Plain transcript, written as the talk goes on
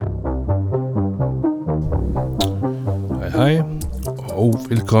Hej, og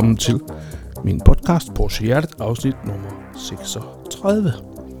velkommen til min podcast Porsche Hjertet, afsnit nummer 36.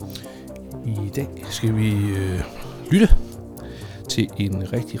 I dag skal vi lytte til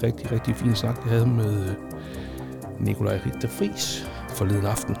en rigtig fin snak, jeg havde med Nicolai Richter-Friis forleden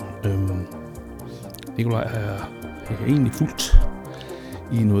aften. Nicolai har jeg egentlig fulgt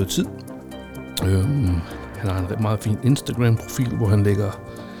i noget tid. Han har en meget fin Instagram-profil, hvor han lægger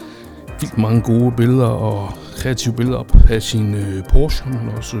vildt mange gode billeder og kreative billeder op af sin Porsche, men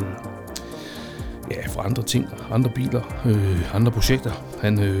også fra andre ting, andre biler, andre projekter.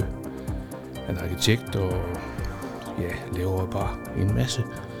 Han er arkitekt og laver bare en masse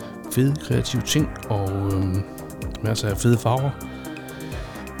fede kreative ting og masser af fede farver.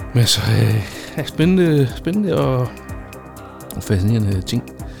 Masser af spændende og fascinerende ting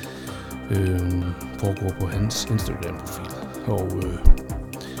foregår på hans Instagram-profil. Og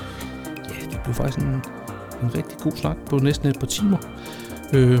det blev faktisk en rigtig god snak på næsten et par timer.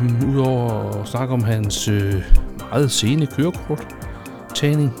 Udover at snakke om hans meget sene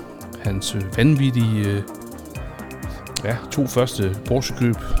kørekorttagning, hans vanvittige 2 første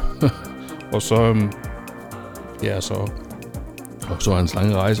Porsche-køb, og så hans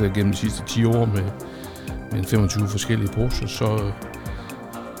lange rejse gennem de sidste 10 år med 25 forskellige Porsche,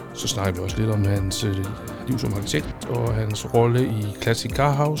 så snakker vi også lidt om hans liv som arkitekt og hans rolle i Classic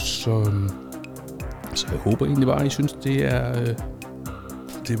Car House. Så jeg håber egentlig bare, at I synes, det er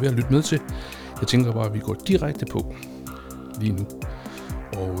værd at lytte med til. Jeg tænker bare, at vi går direkte på lige nu.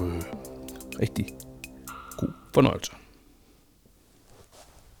 Og rigtig god fornøjelse.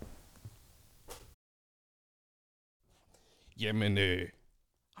 Jamen,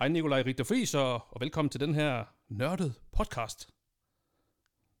 hej Nicolai Richter-Friis, og velkommen til den her nørdede podcast.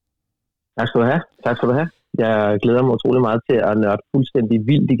 Tak skal du have. Jeg glæder mig utrolig meget til at nørde fuldstændig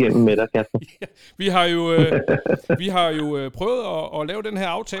vildt igennem med dig, Kasper. Ja, vi har jo prøvet at lave den her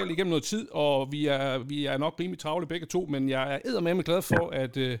aftale igennem noget tid, og vi er nok rimelig travle begge to, men jeg er eddermame glad for,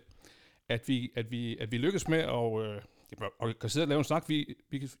 at vi lykkes med og kan sidde og lave en snak.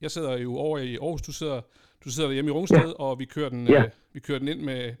 Jeg sidder jo over i Aarhus, du sidder hjemme i Rungsted, og vi kører den ind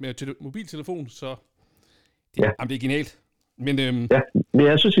med mobiltelefon, så det er genialt. Men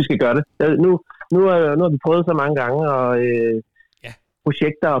jeg synes, vi skal gøre det. Nu har vi prøvet så mange gange, og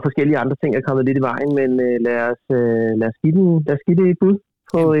projekter og forskellige andre ting er kommet lidt i vejen, men lad os give det et bud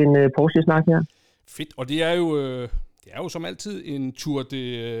på en Porsche-snak her. Fedt, og det er jo som altid en tour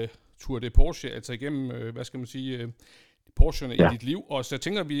de Porsche, altså igennem, Porscherne i dit liv. Og så jeg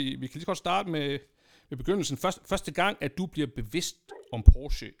tænker, vi kan lige godt starte med begyndelsen. Første gang, at du bliver bevidst om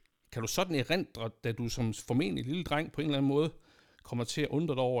Porsche, kan du sådan erindre, da du som formentlig lille dreng på en eller anden måde kommer til at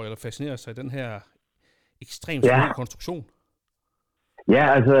undre dig over eller fascinere sig af den her ekstremt fede konstruktion?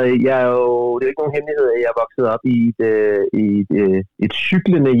 Ja, altså, det er jo ikke nogen hemmelighed, at jeg er vokset op i et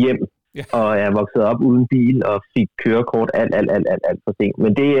cyklende hjem, og jeg er vokset op uden bil og fik kørekort alt for sent.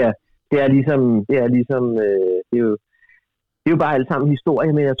 Men det er jo bare alt sammen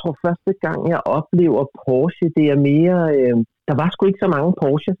historie, men jeg tror første gang, jeg oplever Porsche, det er mere... Der var sgu ikke så mange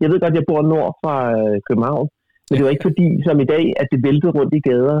Porsche. Jeg ved godt, jeg bor nord fra København, men det var ikke fordi, som i dag, at det væltede rundt i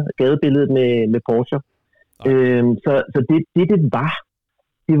gadebilledet med Porsche. Så det var.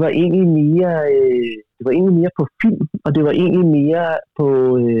 Det var egentlig mere på film, og det var egentlig mere på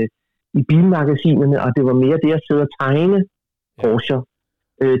i bilmagasinerne, og det var mere det at sidde og tegne Porsche.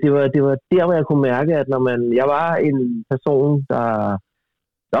 Det var der, hvor jeg kunne mærke, at jeg var en person, der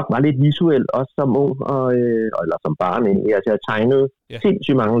nok var lidt visuel, også som ung, eller som barn egentlig. Altså, jeg tegnede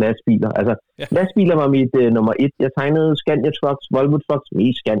sindssygt mange lastbiler. Altså, lastbiler var mit nummer 1. Jeg tegnede Scania Trucks, Volvo Trucks,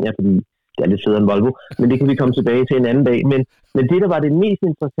 mest Scania, fordi det er lidt federe end Volvo, men det kan vi komme tilbage til en anden dag. Men det, der var det mest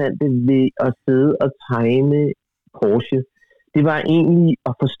interessante ved at sidde og tegne Porsche, det var egentlig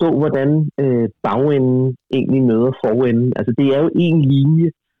at forstå, hvordan bagenden egentlig møder forenden. Altså, det er jo en linje,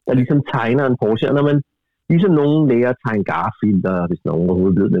 der ligesom tegner en Porsche, og når man ligesom nogen lærer at tegne Garfield, hvis nogen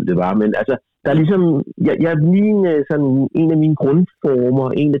overhovedet ved, hvem det var. Men altså, der er ligesom, sådan en af mine grundformer,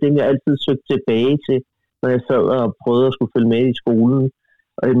 en af dem, jeg altid søgte tilbage til, når jeg sad og prøvede at skulle følge med i skolen,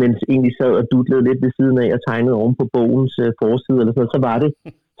 mens egentlig sad og dudlede lidt ved siden af og tegnede oven på bogens forside, eller sådan noget,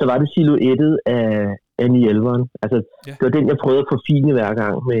 så var det silhuettet af 911'eren. Altså, det var den, jeg prøvede at forfine hver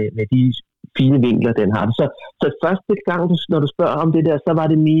gang med de fine vinkler, den har. Så første gang, når du spørger om det der, så var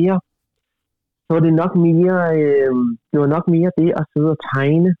det nok mere det at sidde og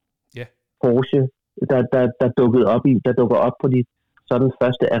tegne Porsche, der dukker op på de sådan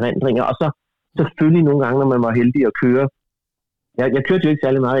første erindringer. Og så selvfølgelig nogle gange, når man var heldig at køre. Jeg kørte jo ikke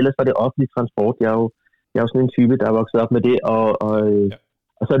særlig meget, ellers var det offentlig transport. Jeg er jo sådan en type, der er vokset op med det.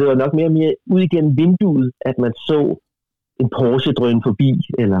 Og så er det jo nok mere ud igennem vinduet, at man så en Porsche drøn forbi,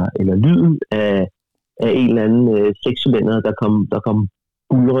 eller lyden af en eller anden sekscylinder, der kom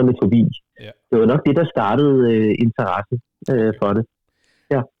buldrende forbi. Ja. Det var nok det, der startede interessen for det.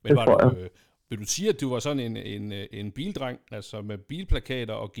 Ja, men det tror jeg. Vil du sige, at du var sådan en bildreng, altså med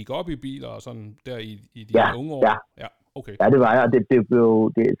bilplakater og gik op i biler og sådan der i de unge år? Ja. Okay. Ja, det var jeg, og det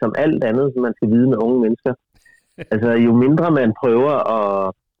blev det, som alt andet, som man skal vide med unge mennesker. Altså, jo mindre man prøver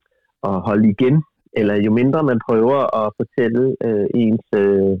at holde igen, eller jo mindre man prøver at fortælle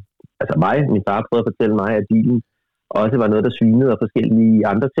altså min far prøvede at fortælle mig, at bilen også var noget, der svinede og forskellige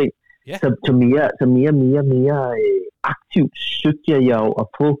andre ting. Ja. Så mere aktivt søgte jeg jo at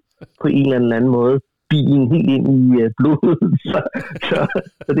få på en eller anden måde bilen helt ind i blodet.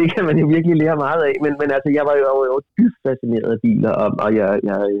 Så det kan man jo virkelig lære meget af. Men altså, jeg var jo dybt fascineret af biler, og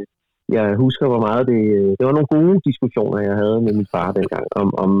jeg husker, hvor meget det var nogle gode diskussioner, jeg havde med min far dengang,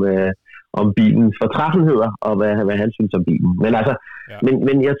 om bilens fortræffeligheder, og hvad han synes om bilen. Men altså,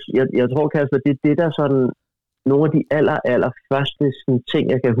 men jeg tror, Kasper, det der sådan, nogle af de aller første sådan, ting,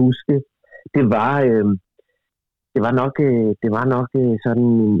 jeg kan huske, det var nok sådan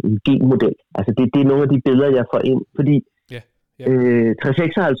en G-model. Altså det er nogle af de billeder, jeg får ind, fordi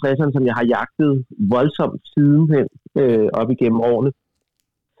 356'eren, som jeg har jagtet voldsomt sidenhen op igennem årene,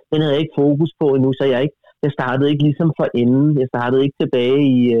 den havde jeg ikke fokus på endnu, så jeg startede ikke ligesom for enden. Jeg startede ikke tilbage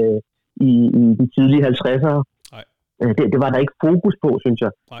i de tidlige 50'ere. Det var der ikke fokus på, synes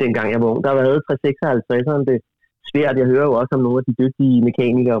jeg, dengang jeg var ung. Der var 356'eren det svært. Jeg hører jo også om nogle af de dygtige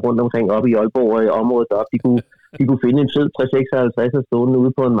mekanikere rundt omkring op i Aalborg og i området deroppe. De kunne finde en sød 356'er stående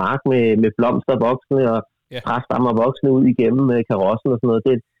ude på en mark med blomster voksne og træstammer voksne ud igennem karossen og sådan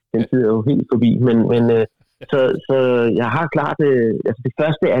noget. Den sidder jo helt forbi. Men så jeg har klart, altså det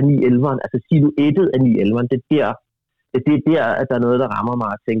første er 911'eren, altså silhuettet af 911'eren, det er der, at der er noget, der rammer mig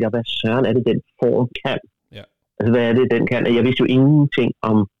og tænker, hvad søren er det, den form kan? Ja. Altså hvad er det, den kan? Jeg vidste jo ingenting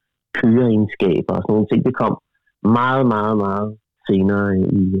om køreegenskaber og sådan nogle ting. Det kom meget, meget, meget senere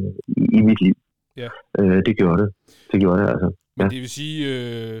i mit liv. Ja. Det gjorde det altså. Men det vil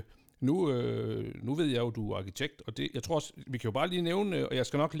sige, nu ved jeg jo, du er arkitekt, og det, jeg tror også, vi kan jo bare lige nævne, og jeg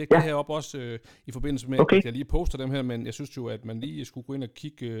skal nok lægge det her op også i forbindelse med, at jeg lige poster dem her, men jeg synes jo, at man lige skulle gå ind og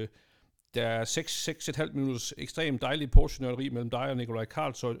kigge, der er 6,5 minutters ekstremt dejlig Porsche-nørderi mellem dig og Nicolai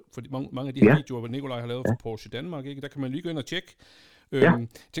Karlsson, fordi mange af de her videoer, Nicolai har lavet for Porsche Danmark, ikke? Der kan man lige gå ind og tjekke.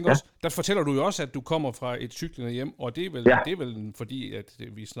 Tænker også, der fortæller du jo også, at du kommer fra et cyklende hjem, og det er vel fordi, at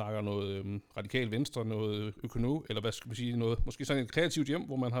vi snakker noget radikal venstre, noget økonom, eller hvad skal man sige, noget, måske sådan et kreativt hjem,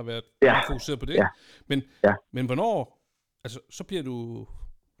 hvor man har været fokuseret på det. Men hvornår, altså så bliver du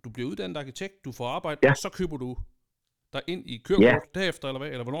bliver uddannet arkitekt, du får arbejde, og så køber du dig ind i kørekort derefter, eller hvad?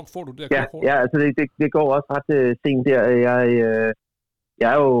 Eller hvornår får du det der kørekort? Ja, altså det går også ret sent der.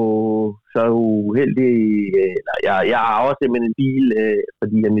 Jeg er jo så uheldig, jeg arver simpelthen en bil,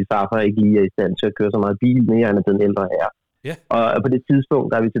 fordi min farfar ikke lige er i stand til at køre så meget bil mere, end den ældre her. Yeah. Og på det tidspunkt,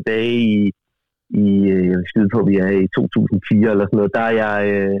 der er vi tilbage jeg vil skyde på, at vi er i 2004 eller sådan noget,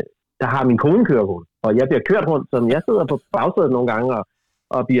 der har min kone kørekort, og jeg bliver kørt rundt, som jeg sidder på bagsædet nogle gange,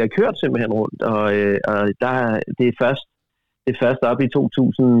 og bliver kørt simpelthen rundt, og det er først op i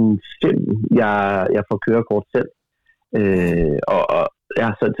 2005, jeg får kørekort selv.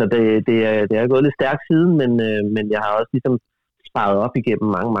 Så det er gået lidt stærkt siden, men jeg har også ligesom sparet op igennem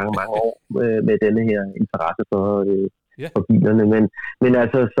mange år med denne her interesse for bilerne. Men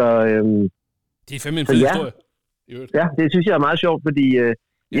altså så... det er fandme en fed historie. Ja, det synes jeg er meget sjovt, fordi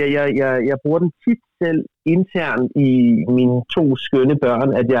jeg bruger den tit selv internt i mine 2 skønne børn,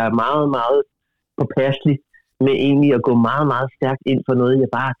 at jeg er meget, meget påpasselig med egentlig at gå meget, meget stærkt ind for noget, jeg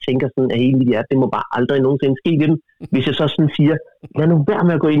bare tænker sådan, at egentlig det må bare aldrig nogensinde ske ved dem. Hvis jeg så sådan siger, lad nu være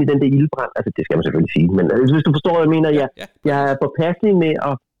med at gå ind i den der ildbrand, altså det skal man selvfølgelig sige, men altså, hvis du forstår, hvad jeg mener, jeg er påpasselig med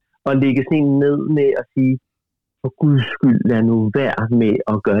at lægge sådan ned med at sige, for guds skyld, lad nu være med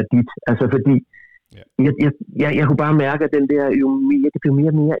at gøre dit. Altså fordi, jeg kunne bare mærke, at den der, det blev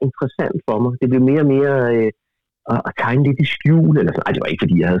mere og mere interessant for mig. Det blev mere og mere... at tegne lidt i skjul, eller sådan. Ej, det var ikke,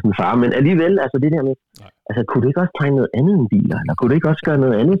 fordi jeg havde sådan en far, men alligevel, altså det der med, altså kunne du ikke også tegne noget andet end biler, eller kunne du ikke også gøre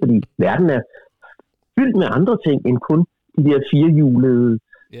noget andet, fordi verden er fyldt med andre ting, end kun de der 4-hjulede,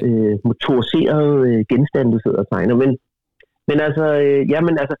 motoriserede genstande, du sidder og tegner, men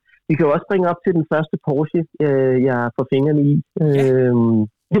altså, vi kan jo også springe op til den første Porsche, jeg får fingrene i.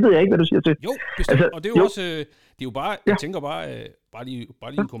 Det ved jeg ikke, hvad du siger til. Jo, bestemt, altså, og det er jo også, det er jo bare, jeg tænker bare lige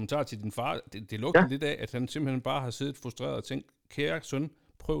en kommentar til din far, det lugter lidt af, at han simpelthen bare har siddet frustreret og tænkt, kære søn,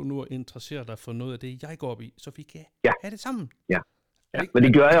 prøv nu at interessere dig for noget af det, jeg går op i, så vi kan have det sammen. Ja, men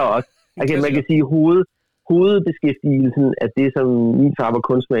det gør jeg også. Man kan sige, hovedbeskæftigelsen af det, som min far var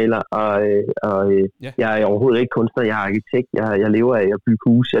kunstmaler, og jeg er overhovedet ikke kunstner, jeg er arkitekt. Jeg lever af at bygge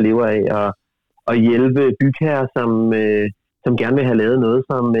hus, jeg lever af at hjælpe bygherrer, som gerne vil have lavet noget,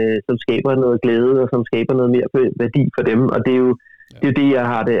 som skaber noget glæde, og som skaber noget mere værdi for dem. Og det er jo det, jeg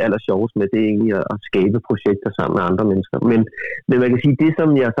har det allersjovest med, det er egentlig at skabe projekter sammen med andre mennesker. Men man kan sige, det som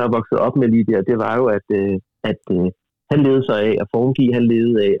jeg så er vokset op med lige der, det var jo, at han levede sig af at formgive, han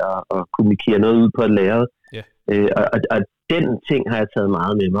levede af at kommunikere noget ud på et lærred. Og den ting har jeg taget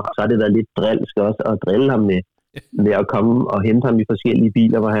meget med mig. Og så har det været lidt drilsk også at drille ham med at komme og hente ham i forskellige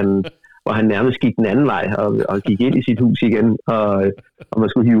biler, hvor han nærmest gik den anden vej og gik ind i sit hus igen, og man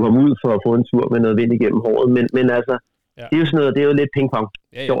skulle hive ham ud for at få en tur med noget vind igennem håret. Men altså, det er jo sådan noget, det er jo lidt pingpong.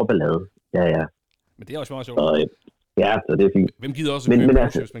 Sjov ballade. Ja. Men det er også meget sjovt. Ja, så det er fint. Hvem gider også at køre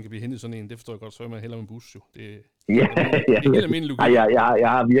Porsche, hvis man kan blive hentet sådan en? Det forstår jeg godt, så er man hellere med bus, jo. Det er helt almindelig logik. Jeg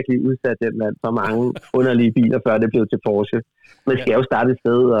har virkelig udsat den mand for mange underlige biler, før det blev til Porsche. Man skal jo starte et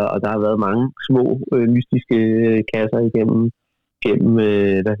sted, og der har været mange små, mystiske kasser igennem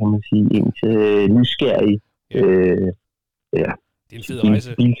hvad kan man sige, indtil nysgerrig. Det er en fed rejse.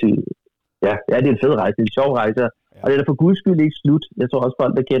 Ja, det er en fed rejse. Det er en sjov rejse. Og det er da for guds skyld ikke slut. Jeg tror også,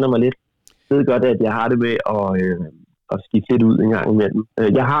 folk, der kender mig lidt, ved godt, at jeg har det med at skifte lidt ud en gang imellem.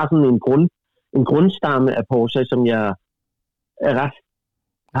 Jeg har sådan en grundstamme af Porsche, som jeg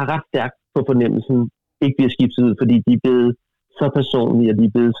har ret stærkt på fornemmelsen, ikke bliver skiftet ud, fordi de er blevet så personlige, og de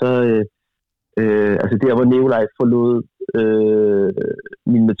er blevet så... altså der, hvor Nicolai forlod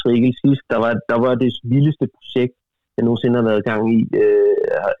min matrikel sidst, der var det vildeste projekt, jeg nogensinde har været i gang i,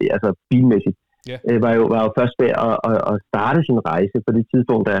 altså bilmæssigt. Var jo først ved at starte sin rejse på det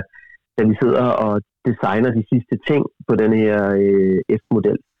tidspunkt, da vi sidder og designer de sidste ting på den her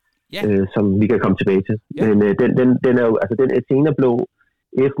F-model, som vi kan komme tilbage til. Men den er jo, altså den Athena-blå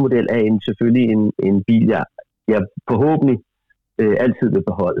F-model er selvfølgelig en bil, jeg forhåbentlig altid vil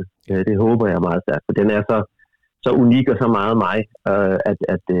beholde. Det håber jeg meget stærkt, for den er så unik og så meget mig,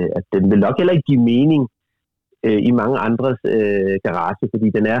 at den vil nok heller ikke give mening i mange andres garage, fordi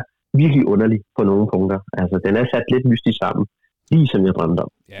den er virkelig underlig på nogle punkter. Altså, den er sat lidt mystisk sammen, lige som jeg drømte om.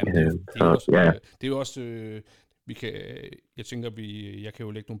 Ja, det er jo også jeg tænker, jeg kan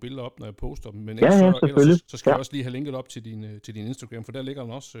jo lægge nogle billeder op, når jeg poster dem, men ellers så skal jeg også lige have linket op til din Instagram, for der ligger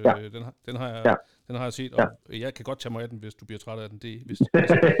den også. Den har jeg set, og jeg kan godt tage mig af den, hvis du bliver træt af den.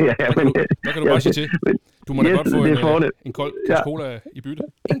 Hvad kan du bare sige til? Du må da godt få en kold kasse cola i bytte.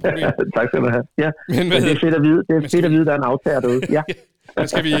 Ingen problem. Tak skal du have. Ja. Men det er fedt at vide, der er en aftager derude. Ja. Men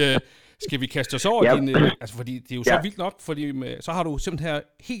skal vi kaste os over din... Altså, fordi det er jo så vildt nok, fordi så har du simpelthen her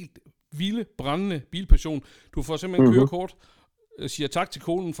helt vilde, brændende bilpassion. Du får simpelthen kørekort, siger tak til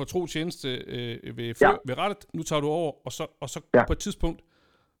konen for tro tjeneste ved rettet. Nu tager du over, og så på et tidspunkt,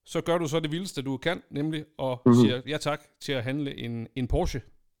 så gør du så det vildeste, du kan, nemlig at siger ja tak til at handle en Porsche.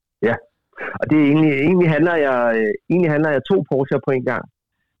 Ja, og det er egentlig handler jeg 2 Porsche på en gang.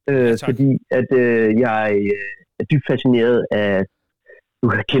 Fordi at jeg er dybt fascineret af,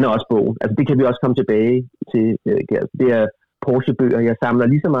 du kender også bogen, altså det kan vi også komme tilbage til, det er Porsche-bøger. Jeg samler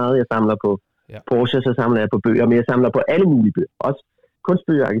lige så meget, jeg samler på Porsche, så samler jeg på bøger, men jeg samler på alle mulige bøger. Også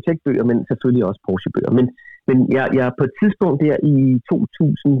kunstbøger, arkitektbøger, men selvfølgelig også Porsche-bøger. Men jeg på et tidspunkt der i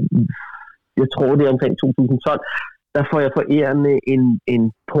 2000, jeg tror det er omkring 2012, der får jeg forærende en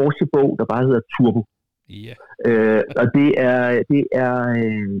Porsche-bog, der bare hedder Turbo. Og det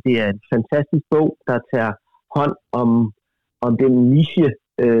er en fantastisk bog, der tager hånd om den niche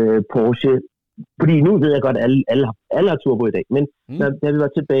Porsche. Fordi nu ved jeg godt, at alle har turbo i dag, men da vi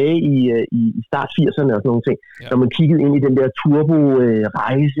var tilbage i start 80'erne og sådan nogle ting, når man kiggede ind i den der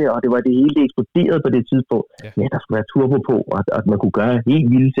turbo-rejse, og det var det hele, det eksploderede på det tidspunkt, der skulle være turbo på, og at man kunne gøre helt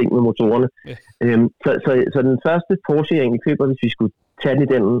vilde ting med motorerne. Så den første Porsche, jeg egentlig køber, hvis vi skulle tage den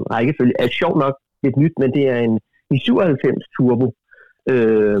i den rækkefølge, er sjovt nok lidt nyt, men det er en 97 turbo,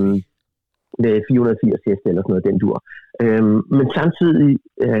 med 480 heste eller sådan noget, den dur. Men samtidig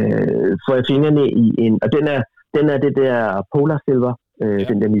får jeg fingrene i en, og den er det der Polar Silver,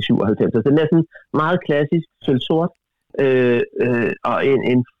 den der 97. Så den er sådan meget klassisk, sølvsort, og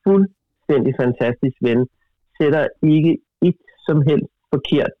en fuldstændig fantastisk ven. Sætter ikke et som helst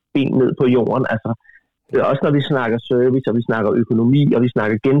forkert ben ned på jorden. Altså, også når vi snakker service, og vi snakker økonomi, og vi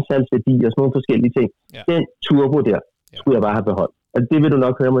snakker gensalgsværdi og sådan nogle forskellige ting. Den turbo der, skulle jeg bare have beholdt. Altså, det vil du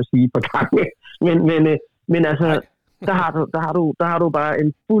nok høre mig sige på gange. Men altså, der har du bare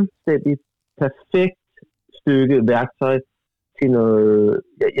en fuldstændig perfekt stykke værktøj til noget.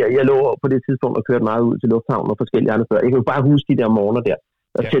 Jeg lå på det tidspunkt og kørte meget ud til lufthavnen og forskellige andre steder. Jeg kan jo bare huske de der morgener der,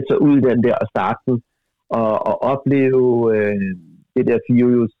 og sætte sig ud i den der og starte den, og opleve det der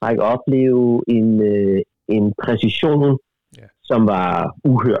firehjulstræk, opleve en præcision, som var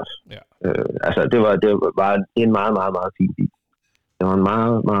uhørt. Ja. Altså, det var en meget, meget, meget fin bil. Det var en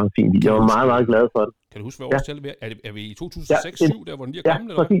meget, meget fin bil. Jeg var meget, meget glad for den. Kan du huske, hvad årstal er vi i 2006-2007, der hvor den lige er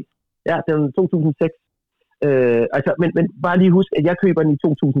gammel? Ja, præcis. Ja, det var 2006. Men bare lige husk, at jeg køber den i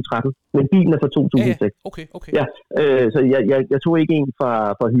 2013, men bilen er fra 2006. Ja. Okay. Ja, så jeg tog ikke en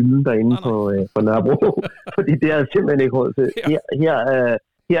fra hylden derinde på Nørrebro, fordi det er simpelthen ikke råd til.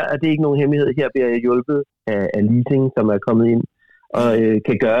 Her er det ikke nogen hemmelighed. Her bliver jeg hjulpet af leasing, som er kommet ind, og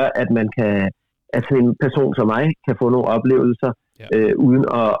kan gøre, at man kan, at en person som mig kan få nogle oplevelser, uden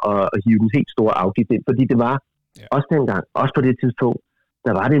at hive den helt store afgift ind. Fordi det var også dengang, også på det tidspunkt,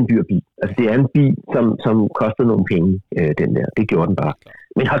 der var det en dyr bil. Altså det er en bil, som kostede nogle penge, den der. Det gjorde den bare.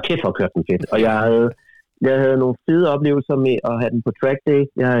 Men hold kæft, hvor kørte den fedt. Og jeg havde nogle fede oplevelser med at have den på track day.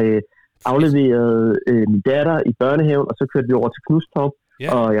 Jeg afleverede min datter i børnehaven, og så kørte vi over til Knustorp,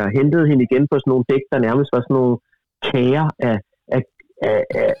 og jeg hentede hende igen på sådan nogle dæk, der nærmest var sådan nogle kager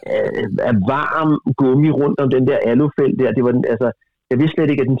af varm gummi rundt om den der alufælg der. Det var altså, jeg vidste slet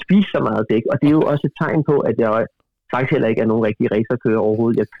ikke, at den spiste så meget dæk, og det er jo også et tegn på, at jeg faktisk heller ikke er nogen rigtig racerkører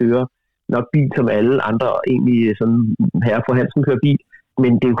overhovedet. Jeg kører nok bil som alle andre, egentlig sådan herre for Hansen kører bil,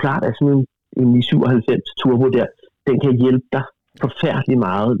 men det er jo klart, at sådan en 97 Turbo der, den kan hjælpe dig forfærdeligt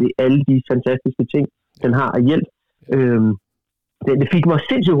meget ved alle de fantastiske ting, den har at hjælpe. Det fik mig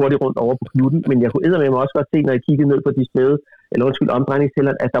sindssygt hurtigt rundt over på knuden, men jeg kunne eddermame også godt se, når jeg kiggede ned på displayet, eller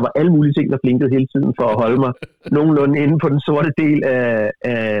omdrejningstælleren, at der var alle mulige ting, der blinkede hele tiden for at holde mig nogenlunde inde på den sorte del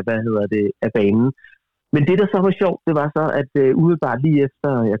af banen. Men det, der så var sjovt, det var så, at umiddelbart lige efter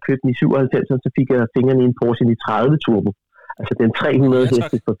jeg købte den i 97, så fik jeg fingrene i en Porsche 930 Turbo. Altså den 300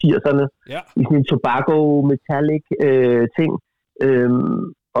 heste på 80'erne. Ja. I sådan en Tobacco Metallic ting.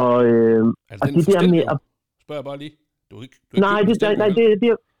 Og det der med at... Spørger jeg bare lige. Nej,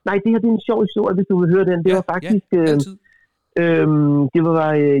 det her det er en sjov historie, hvis du vil høre den. Det var faktisk...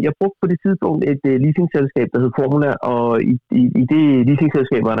 jeg brugte på det tidspunkt et leasingselskab, der hed Formula, og i det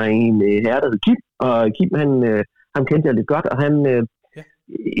leasingselskab var der en herre, der hed Kim, og Kim, han kendte jeg lidt godt, og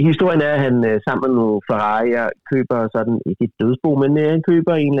historien er, at han sammen med nogle Ferrari'er køber sådan, ikke et dødsbo, men han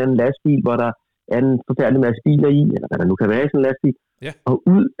køber en eller anden lastbil, hvor der er en forfærdelig masse biler i, eller hvad der nu kan være i sådan en lastbil, og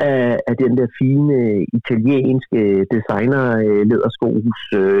ud af den der fine italienske designer læderskos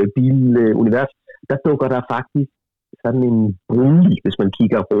bilunivers, der dukker der faktisk sådan en brunlig, hvis man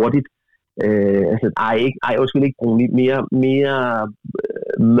kigger hurtigt. Ikke brunlig, mere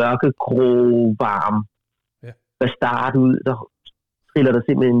mørkegrå, varm bastard ud. Der triller der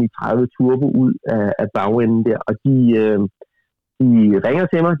simpelthen i 30 Turbo ud af bagenden der, og de ringer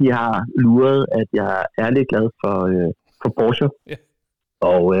til mig. De har luret, at jeg er lidt glad for Porsche.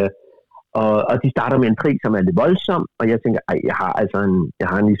 Og de starter med en pris, som er lidt voldsom, og jeg tænker, jeg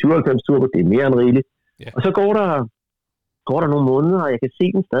har en i 97 Turbo, det er mere end rigeligt. Og så går der nogle måneder, og jeg kan se,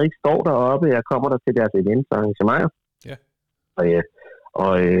 den stadig står deroppe. Jeg kommer der til deres events og arrangementer.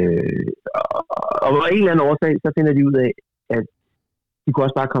 Og af en eller anden årsag, så finder de ud af, at de kunne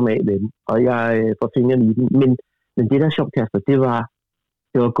også bare komme af med den. Og jeg får fingrene i den. Men det, der er sjovt, Kasper, det var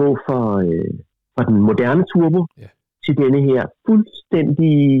at gå fra den moderne Turbo til denne her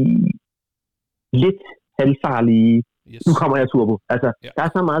fuldstændig lidt halvfarlige. Nu kommer jeg turbo. Altså, der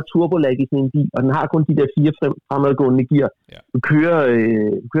er så meget turbolag i sådan en bil, og den har kun de der 4 fremadgående gear. Du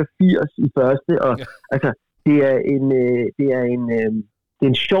kører 80 i første, og altså, det er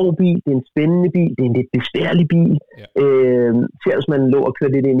en sjov bil, det er en spændende bil, det er en lidt besværlig bil. Selv hvis man lå og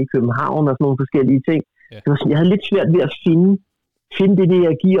kørte lidt ind i København og sådan nogle forskellige ting. Det var sådan, jeg havde lidt svært ved at finde det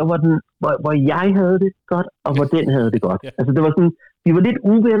der gear, hvor jeg havde det godt, og hvor den havde det godt. Altså, det var sådan, vi var lidt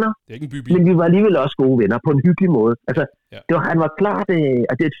uvenner, men vi var alligevel også gode venner på en hyggelig måde. Altså, han var klart,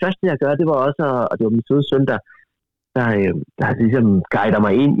 og det første, jeg gør, det var også, og det var min søde søn, der ligesom guider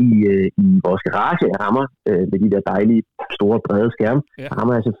mig ind i vores garage. Jeg rammer med de der dejlige, store, brede skærme. Jeg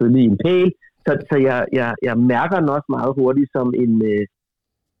rammer jeg selvfølgelig i en pæl, så jeg mærker den også meget hurtigt som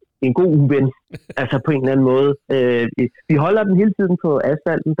en god uven, altså på en eller anden måde. Vi holder den hele tiden på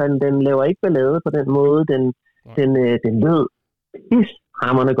asfalten, den laver ikke ballade på den måde, den lød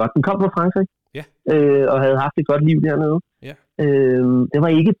hammerne godt. Den kom fra Frankrig, og havde haft et godt liv dernede. Det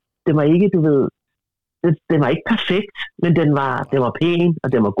var ikke, du ved, den var ikke perfekt, men den var pæn,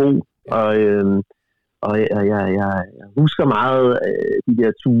 og den var god. Og jeg husker meget de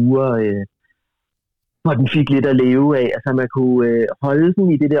der ture, hvor den fik lidt at leve af. Altså man kunne holde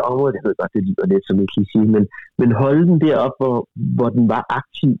den i det der område, jeg ved godt, det lyder lidt som en kliché, men holde den deroppe, hvor den var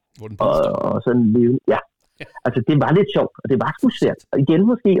aktiv, og sådan leve. Altså, det var lidt sjovt, og det var sgu svært. Og igen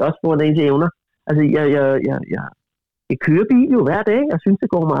måske også på en af ens evner. Altså, jeg kører bil jo hver dag. Jeg synes, det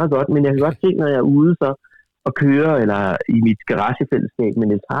går meget godt, men jeg kan godt se, når jeg er ude, at køre, eller i mit garagefællesskab med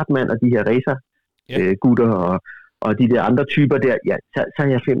Niels Hartmann og de her racer-gutter og de der andre typer der, ja, så er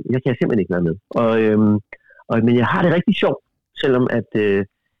jeg kan simpelthen ikke være med. Men jeg har det rigtig sjovt, selvom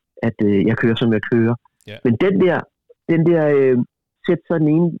at jeg kører, som jeg kører. Yeah. Men den der sætte sig den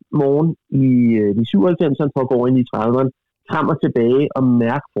ene morgen i 97'erne for at gå ind i 30'erne, frem og tilbage og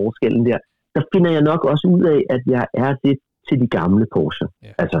mærke forskellen der finder jeg nok også ud af, at jeg er det til de gamle Porsche.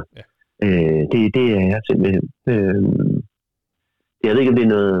 Yeah. Altså, det er jeg simpelthen. Jeg ved ikke, om det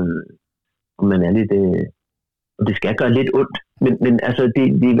er noget, om man er lidt, det skal gøre lidt ondt, men altså, det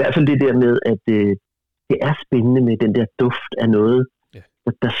er i hvert fald det der med, at det er spændende med den der duft af noget. Yeah.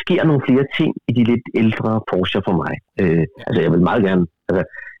 Der sker nogle flere ting i de lidt ældre Porsche for mig. Altså, jeg vil meget gerne, altså,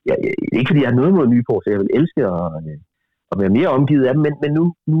 ikke fordi jeg har noget mod nye Porsche, jeg vil elske at være mere omgivet af dem, men nu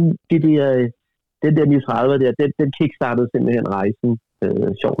den der 39'er der, den kickstartede simpelthen rejsen,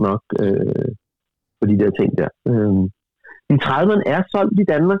 sjov nok, på de der ting der. De 30'erne er solgt i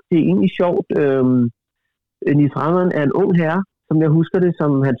Danmark, det er egentlig sjovt. De 30'erne er en ung herre, som jeg husker det,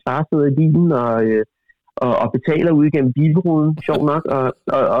 som hans far sidder i bilen og betaler ud igennem bilruden, sjov nok,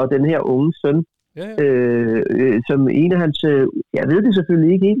 og den her unge søn, som en af hans, jeg ved det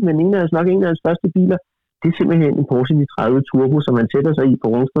selvfølgelig ikke, men en af hans første biler, det er simpelthen en Porsche 930 Turbo, som han sætter sig i på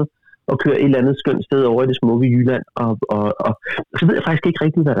Rungsted og kører et eller andet skønt sted over i det smukke Jylland. Og så ved jeg faktisk ikke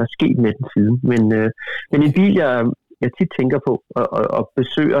rigtigt, hvad der er sket med den siden. Men en bil, jeg tit tænker på og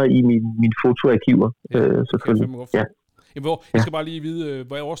besøger i mine fotoarkiver, selvfølgelig. Ja. Jeg skal bare lige vide,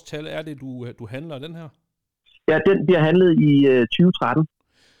 hvad årstal er det, du handler den her? Ja, den bliver handlet i 2013.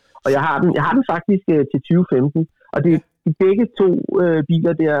 Og jeg har den faktisk til 2015. Og det de begge to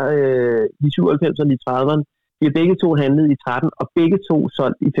biler der, de 97'erne og de 30'erne, de er begge to handlet i 13, og begge to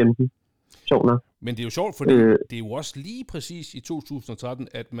solgt i 15. Sjovt nok. Men det er jo sjovt, fordi det er jo også lige præcis i 2013,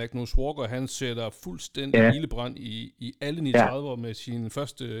 at Magnus Walker, han sætter fuldstændig ildebrand i alle 39'ere med sin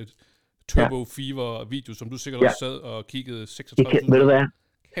første Turbo Fever video, som du sikkert også sad og kiggede 36.000. Ved du hvad?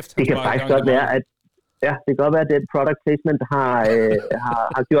 Det kan faktisk godt være, at det kan godt være, at den product placement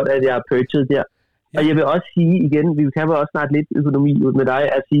har gjort, at jeg har purchased der. Ja. Og jeg vil også sige igen, vi kan jo også snart lidt økonomi ud med dig,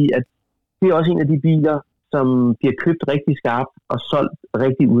 at sige, at det er også en af de biler, som bliver købt rigtig skarpt og solgt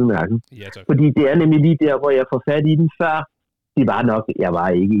rigtig udmærket. Ja, fordi det er nemlig lige der, hvor jeg får fat i den før. Jeg var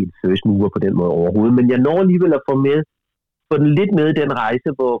ikke i en first mover på den måde overhovedet, men jeg når alligevel at få den lidt med i den rejse,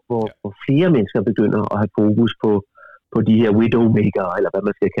 hvor flere mennesker begynder at have fokus på de her widowmaker, eller hvad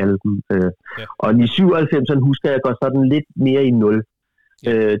man skal kalde dem. Og i 97'erne husker jeg går sådan lidt mere i 0.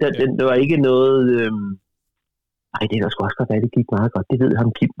 Der var ikke noget... det er da sgu også godt, at det gik meget godt. Det ved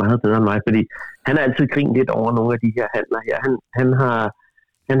han Kim meget bedre end mig, fordi han har altid grint lidt over nogle af de her handler her.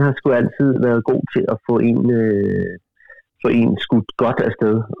 Han har sgu altid været god til at få en skudt godt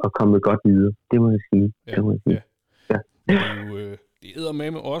afsted og komme godt videre. Det må jeg sige. Ja. Det er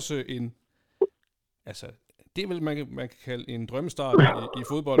med også en... Altså, det er vel, man kan kalde en drømmestart i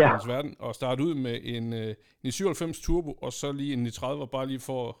fodboldens verden, og starte ud med en 97 Turbo, og så lige en 30, bare lige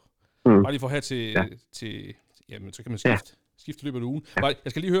for at have til jamen, så kan man skifte løbet af ugen. Jeg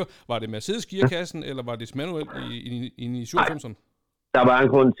skal lige høre, var det Mercedes gearkassen, eller var det manuelt i 97'erne? Der var en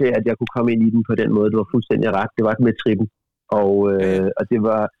grund til, at jeg kunne komme ind i den på den måde. Det var fuldstændig ret. Det var med trippen.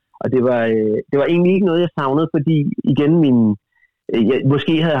 Og det var egentlig ikke noget, jeg savnede, fordi igen jeg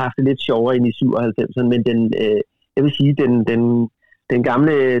måske havde haft det lidt sjovere end i 97'erne, men jeg vil sige, den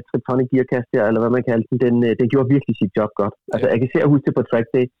gamle Triptonic gearkasse der, eller hvad man kalder den gjorde virkelig sit job godt. Altså, jeg kan se og huske det på track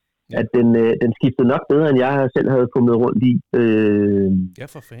day, at den skiftede nok bedre, end jeg selv havde fumlet rundt i. Ja,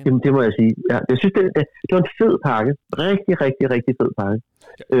 for fanden. Det må jeg sige. Ja, jeg synes, det var en fed pakke. Rigtig, rigtig, rigtig fed pakke.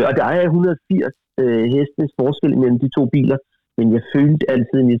 Ja. Og der er 180 hestenes forskel mellem de to biler, men jeg følte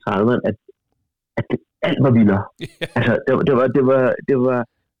altid i 30'erne, at alt var vildere. Altså,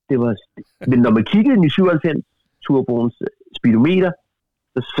 det var men når man kiggede i 97 Turboens speedometer,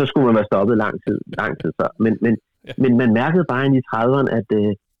 så skulle man være stoppet lang tid før. Men man mærkede bare i 30'erne, at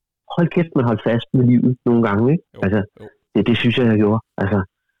hold kæft, man holdt fast med livet nogle gange, ikke? Altså, det synes jeg gjorde. Altså,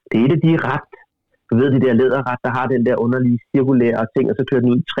 det er et af de du ved, det der læderret, der har den der underlige cirkulære ting, og så kører den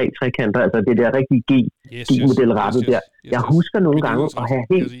ud i 3 trekanter, altså det der rigtige G-modelrettet der. Jeg husker nogle gange at have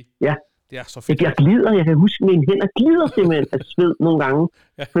helt... Ja, det er så fedt. Jeg glider, jeg kan huske, at mine hænder glider simpelthen af sved nogle gange,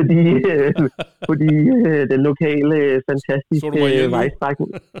 fordi den lokale fantastiske vejstrækning.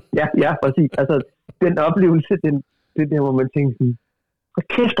 Ja, præcis. Altså, den oplevelse, det der, hvor man tænkte sådan, hvor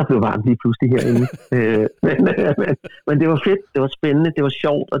kæft, der blev varmt lige pludselig herinde. Men det var fedt, det var spændende, det var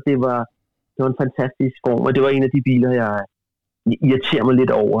sjovt, og det var en fantastisk form, og det var en af de biler, jeg irriterer mig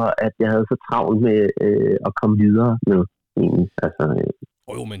lidt over, at jeg havde så travlt med at komme videre med. Altså,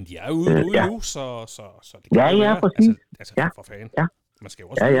 Jo, men de er jo ude nu, så det kan ja, være. præcis. Altså for fanden. Ja. Man skal jo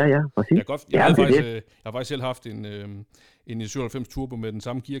også Ja, præcis. Jeg har faktisk selv haft en 97 Turbo med den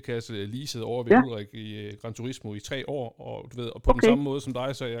samme gearkasse leaset over ved Ulrik i Gran Turismo i 3 år, og du ved, og på den samme måde som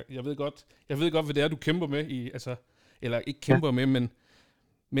dig, så jeg ved godt, hvad det er, du kæmper med eller ikke kæmper med,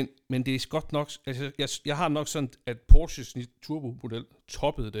 men det er godt nok, altså jeg har nok sådan, at Porsches turbo-model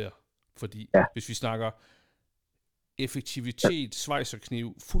toppede der, fordi hvis vi snakker effektivitet,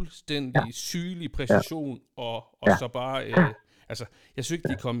 svejserkniv, fuldstændig sygelig præcision, og så bare, altså, jeg synes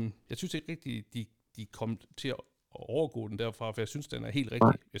ikke rigtig, de kom til at overgå den derfra, for jeg synes, den er helt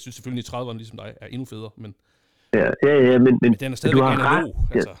rigtig. Jeg synes selvfølgelig, at 30'erne ligesom dig er endnu federe, men men den er stadigvæk analog,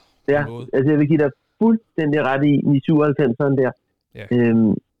 altså. Ja, altså jeg vil give dig fuldstændig ret i 97'erne der. Ja.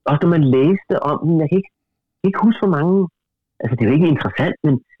 Også når man læste om den, jeg kan ikke huske for mange, altså det er jo ikke interessant,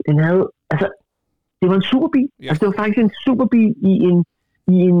 men den havde jo, altså det var en superbil. Ja. Altså det var faktisk en superbil i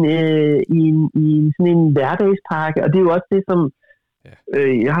sådan en hverdagspakke, og det er jo også det, som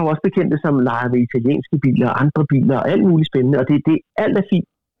jeg har jo også bekendte, som leger med italienske biler og andre biler og alt muligt spændende, og det alt er fint.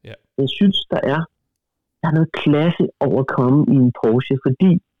 Ja. Jeg synes, der er noget klasse over at komme i en Porsche,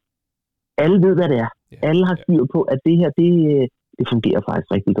 fordi alle ved, hvad det er. Ja. Alle har styr på, at det her, det fungerer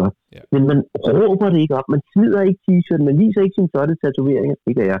faktisk rigtig godt. Ja. Men man råber det ikke op, man smider ikke t-shirten, man viser ikke sine flotte tatoveringer.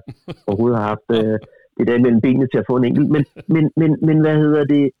 Ikke at jeg overhovedet har haft det der mellem benene til at få en enkelt. Men hvad hedder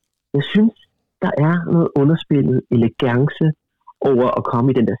det? Jeg synes, der er noget underspillet elegance over at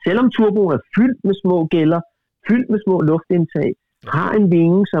komme i den der. Selvom turboen er fyldt med små gælder, fyldt med små luftindtag, har en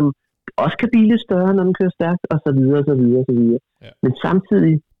vinge, som også kan blive lidt større, når den kører stærkt, og så videre, så videre, så videre. Ja. Men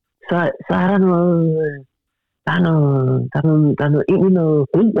samtidig, så er der noget, der er noget egentlig noget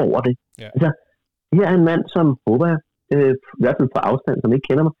ro over det. Ja. Altså, her er en mand, som håber jeg, i hvert fald på afstand, som ikke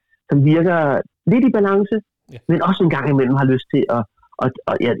kender mig, som virker lidt i balance, men også en gang imellem har lyst til at,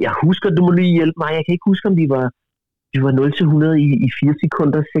 og jeg husker, du må lige hjælpe mig, jeg kan ikke huske, om de var 0-100 i 4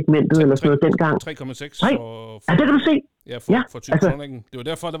 sekunder segmentet, eller sådan noget dengang. 3,6 ja, det kan du se. Ja, for Tiptronic'en. Det var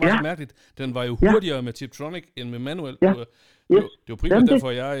derfor, det var så mærkeligt. Den var jo hurtigere med Tiptronic end med manuel. Det var primært derfor,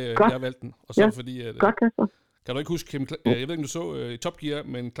 jeg valgte den. Og så fordi, at, kan du ikke huske, jeg ved ikke, om du så i Top Gear,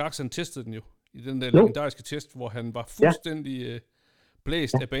 men Clarkson testede den jo i den der legendariske test, hvor han var fuldstændig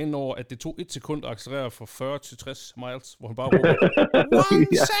blæst af banen over, at det tog 1 sekund at accelerere fra 40 til 60 miles, hvor han bare råber,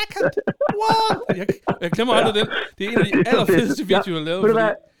 1 second! What? Jeg glemmer aldrig den. Det er en af de allerfedeste videoer, jeg lavede, fordi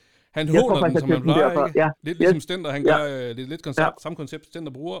han håner den, som han plejer, ikke? Lidt ligesom Stender, han gør lidt samme koncept,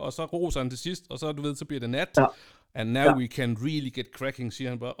 Stender bruger, og så roser han til sidst, og så, du ved, så bliver det nat. And now we can really get cracking, siger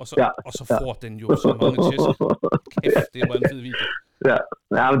han bare, og så får den jo så mange tæsk. Kæft, det var en fed video.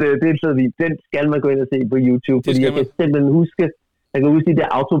 Ja, men det er en fed video. Den skal man gå ind og se på YouTube, fordi jeg kan simpelthen huske de der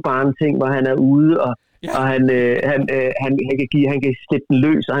autobahn-ting, hvor han er ude, og han kan slippe den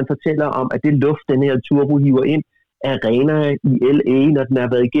løs, og han fortæller om, at det luft, den her turbo hiver ind, er renere i LA, når den har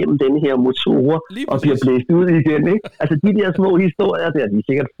været igennem denne her motorer, og bliver blæst ud igen, ikke? Altså de der små historier der, de er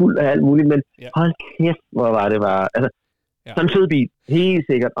sikkert fuld af alt muligt, men hold kæft, hvor var det bare. Altså, sådan en fed bil, helt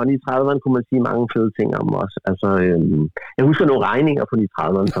sikkert, og i 30'erne kunne man sige mange fede ting om også. Altså, jeg husker nogle regninger på de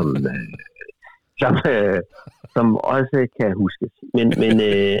 30'erne, som også kan huskes.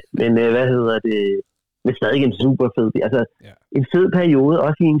 Men hvad hedder det? Men stadig en super fed bil. Altså, en fed periode,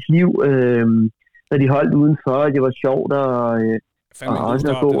 også i ens liv, når de holdt udenfor, det var sjovt, og også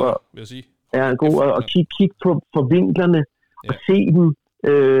at gå og kigge på vinklerne, og se dem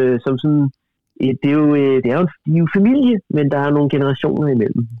som sådan, de er jo familie, men der er nogle generationer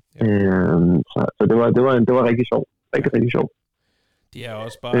imellem. Så det var rigtig sjovt. Rigtig sjovt. Det er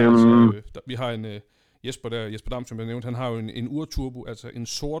også bare, vi har en Jesper Dam, som jeg nævnte, han har jo en urturbo, altså en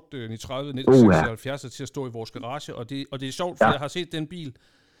sort 30 1976 til at stå i vores garage, og det er sjovt, for jeg har set den bil.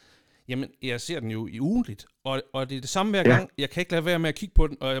 Jamen, jeg ser den jo i ugentligt, og det er det samme hver gang. Jeg kan ikke lade være med at kigge på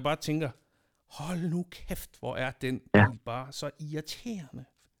den, og jeg bare tænker, hold nu kæft, hvor er den bil bare så irriterende.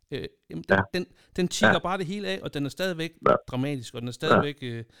 Den tikker bare det hele af, og den er stadigvæk dramatisk, og den er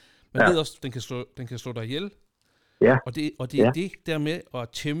stadigvæk, man ved også, den kan slå dig ihjel. Ja. Og det er det der med at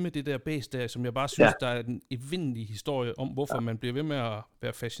tæmme det der base der, som jeg bare synes, der er en evindelig historie om, hvorfor man bliver ved med at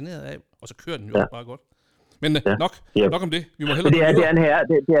være fascineret af, og så kører den jo bare godt. Men nok om det. Vi må hellere det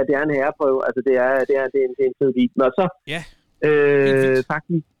er en herreprøve. Altså det er en fed bil. Men så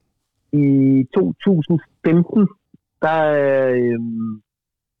faktisk i 2015,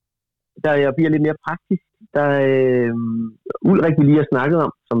 der jeg bliver lidt mere praktisk, der Ulrik vi lige har snakket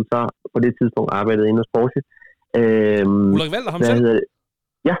om, som så på det tidspunkt arbejdede inde hos Porsche. Ulrik Valder ham selv?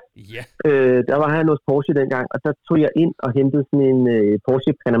 Ja. Der var han hos Porsche dengang, og der tog jeg ind og hentede sådan en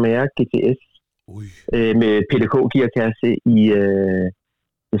Porsche Panamera GTS med PDK-gearkasse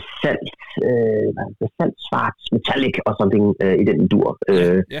basalt svart metallic og something i den dur.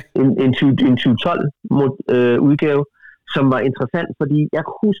 En 2012 udgave, som var interessant, fordi jeg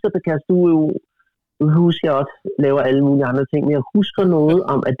husker, at du husker jeg også laver alle mulige andre ting, men jeg husker noget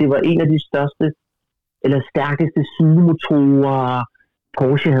om, at det var en af de største eller stærkeste sidemotorer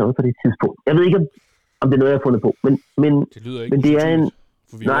Porsche havde på det tidspunkt. Jeg ved ikke, om det er noget, jeg har fundet på, men det lyder ikke, men det er en...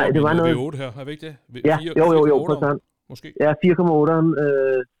 Nej, det var noget... V8 her, er vi ikke det? Ja, jo, på sådan. Måske. Ja, 4,8'eren,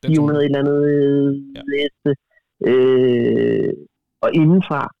 400 et eller andet næste. Og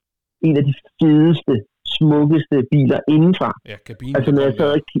indenfra, en af de fedeste, smukkeste biler indenfra. Ja, kabinen. Altså, når jeg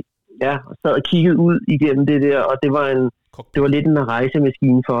sad og kiggede ud igennem det der, og det var lidt en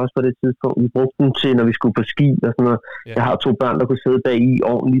rejsemaskine for os på det tidspunkt. Vi brugte den til, når vi skulle på ski og sådan noget. Ja. Jeg har 2 børn, der kunne sidde bag i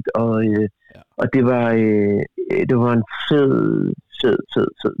ordentligt, og det var en fed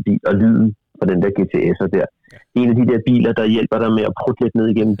bil, og lyden på den der GTS'er der. Ja. En af de der biler, der hjælper dig med at prutte lidt ned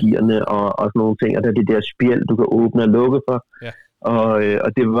igennem gearne og sådan nogle ting, og der er det der spjæld, du kan åbne og lukke for. Ja.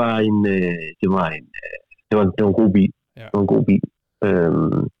 Og det var en god bil. Ja. Det var en god bil.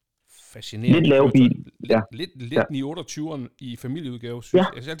 Fascinerende. Lidt lav bil. Lidt 928'eren i familieudgave, synes jeg.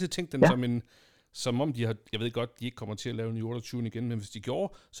 Jeg har altid tænkt den som om de har, jeg ved godt, de ikke kommer til at lave 928'eren igen, men hvis de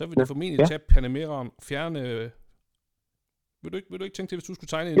gjorde, så ville de formentlig tage Panamera'en, fjerne... Vil du ikke tænke til, hvis du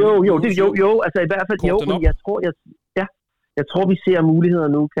skulle tegne en... Jo, altså i hvert fald, men jeg tror, vi ser muligheder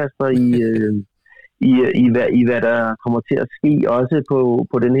nu, Kasper, i hvad der kommer til at ske, også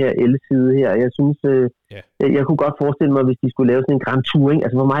på den her el-side her. Jeg synes, jeg kunne godt forestille mig, hvis de skulle lave sådan en Grand Touring.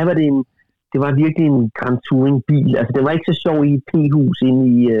 Altså for mig var det var virkelig en Grand Touring-bil. Altså den var ikke så sjov i et P-hus inde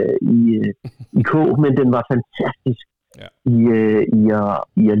i K, men den var fantastisk i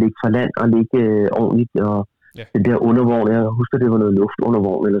at ligge fra land og ligge ordentligt. Og den der undervogn, jeg husker, det var noget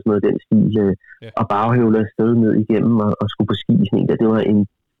luftundervogn eller sådan noget, den stil, og baghøvler afsted ned igennem og skulle på ski. Det var en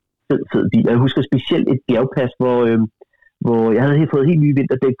fed bil. Jeg husker specielt et bjergpas, hvor jeg havde fået helt nye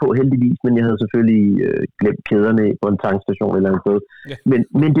vinterdæk på, heldigvis, men jeg havde selvfølgelig glemt kæderne på en tankstation eller en sted. Ja.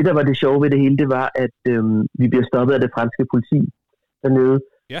 Men det, der var det sjove ved det hele, det var, at vi bliver stoppet af det franske politi dernede,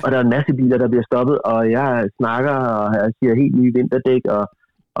 og der er en masse biler, der bliver stoppet, og jeg snakker, og jeg siger helt nye vinterdæk,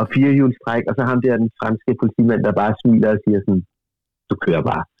 og 4-hjulstræk, og så ham der, den franske politimand, der bare smiler og siger sådan, du kører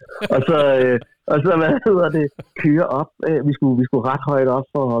bare. og så kører op. Vi skulle ret højt op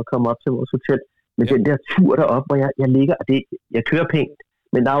for at komme op til vores hotel. Men den der tur derop, hvor jeg ligger, og jeg kører pænt,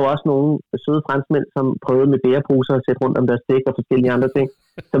 men der er jo også nogle søde franskmænd, som prøvede med bæreposer at sætte rundt om deres dæk og forskellige andre ting,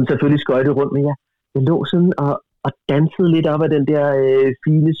 som selvfølgelig skøjtede rundt, men jeg lå sådan og dansede lidt op af den der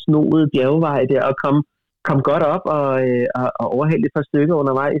fine, snoede bjergvej der, og kom godt op og overhældte et par stykker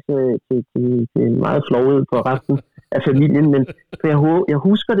undervejs til meget flowet på resten af familien, men jeg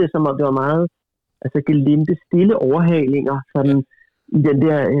husker det, som om det var meget gelinde, stille overhalinger, sådan i den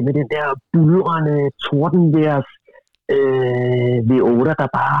der, med den der bulrende tordenværs V8'er, der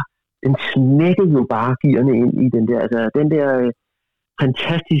bare, den smækkede jo bare gearne ind i den der, altså den der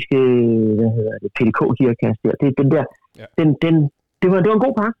fantastiske, PDK-gearkasse der, det var en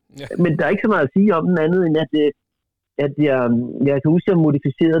god par, men der er ikke så meget at sige om den andet, end at jeg kan huske, at jeg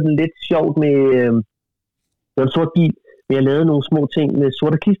modificerede den lidt sjovt med en sort bil, men jeg lavede nogle små ting med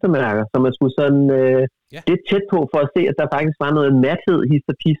sorte klistermærker, som jeg skulle sådan lidt tæt på, for at se, at der faktisk var noget mathed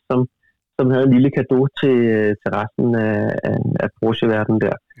histerpis, som havde en lille cadeau til resten af Porsche-verdenen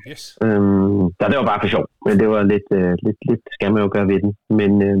der. Yes. Så det var bare for sjov, men det var lidt skal man jo gøre ved den.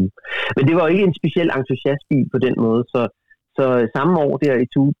 Men det var jo ikke en speciel entusiastbil på den måde, så samme år der i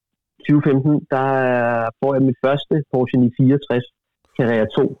 2015, der får jeg mit første Porsche 964 Carrera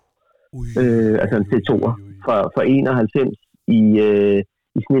 2, altså en C2'er fra 91 i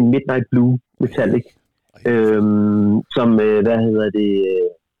sådan en Midnight Blue Metallic, som,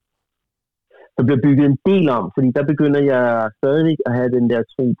 så bliver bygget en del om, fordi der begynder jeg stadig at have den der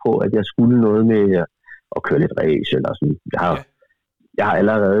tro på, at jeg skulle noget med at køre lidt race eller sådan. Jeg har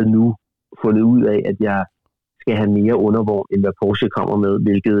allerede nu fundet ud af, at jeg skal have mere undervogn, end hvad Porsche kommer med,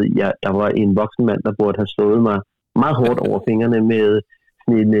 hvilket der var en voksen mand, der burde have slået mig meget hårdt over fingrene med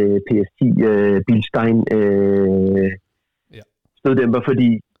sådan en PS10 Bilstein støddæmper, fordi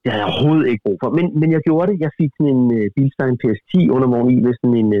det havde jeg overhovedet ikke brug for. Men jeg gjorde det. Jeg fik sådan en Bilstein PS10 undervogn i med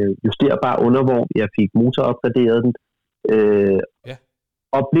sådan en justerbar undervogn. Jeg fik motoropgraderet den.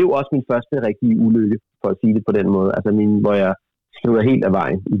 Og blev også min første rigtige ulykke, for at sige det på den måde. Altså hvor jeg slog helt af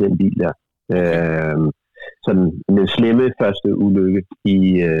vejen i den bil der. Sådan en slemme første ulykke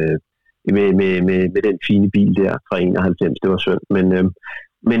med den fine bil der fra 91. Det var synd. Men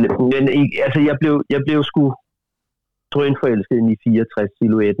altså jeg blev sgu drønforelsket i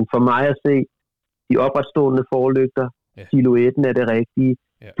 64-silhuetten. For mig at se de opretstående forlygter, silhuetten er det rigtige,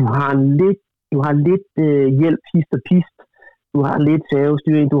 Ja. Du har lidt hjælp, hist og pist. Du har lidt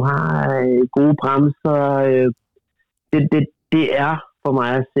servostyring, du har gode bremser. Det er for mig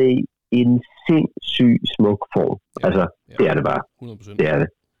at se en sindssyg smuk form. Ja, altså, det er det bare. 100%. Det er det.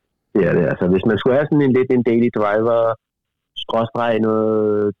 Det er det. Altså, hvis man skulle have sådan en daily driver, skråstreg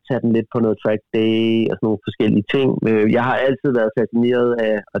noget, tage den lidt på noget track day og sådan nogle forskellige ting. Jeg har altid været fascineret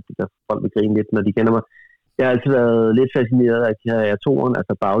af, og det der folk vil grine lidt, når de kender mig, jeg har altid været lidt fascineret af de her R2'eren,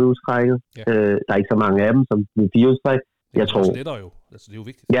 altså baghjulstrækket. Ja. Der er ikke så mange af dem, som de firehjulstræk. Jeg tror. Det er jo. Altså, det er jo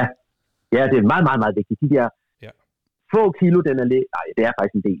vigtigt. Ja, det er meget, meget, meget vigtigt. De der få kilo, den er lidt. Nej, det er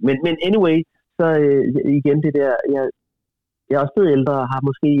faktisk en del. Men anyway, så igen det der. Jeg er også blevet ældre og har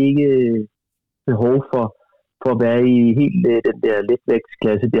måske ikke behov for at være i helt den der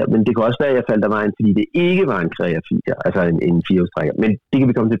letvægtsklasse der. Men det kan også være, at jeg faldt af vejen, fordi det ikke var en Carrera 4, altså en firehjulstrækker. Men det kan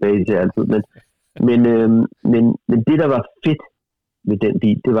vi komme tilbage til altid. Men det, der var fedt ved den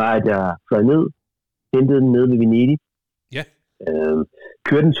bil, det var, at jeg fløj ned, hentede den nede ved Venedig. Ja.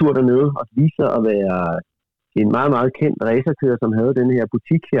 Kørte en tur dernede, og viste sig at være en meget, meget kendt racerkører, som havde den her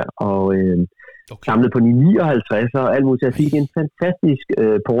butik her, og samlede på de 59 og alt muligt. Jeg fik en fantastisk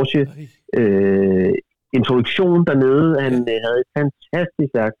Porsche introduktion dernede. Han havde et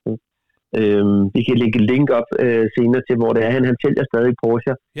fantastisk værksted. Vi kan lægge link op senere til, hvor det er. Han sælger stadig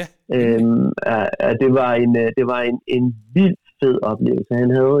Porsche. Ja. Det var en vild fed oplevelse. Han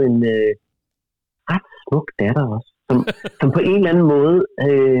havde en ret smuk datter også, som på en eller anden måde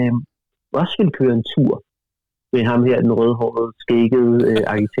også ville køre en tur med ham her, den rødhårede, skæggede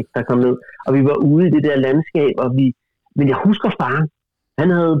arkitekt, der kom ned. Og vi var ude i det der landskab, men jeg husker faren. Han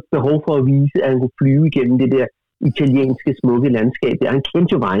havde behov for at vise, at han kunne flyve igennem det der italienske smukke landskab. Han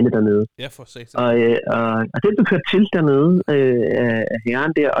kendte jo vejene dernede. Ja, for satan. Og det blev kørt til dernede af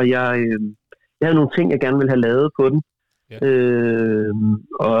herren der, og jeg havde nogle ting, jeg gerne ville have lavet på den. Ja.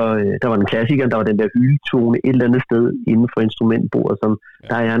 Og der var den klassiker, der var den der hyldetone et eller andet sted inden for instrumentbordet, som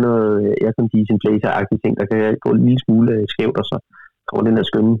der er noget, jeg som Decent Blazer-agtige ting, der kan gå en lille smule skævt, og så kommer den der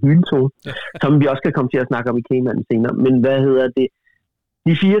skønne hyldetone, som vi også kan komme til at snakke om i Cayman senere. Men hvad hedder det?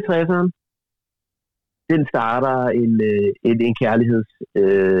 De 64'eren, den starter en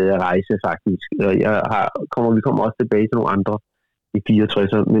kærlighedsrejse faktisk. Vi kommer også tilbage til nogle andre i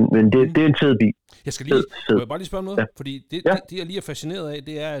 64'eren, men det er en fed bil. Jeg skal lige, må jeg bare lige spørge om noget? Ja. Fordi det jeg lige er fascineret af,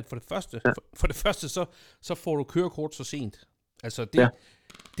 det er, at for det første så får du kørekort så sent. Altså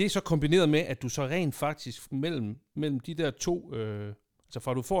det er så kombineret med, at du så rent faktisk mellem de der to, altså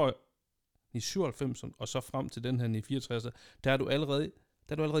fra du får i 97 og så frem til den her i 64, der er du allerede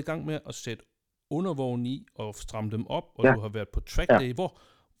i gang med at sætte undervognen i og stramme dem op, og du har været på track day.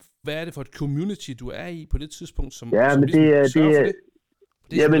 Hvad er det for et community, du er i på det tidspunkt, som men ligesom sørger for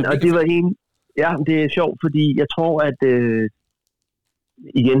det? Jamen, og det var det er sjovt, fordi jeg tror, at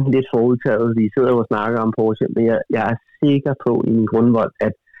igen lidt forudtaget, vi sidder og snakker om Porsche, men jeg er sikker på i min grundvold,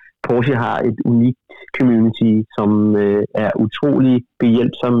 at Porsche har et unikt community, som er utrolig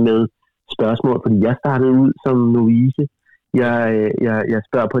behjælpsom med spørgsmål, fordi jeg startede ud som novice. Jeg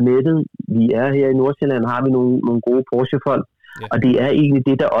spørger på nettet, vi er her i Nordsjælland, har vi nogle gode Porsche-folk, og det er egentlig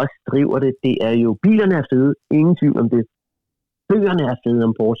det, der også driver det. Det er jo, bilerne er fede, ingen tvivl om det. Bøgerne er fede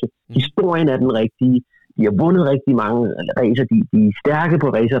om Porsche. Historien er den rigtige. De har vundet rigtig mange racer. De er stærke på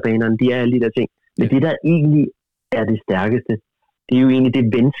racerbanerne. De er alle de der ting. Men det, der egentlig er det stærkeste, det er jo egentlig det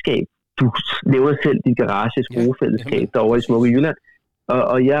venskab. Du laver selv dit garage-skruefællesskab derovre i smukke Jylland.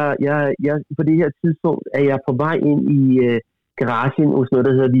 Og jeg på det her tidspunkt er jeg på vej ind i garagen hos noget,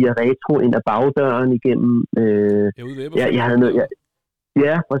 der hedder Via Retro, ind ad bagdøren igennem. Jeg havde noget.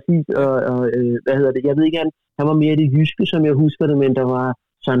 Ja, præcis. Og hvad hedder det? Jeg ved ikke, han var mere det jyske, som jeg husker det, men der var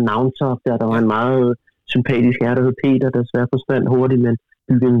Søren Navntoft, der var en meget sympatisk herre, der hed Peter, der desværre forsvandt hurtigt, men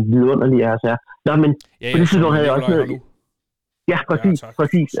byggede en vidunderlig herre. Nå, men på det tidspunkt havde jeg også noget. Ja,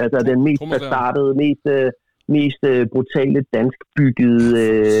 præcis. Altså den mest startede, mest brutale danskbyggede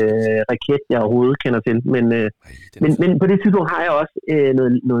raket, jeg overhovedet kender til. Men på det tidspunkt har jeg også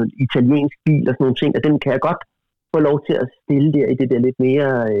noget italiensk bil og sådan nogle ting, og den kan jeg godt få lov til at stille der i det der lidt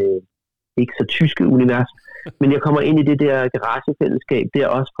mere ikke så tyske univers. Men jeg kommer ind i det der garagefællesskab der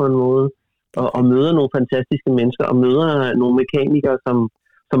også på en måde, og møder nogle fantastiske mennesker, og møder nogle mekanikere,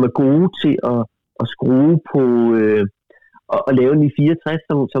 som er gode til at skrue på og lave en 64,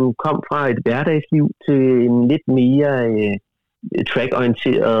 som kom fra et hverdagsliv til en lidt mere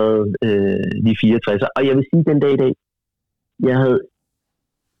track-orienteret 64. Og jeg vil sige, den dag i dag, jeg havde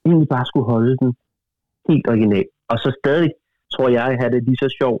egentlig bare skulle holde den helt original. Og så stadig, tror jeg havde det lige så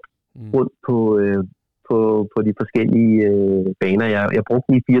sjovt rundt på de forskellige baner. Jeg brugte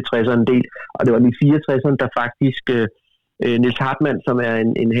den i 64'eren en del, og det var den i 64'eren, der faktisk Niels Hartmann, som er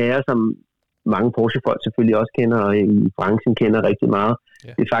en herre, som mange Porsche-folk selvfølgelig også kender, og i branchen kender rigtig meget.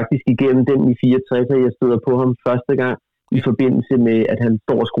 Ja. Det er faktisk igennem den i 64, jeg støder på ham første gang, i forbindelse med, at han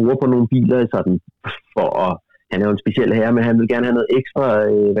står og skruer på nogle biler, sådan, for at, han er jo en speciel herre, men han vil gerne have noget ekstra,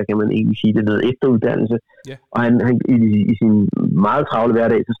 hvad kan man egentlig sige, det noget efteruddannelse. Ja. Og han i sin meget travle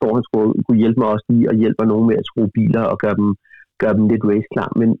hverdag, så står han og kunne hjælpe mig også lige, og hjælper nogen med at skrue biler, og gøre dem lidt raceklar.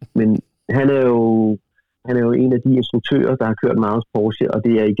 Men han er jo en af de instruktører, der har kørt meget hos Porsche, og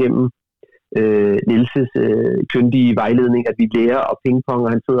det er igennem Nielses kyndige vejledning, at vi lærer og pingpong,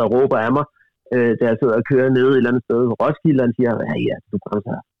 og han sidder og råber af mig, da jeg sidder og kører nede et eller andet sted på Roskilde, og han siger, ja, du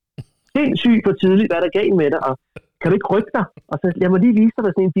bremser sindssygt for tidligt, hvad er der galt med dig, og kan du ikke rykke dig? Og så lad mig lige vise dig,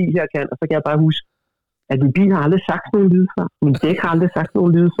 hvad sådan en bil her kan, og så kan jeg bare huske, at min bil har aldrig sagt nogen lyd før, min dæk har aldrig sagt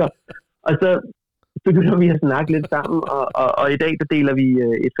nogen lyd før, og så begynder vi at snakke lidt sammen, og i dag der deler vi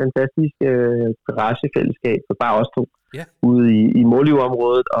et fantastisk garagefællesskab, for bare os to, ude i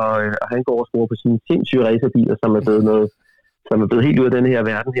Målivområdet, og han går og skruer på sine sindssyge racerbiler, som er blevet helt ud af den her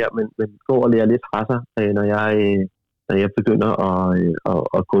verden her, men går og lærer lidt fra sig, når jeg begynder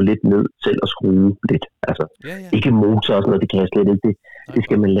at gå lidt ned selv og skrue lidt. Altså, ikke motor og sådan noget, det kan jeg slet ikke. Det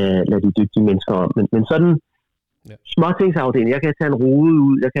skal man lade de dygtige mennesker om. Men sådan småtingsafdeling, jeg kan tage en rode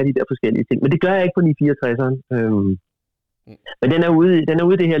ud, jeg kan de der forskellige ting, men det gør jeg ikke på 964'eren. Men den er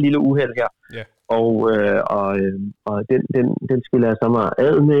ude i det her lille uheld her, og den spiller jeg så meget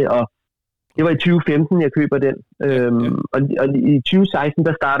ad med, og det var i 2015, jeg køber den. Og i 2016,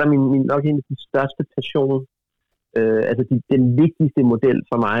 der starter min nok en af de største passion. Altså den vigtigste model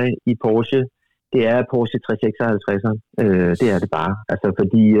for mig i Porsche, det er Porsche 356'eren. Det er det bare. Altså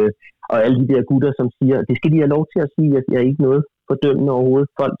fordi, og alle de der gutter, som siger, det skal de have lov til at sige, at jeg er ikke noget fordømmende overhovedet.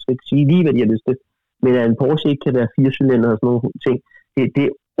 Folk skal ikke sige lige, hvad de har lyst til. Men at en Porsche ikke kan være 4-cylinder og sådan nogle ting, det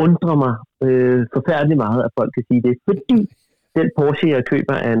undrer mig forfærdeligt meget, at folk kan sige det. Fordi den Porsche, jeg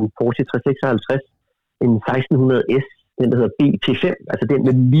køber, er en Porsche 356, en 1600S, den der hedder BT5, altså den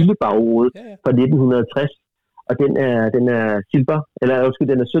med lille bagrude fra 1960. Og den er silver, eller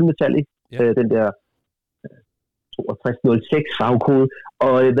den er sølvmetallic, den der 6206 farvekode.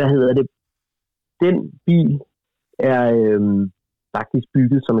 Og den bil er faktisk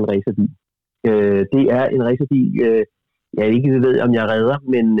bygget som en racerbil. Det er en racerbil, jeg ikke ved, om jeg redder,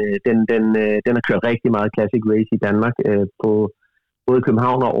 men den har kørt rigtig meget Classic Race i Danmark på både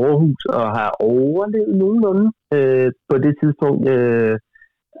København og Aarhus, og har overlevet nogenlunde. På det tidspunkt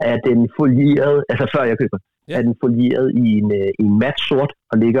er den folieret, altså før jeg køber, er den folieret i en mat sort,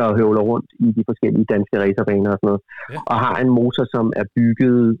 og ligger og høvler rundt i de forskellige danske racerbaner og sådan noget, og har en motor, som er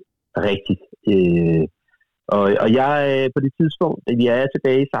bygget rigtigt. Og jeg på det tidspunkt, vi er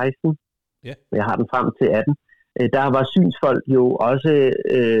tilbage i 16, jeg har den frem til 18, der var synsfolk jo også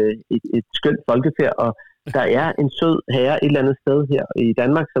et skønt folkefærd, og der er en sød herre et eller andet sted her i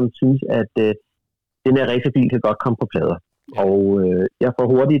Danmark, som synes, at den her racerbil kan godt komme på plader. Og jeg får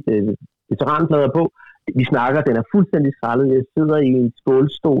hurtigt veteranplader på. Vi snakker, den er fuldstændig skrællet. Jeg sidder i en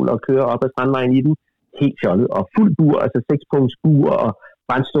skålstol og kører op ad Strandvejen i den. Helt fjollet. Og fuld bur, altså 6-punkts bur og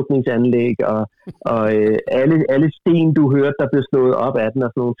brandslukningsanlæg og alle sten, du hørte, der blev slået op af den og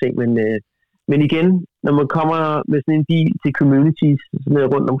sådan nogle ting. Men igen, når man kommer med sådan en bil til communities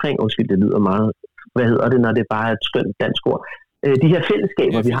rundt omkring, det lyder meget, hvad hedder det, når det bare er et skønt dansk ord. De her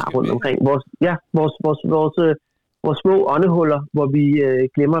fællesskaber, vi har rundt omkring. Vores små åndehuller, hvor vi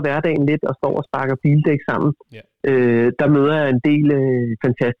glemmer hverdagen lidt og står og sparker bildæk sammen. Der møder jeg en del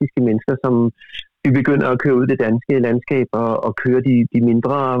fantastiske mennesker, som vi begynder at køre ud i det danske landskab og køre de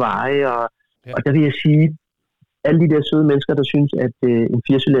mindre veje. Og der vil jeg sige, alle de der søde mennesker, der synes, at en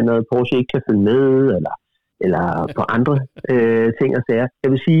 4-cylindret Porsche ikke kan følge med, eller på andre ting og sager.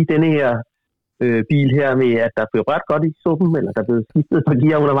 Jeg vil sige, denne her bil her med, at der blev rørt godt i suppen, eller der blev skiftet på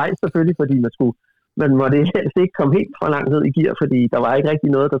gear undervejs selvfølgelig, fordi man måtte helst ikke komme helt for langt ned i gear, fordi der var ikke rigtig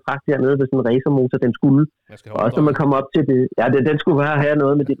noget, der trak dernede ved sådan en racermotor, den skulle. Og så man kom op til det, den skulle bare have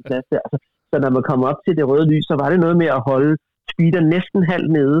noget med det plads der. Så når man kom op til det røde lys, så var det noget med at holde speeder næsten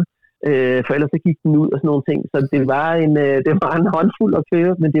halvt nede, for ellers så gik den ud og sådan nogle ting. Så det var en håndfuld at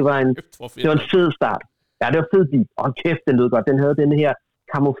køre, men det var en fed start. Ja, det var fed bil. Kæft, den lød godt. Den havde den her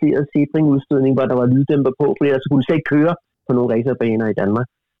kamuflerede Sebring-udstødning, hvor der var lyddæmper på, fordi ellers kunne den slet ikke køre på nogle racerbaner i Danmark.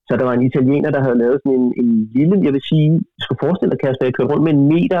 Så der var en italiener, der havde lavet sådan en lille, jeg vil sige, du skal forestille dig, Kasper, jeg kørte rundt med en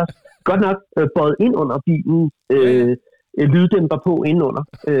meter, godt nok bøjet ind under bilen, lyddæmper på indenunder,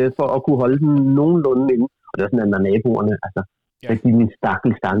 for at kunne holde den nogenlunde inde. Og det var sådan, at når naboerne, altså, mine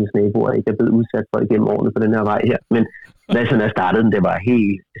stakkels naboer ikke er blevet udsat for igennem årene på den her vej her. Men når jeg startede den, det var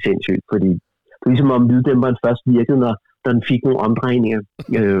helt sindssygt, fordi det var ligesom om lyddæmperen først virkede, når den fik nogle omdrejninger.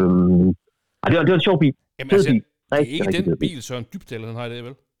 Det var en sjov bil. Jamen, altså, Det er ikke den bil, Søren Dybdahl, han har i dag,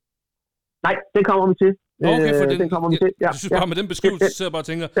 vel? Nej, det kommer vi til. Okay, for den kommer vi til. Ja, jeg synes bare, med den beskrivelse, sidder jeg bare og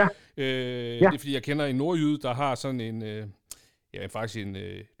tænker, det er fordi, jeg kender en nordjyde, der har sådan en, faktisk en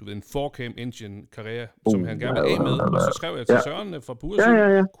 4Cam Engine Carrera, som han gerne vil af med, og så skrev jeg til Søren fra Porsche,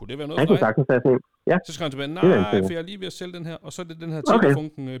 kunne det være noget for dig? Så skrev han tilbage, nej, for jeg er lige ved at sælge den her, og så er det den her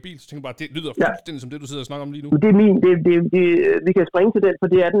telefunken bil, så tænker jeg bare, det lyder fuldstændig som det, du sidder og snakker om lige nu. Det er vi kan springe til den, for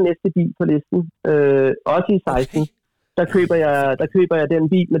det er den næste bil på listen, også i 16. Okay. Der køber jeg den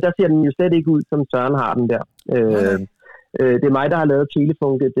bil, men der ser den jo slet ikke ud, som Søren har den der. Det er mig, der har lavet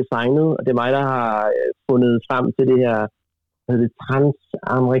telefunket designet, og det er mig, der har fundet frem til det her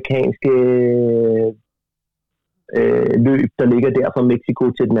transamerikanske løb, der ligger der fra Mexico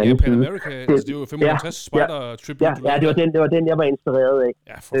til den anden side. America, det er jo 55 Spider Tribute. Ja, det var den, jeg var inspireret af.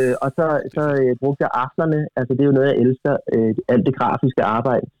 Og så brugte jeg aftenerne, altså det er jo noget, jeg elsker, alt det grafiske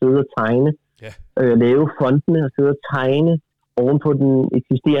arbejde, sidde og tegne, lave fontene og sidde og tegne oven på den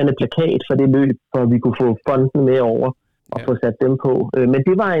eksisterende plakat for det løb, for vi kunne få fontene med over og få sat dem på. Men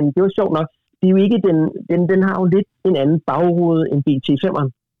det var sjovt nok. Det er jo ikke den har jo lidt en anden bagrude end BT5'eren.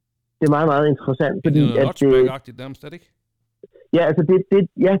 Det er meget, meget interessant. Fordi det er notchback-agtigt nærmest, er det ikke? Ja, altså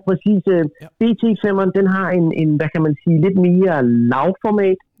ja, præcis. BT5'eren, den har en, hvad kan man sige, lidt mere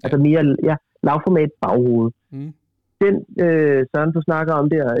lavformat, altså mere lavformat bagrude. Den, Søren, du snakker om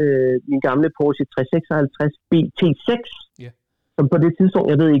der, min gamle Porsche 356 BT6, som på det tidspunkt,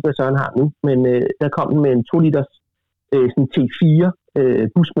 jeg ved ikke, hvad Søren har nu, men der kom den med en 2 liters sådan T4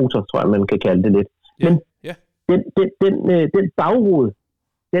 busmotor, tror jeg, man kan kalde det lidt. Men den bagrude,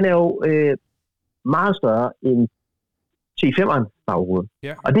 den er jo meget større end T5'eren bagrude.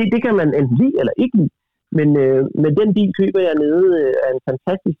 Og det kan man enten lide eller ikke lide. Men den bil køber jeg nede af en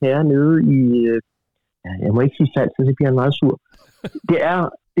fantastisk herre nede i... jeg må ikke sige Falster, så bliver han meget sur.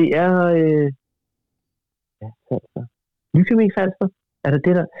 Det er Nykøbing Falster. Er det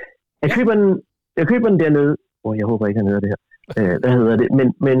der? Jeg køber den dernede. Jeg håber ikke, han hører det her. Hvad hedder det?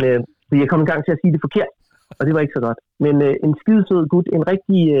 Men jeg kom i gang til at sige det forkert, og det var ikke så godt. Men en skidesød gut, en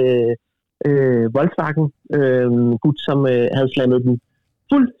rigtig Volkswagen gut, som havde slammet den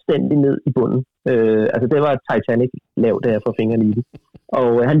fuldstændig ned i bunden. Altså det var Titanic lav, da jeg får fingrene i den. Og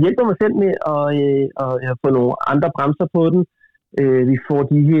han hjælper mig selv med at få nogle andre bremser på den. Vi får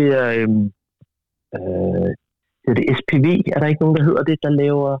de her det SPV, er der ikke nogen, der hedder det, der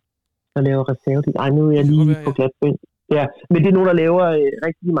laver reservedel. Ej, nu er jeg lige på glatben. Ja, men det er nogen, der laver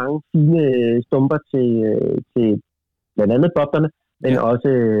rigtig mange fine stumper til blandt andet boblerne, men også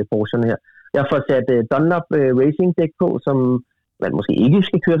Porscherne her. Jeg får sat Dunlop Racing dæk på, som man måske ikke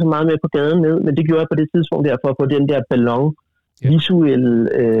skal køre så meget med på gaden ned, men det gjorde jeg på det tidspunkt der, for at få den der ballon visuel,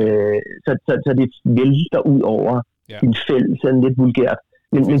 så det vælter ud over din fæld, sådan lidt vulgært.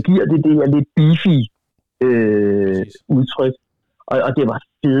 Men giver det der lidt beefy udtryk, og det var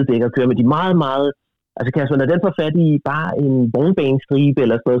fede dæk at køre med. De meget, meget, altså Kasper, når den får fat i bare en vognbanestribe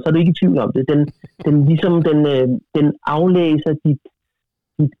eller sådan noget, så er du ikke i tvivl om det. Den aflæser dit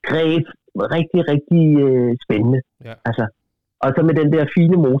greb rigtig, rigtig spændende. Altså, og så med den der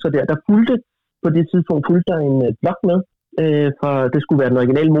fine motor der fulgte på det tidspunkt der en blok med, for det skulle være den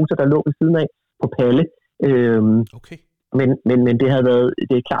originale motor, der lå ved siden af på palle. Men det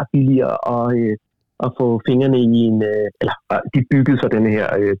er klart billigere at få fingrene i en, eller de byggede så denne her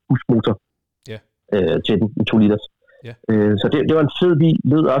busmotor til den 2 liters. Så det var en fed bil,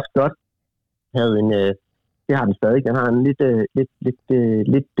 lød også godt. Havde en, det har den stadig, den har en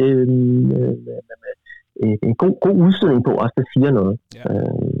en god udstilling på også, der siger noget. Det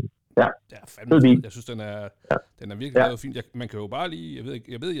er fandme fed. Jeg synes, den er virkelig lavet fint. Man kan jo bare lige,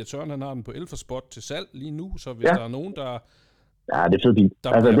 jeg ved, at Søren han har den på Elferspot til salg lige nu, så hvis der er nogen, der det er fed bil. Der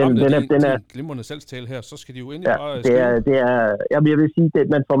altså, den er glimrende salgstale her, så skal de jo endelig bare jeg vil sige, at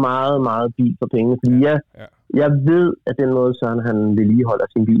man får meget, meget bil for penge, fordi jeg ved, at den måde, Søren han vedligeholder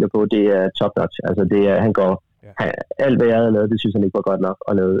sine biler på, det er top notch. Altså, det er, han går, alt hvad jeg havde lavet, det synes han ikke var godt nok,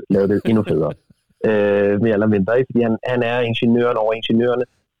 og lavede det endnu federe. Mere eller mindre, ikke? Fordi han er ingeniøren over ingeniørerne,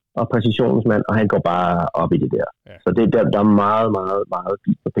 og præcisionsmand, og han går bare op i det der. Så der er meget, meget, meget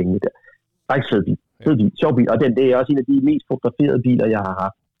bil for penge der. Faktisk fed bil. Sjov bil, og det er også en af de mest fotograferede biler, jeg har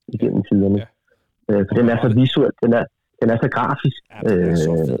haft igennem tiderne. For den er så visuel, den er så grafisk.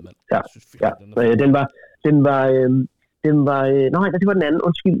 Det var den anden.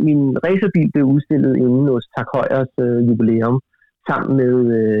 Undskyld, min racerbil blev udstillet inden hos Tak Højers jubilæum, sammen med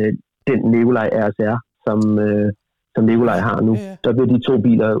den Nicolai RSR, som Nicolai har nu. Så blev de 2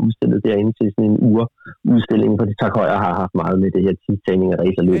 biler udstillet derinde til sådan en udstilling, fordi Tak Højer har haft meget med det her tidstagning og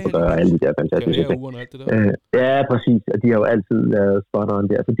racerløb og gøre alle de der fantastiske ting. Ja, præcis, og de har jo altid været spot on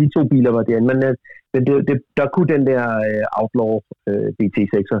der. Så de 2 biler var derinde, men Men der kunne den der Outlaw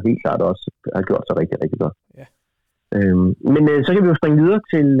BT6'er helt klart også have gjort sig rigtig, rigtig godt. Ja. Men så kan vi jo springe videre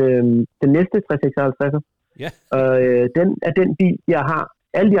til den næste 356'er. Ja. Den er den bil, jeg har.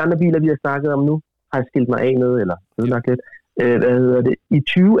 Alle de andre biler, vi har snakket om nu, har jeg skilt mig af med, eller ødelagt lidt. I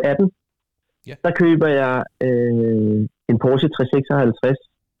 2018, der køber jeg en Porsche 356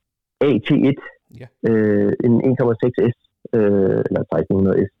 AT1, en 1,6 S, eller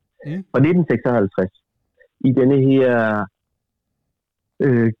 1600 S, fra 1956, i denne her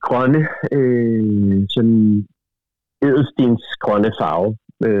grønne, sådan ædelstensgrønne farve.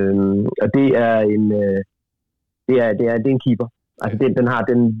 Og det er en keeper. Altså den har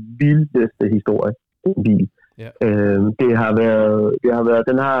den vildeste historie, den bil. Det har været,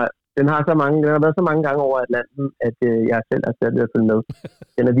 den har været så mange gange over Atlanten, at jeg selv har sat det at følge med.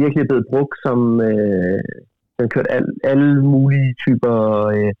 Den er virkelig blevet brugt som, den har kørt alle mulige typer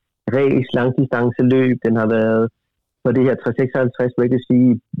race, langdistanceløb. Den har været på det her 356, vil jeg ikke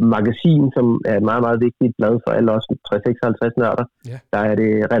sige, magasin, som er et meget, meget vigtigt blad for alle os 356-nørder. Der er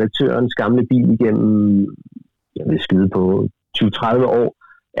det redaktørens gamle bil igennem, jeg vil skyde på 20-30 år,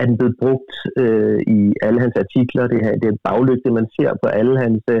 er den blevet brugt i alle hans artikler. Det er baglygte, man ser på alle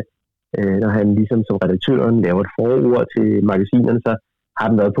hans, når han ligesom som redaktøren laver et forord til magasinerne, så har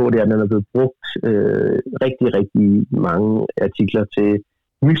den været på det, at den er blevet brugt rigtig, rigtig mange artikler til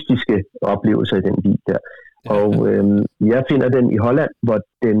mystiske oplevelser i den bil der. Og jeg finder den i Holland, hvor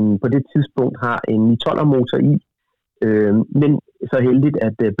den på det tidspunkt har en 912'er motor i, men så heldigt,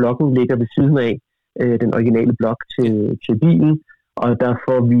 at blokken ligger ved siden af den originale blok til bilen, og der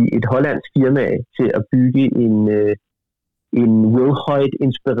får vi et hollandsk firma til at bygge en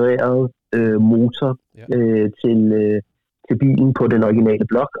Wilhoit-inspireret motor til bilen på den originale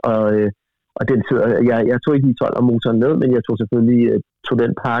blok, og den sidder, jeg tog ikke 912'er motoren med, men jeg tog selvfølgelig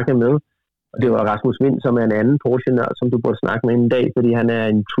den pakke med. Og det var Rasmus Vind, som er en anden Porsche-nørd, som du burde snakke med en dag, fordi han er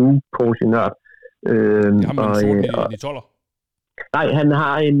en true Porsche-nørd. Har man en sort 912'er? Nej,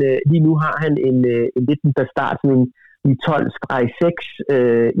 lige nu har han en lidt en bastard, sådan en 912-6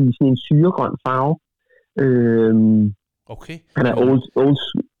 i sådan en syregrøn farve. Okay. Han er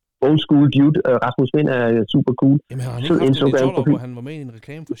old school dude. Rasmus Vind er super cool. Jamen har han ikke haft en 912'er, hvor han var med i en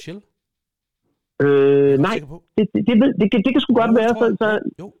reklame for Shell? Nej, det kan sgu godt være.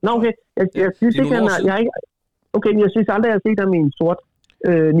 Nå, okay. Jeg synes ikke, han har... Okay, men jeg synes aldrig, jeg har set ham i en sort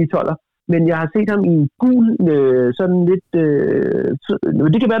 912'er. Men jeg har set ham i en gul, sådan lidt...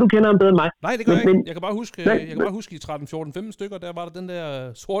 det kan være, du kender ham bedre end mig. Nej, det gør jeg ikke. Jeg kan bare huske i 13, 14, 15 stykker, der var der den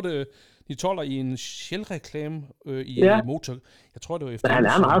der sorte 912'er i en Shell-reklame i motor. Jeg tror, det var efter... Han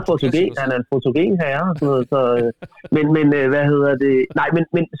er meget fotogen. Han er en fotogen herre og sådan noget. Så, men hvad hedder det? Nej,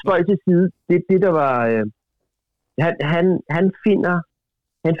 men spøj til side. Det der var... Han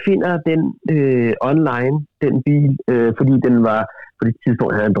finder den online, den bil, fordi den var... På det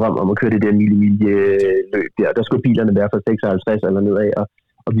tidspunkt havde han en drøm om at køre det der løb der. Der skulle bilerne være fra 56 eller nedad,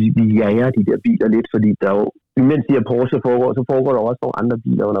 og vi jager de der biler lidt, fordi der jo, imens de her Porsche foregår, så foregår der også nogle andre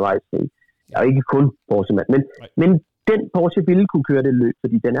biler undervejs. Der er jo ikke kun Porsche, men den Porsche ville kunne køre det løb,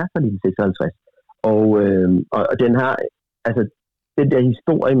 fordi den er fra 56. Og den har, altså den der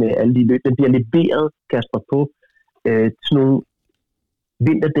historie med alle de løb, den bliver leveret, Kasper, på sådan nogle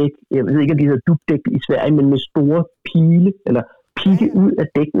vinterdæk. Jeg ved ikke, om de hedder dubdæk i Sverige, men med store pile, eller pigge ud af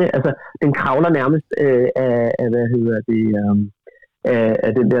dækkene, altså den kravler nærmest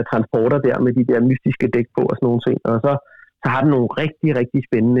af den der transporter der med de der mystiske dæk på og sådan nogle ting, og så har den nogle rigtig, rigtig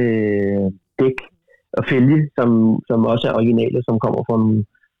spændende dæk og fælge, som også er originale, som kommer fra en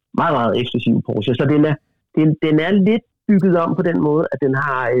meget, meget eksklusiv Porsche, så den er lidt bygget om på den måde, at den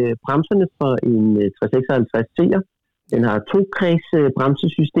har bremserne fra en 356 C'er, den har 2-kreds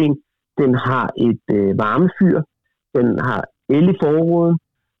bremsesystem, den har et varmefyr, den har el i forruden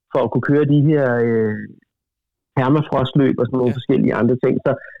for at kunne køre de her permafrostløb og sådan nogle forskellige andre ting.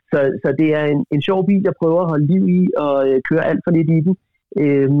 Så det er en sjov bil, jeg prøver at holde liv i og køre alt for lidt i den.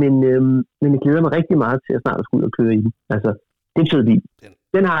 Men jeg glæder mig rigtig meget til at snart skulle ud og køre i den. Altså, det er en fed bil.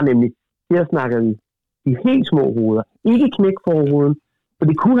 Den har nemlig, her snakker vi de helt små ruder. Ikke knæk forruden, for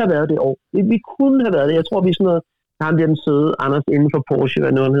det kunne have været det år. Vi kunne have været det. Jeg tror, vi er sådan noget, ham der den søde Anders inden for Porsche,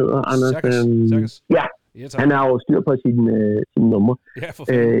 hvad nu han hedder. Anders, ja. Han har jo styr på sine numre.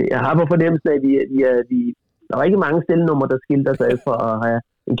 Jeg har på fornemmelsen af, at der er ikke mange stelnumre, der skilter sig for at have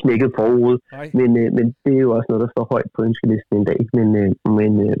en knækket forrude. Men det er jo også noget, der står højt på ønskelisten en dag. Men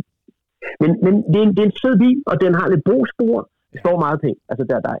det er en fed bil, og den har lidt brospor. Det står meget penge. Altså,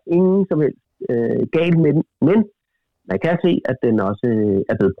 der er ingen som helst galt med den. Men man kan se, at den også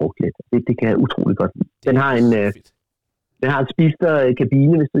er blevet brugt lidt. Det kan jeg utroligt godt lide. Den har en... Den har en spister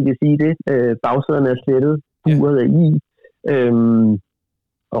kabine, hvis du kan sige det. Bagsæderne er slettet, buret er i.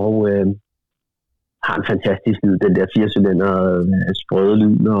 Og har en fantastisk lyd, den der 4-cylinder sprøde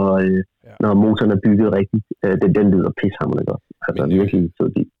lyd, når motoren er bygget rigtigt. Den lyder pishamrende godt. Altså, virkelig fed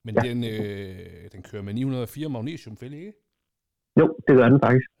bil. Men den kører med 904 magnesiumfælge, ikke? Jo, det gør den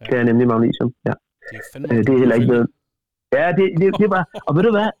faktisk. Det er nemlig magnesium, ja. Det er heller ikke noget. Ja, det var... Og ved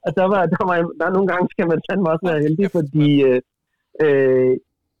du hvad? Der er nogle gange, skal man fandme også være heldig, fordi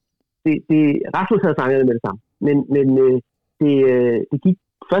Rasmus havde fanget det med det samme. Men det gik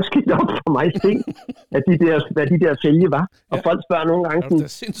først skidt op for mig sent, at hvad de der fælge var. Og folk spørger nogle gange,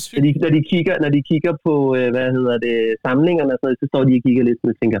 når de kigger på, samlingerne, så står de og kigger lidt,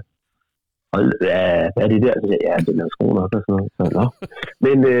 og tænker, hvad er det der? Ja, den er skruet op og sådan noget. Så, no.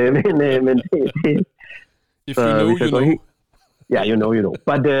 Men If you know, you know. Ja, you know.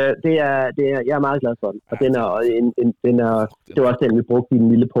 But jeg er meget glad for den. Og det var også den, vi brugte i den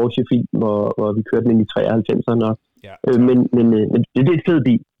lille Porsche-film, hvor vi kørte den ind i 93'erne også. Ja. Men det er et fed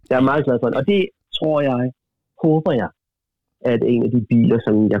bil. Jeg er meget glad for den. Og det håber jeg, at en af de biler,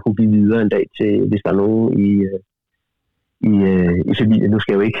 som jeg kunne give videre en dag til, hvis der er nogen i familien. Jeg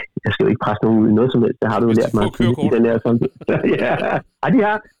skal jo ikke presse nogen ud i noget som helst. Det har du jo lært mig i den her samtid.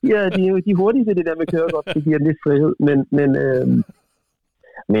 Ja. De er hurtige til det der med kørekort. Det giver lidt frihed.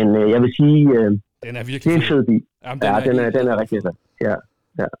 Men jeg vil sige, den er virkelig det er en fed bil. Jamen, den er rigtig fed. Ja.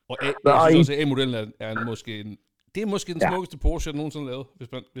 Og jeg synes også, at A-modellen er måske den smukkeste Porsche, jeg nogensinde lavet,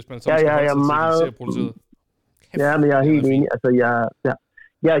 hvis man sådan jeg er meget produceret. Ja, men jeg er helt enig. Altså,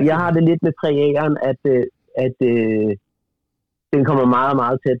 jeg har det lidt med 3A'eren, at den kommer meget,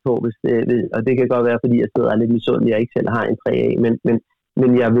 meget tæt på, og det kan godt være, fordi jeg sidder lidt misundelig, jeg ikke selv har en 3A,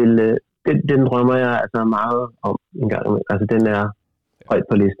 men jeg vil, den drømmer jeg altså meget om en gang. Altså, den er højt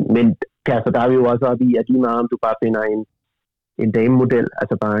på listen. Men Kasper, der er vi jo også oppe i, at lige meget om du bare finder en damemodel,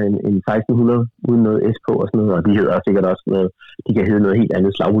 altså bare en 1600 uden noget S på og sådan noget, og de hedder sikkert også noget, de kan hedde noget helt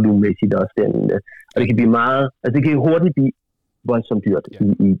andet slagvolummæssigt også. Og det kan blive meget, altså det kan hurtigt blive voldsomt dyrt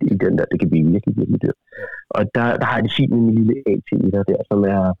i den der, det kan blive virkelig, virkelig dyrt. Og der har jeg det fint med min lille A10 der,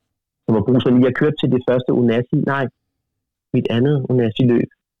 som er brugsværdig. Jeg kørte til det første mit andet Unasi-løb.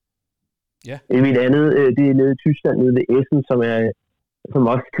 Ja. Mit andet, det er nede i Tyskland, nede ved Essen, som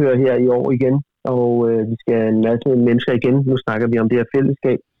også kører her i år igen. Og vi skal en masse mennesker igen. Nu snakker vi om det her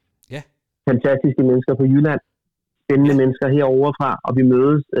fællesskab. Ja. Fantastiske mennesker på Jylland. Spændende mennesker herovre fra. Og vi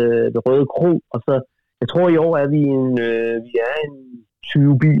mødes ved Røde Kro. Og så, jeg tror i år er vi en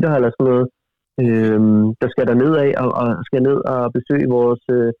 20 biler eller sådan noget, der skal der nedad og skal ned og besøge vores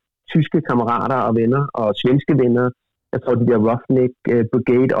tyske kammerater og venner og svenske venner. Jeg tror, de der Roughneck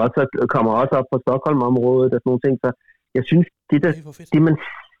Brigade også kommer også op fra Stockholm-området og sådan nogle ting. Så jeg synes, det man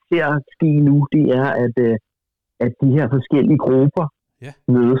ser ske nu, det er, at de her forskellige grupper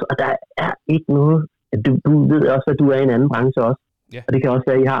mødes. Og der er ikke noget... Du ved også, at du er i en anden branche også. Og det kan også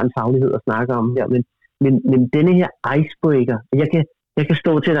være, at I har en faglighed at snakke om her. Men denne her icebreaker... Jeg kan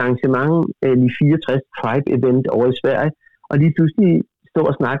stå til et arrangement i 64 Tribe Event over i Sverige, og lige pludselig stå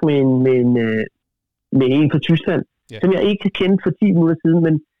og snakke med en fra Tyskland, som jeg ikke kendte for 10 minutter siden,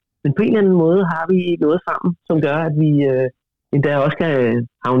 men på en eller anden måde har vi noget sammen, som gør, at vi endda også kan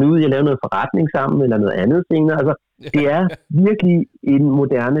havne ud i at lave noget forretning sammen, eller noget andet senere. Altså, det er virkelig en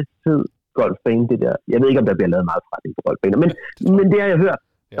moderne, fed golfbane, det der. Jeg ved ikke, om der bliver lavet meget forretning på golfbaner, men det har jeg hørt,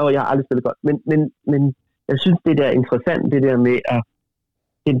 og jeg har aldrig spillet golf. Men jeg synes, det der er interessant, det der med at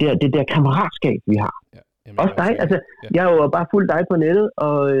det der kammeratskab, vi har. Ja, også dig. Altså, jeg har jo bare fulgt dig på nettet,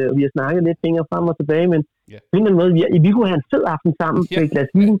 og vi har snakket lidt fingre frem og tilbage, men på en eller anden måde, vi kunne have en fed aften sammen med et glas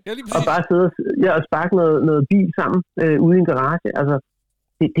vin, og bare sidde og sparke noget bil sammen ude i en garage. Altså,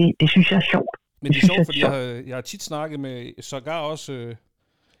 det synes jeg er sjovt. Men det er sjovt, fordi jeg har tit snakket med, sågar også,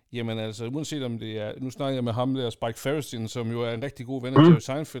 jamen altså, uanset om det er, nu snakker jeg med ham der, Spike Ferriston, som jo er en rigtig god ven af Jerry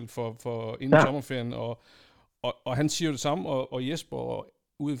Seinfeld for inden sommerferien, og han siger jo det samme, og Jesper,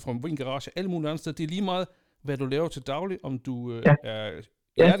 ude fra min garage, alle mulige andre steder, det er lige meget, hvad du laver til daglig, om du er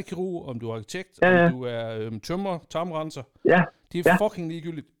hjertekirurg, om du er arkitekt, om du er tømrer, tarmrenser. Det er fucking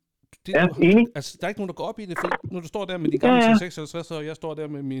ligegyldigt. Enig. Altså, der er ikke nogen, der går op i det, for når du står der med din gamle 56, og jeg står der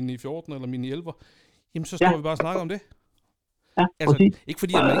med min i 14 eller min i 11, jamen så står vi bare og snakker om det. Altså, ikke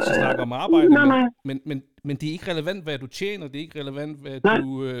fordi, at man ikke skal snakke om arbejde, men det er ikke relevant, hvad du tjener, det er ikke relevant,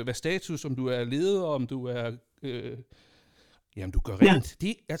 hvad status, om du er leder, om du er... Jamen, du gør rent. Det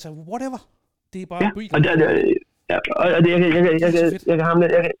er, altså, whatever. Det er bare bilen.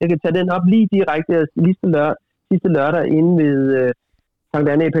 Jeg kan tage den op lige direkte sidste lørdag inde ved Sankt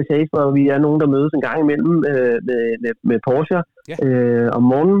Anne Passage, hvor vi er nogen, der mødes en gang imellem med Porsche om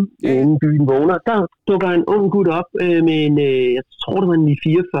morgenen, inden byen vågner. Der dukker en ung gut op med en, jeg tror det var en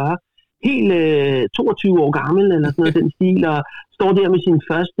 44, helt 22 år gammel, eller sådan noget den stil, og står der med sin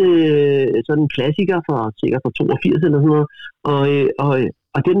første sådan klassiker sikkert fra 82 eller sådan noget,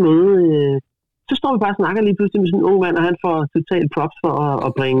 og den måde, så står vi bare og snakker lige pludselig med sådan en ung mand, og han får totalt props for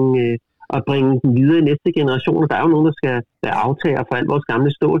at bringe den videre i næste generation, og der er jo nogen, der skal være aftager for alt vores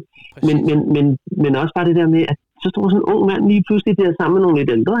gamle stål, men også bare det der med, at så står sådan en ung mand lige pludselig der sammen med nogle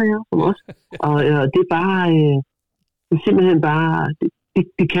lidt ældre her, som os, og det er bare, det er simpelthen bare,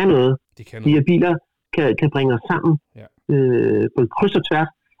 det kan noget. De her biler kan bringe os sammen på kryds og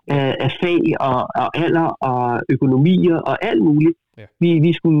tværs af fag og alder og økonomier og alt muligt. Ja.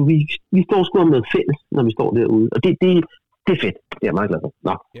 Vi står sgu om noget fælles, når vi står derude, og det er fedt. Det er jeg meget glad for.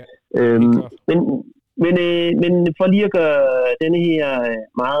 Nå. Ja. Men for lige at gøre denne her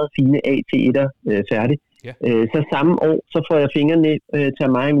meget fine AT1'er færdig, så samme år, så får jeg fingrene til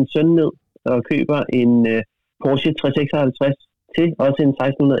mig og min søn ned og køber en Porsche 356 til, også en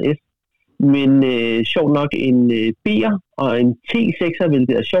 1600 S, men sjovt nok en B'er og en T6'er,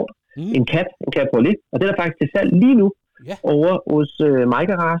 hvilket er sjovt, en Cabriolet, og den er faktisk til salg lige nu, over hos My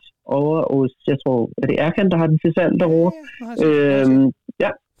Garage, over hos, jeg tror, er det Erkan, der har den til salg derovre?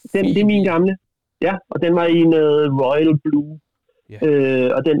 Det er min gamle. Ja, og den var i noget Royal Blue,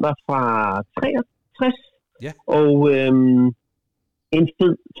 og den var fra 63, og en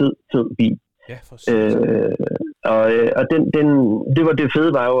fed bil. Ja, og det var det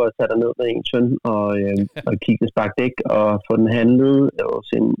fede, var jo at tage derned med en søn og kigge sparkdæk og få den handlet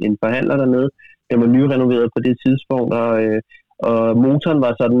hos en forhandler dernede. Den var nyrenoveret på det tidspunkt, og motoren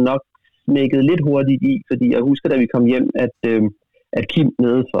var sådan nok smækket lidt hurtigt i, fordi jeg husker, da vi kom hjem, at Kim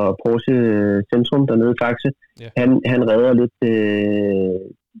nede fra Porsche Centrum dernede i Faxe, han redder lidt,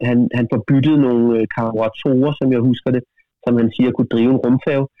 han får byttet nogle karburatorer, som jeg husker det, som han siger kunne drive en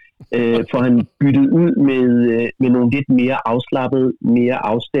rumfærge, for han byttet ud med nogle lidt mere afslappede, mere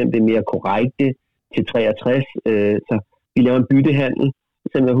afstemte, mere korrekte til 63, så vi laver en byttehandel,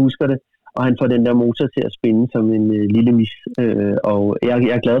 som jeg husker det, og han får den der motor til at spænde som en lille mis, og jeg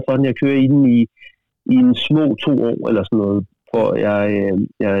er glad for den. Jeg kører i den i en små 2 år eller sådan noget, hvor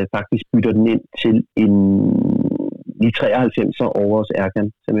jeg faktisk bytter den ind til en 93'er over hos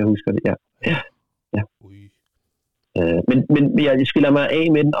Erkan, som jeg husker det, ja. Men jeg skiller mig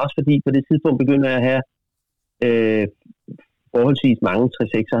af med den også, fordi på det tidspunkt begynder jeg at have forholdsvis mange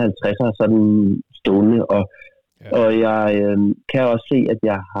 356'er sådan stående, og jeg kan også se, at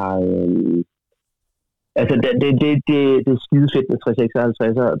jeg har altså det er skide fedt med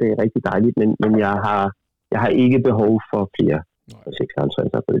 356'er, og det er rigtig dejligt, men jeg har ikke behov for flere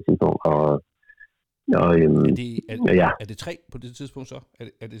 356'er på det tidspunkt, er det 3 på det tidspunkt så?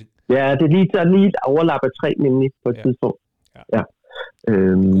 Er det... Ja, det er lige et overlap af 3 nemlig på et tidspunkt. Ja.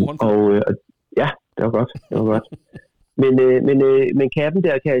 Ja, det var godt. Men kappen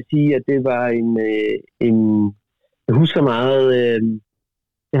der kan jeg sige, at det var en jeg husker meget,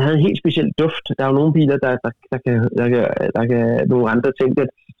 den havde en helt speciel duft. Der er jo nogle biler, der kan nogle andre ting, at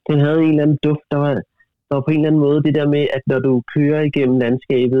den havde en eller anden duft, der var på en eller anden måde det der med, at når du kører igennem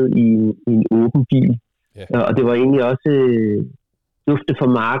landskabet i en åben bil, og det var egentlig også dufte for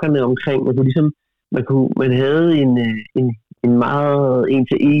markerne omkring, og du ligesom, man havde en meget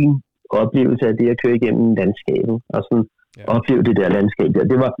en-til-en oplevelse af det at køre igennem landskabet, og sådan opleve det der landskab der.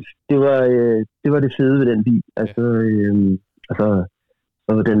 Det var det fede ved den bil. Altså,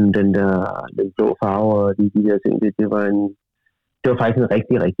 så den blå farve og de der ting, det var faktisk en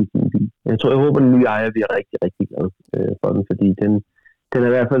rigtig, rigtig fin bil. Jeg håber, den nye ejer bliver rigtig, rigtig glad for den, fordi den har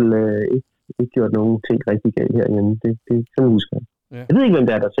i hvert fald ikke gjort nogen ting rigtig galt herhjemme. Det sådan husker jeg. Ja. Jeg ved ikke, hvem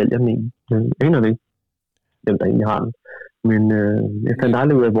der sælger den egentlig. Jeg aner det ikke, hvem der egentlig har den. Men jeg fandt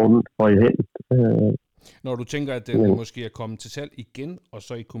aldrig ud af, hvor den var hen. Når du tænker, at den måske er kommet til salg igen, og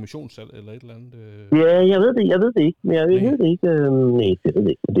så i kommissionssalg eller et eller andet? Ja, jeg ved det ikke. Men jeg ved det ikke. Nej, det ved jeg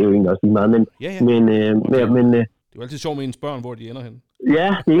ikke. Det er jo egentlig også lige meget. Men det er jo altid sjovt med ens børn, hvor de ender hen. Ja,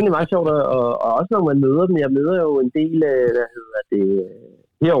 det er egentlig meget sjovt, og også når man møder dem. Jeg møder jo en del,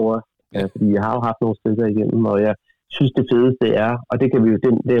 herovre. Ja. Fordi jeg har jo haft nogle stykker igennem, og jeg synes, det fedeste er, og det kan vi jo,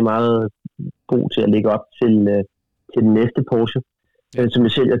 det er meget god til at lægge op til den næste Porsche, som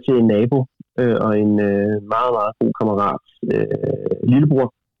jeg sælger til en nabo, og en meget, meget god kammerat,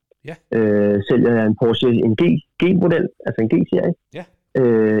 lillebror. Ja. Sælger jeg en Porsche, en G-model, altså en G-serie. Ja.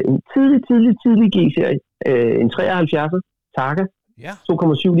 En tidlig G-serie, en 73'er Targa,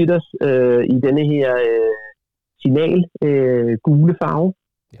 2,7 liters, i denne her signal gule farve.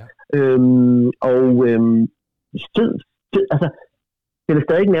 Ja. Altså Den er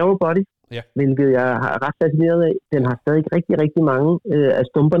stadig narrow body, hvilket jeg har ret fascineret af. Den har stadig rigtig, rigtig mange af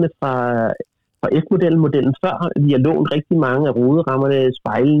stumperne fra F-modellen før. De har lånt rigtig mange af roderammerne,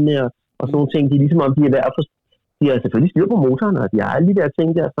 spejlene og sådan nogle ting. De er ligesom om, de er værd for... De har selvfølgelig styr på motoren, og de har alle de der ting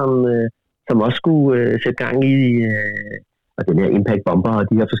der, som også skulle sætte gang i... og den her impact bomber og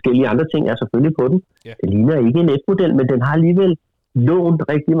de her forskellige andre ting er selvfølgelig på den. Yeah. Det ligner ikke en F-model, men den har alligevel lånt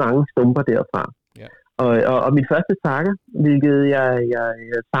rigtig mange stumper derfra. Yeah. Og min første takker, hvilket jeg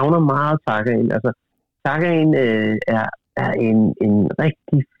savner meget takker'en. Altså, takker'en er en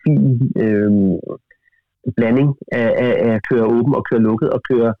rigtig fin blanding af at køre åben og køre lukket og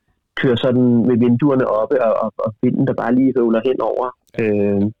køre sådan med vinduerne oppe og vinden, der bare lige høvler henover.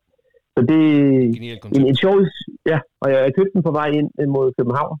 Så det er en sjov... Ja, og jeg købte den på vej ind mod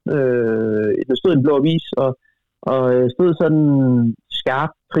København. Der stod en blå avis, og stod sådan skarp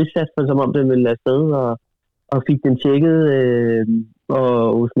prissat, som om den ville afsted, og fik den tjekket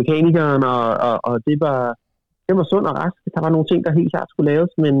hos mekanikeren, og det var sund og rask. Der var nogle ting, der helt klart skulle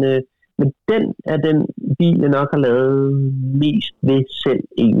laves, men den er den bil, jeg nok har lavet mest ved selv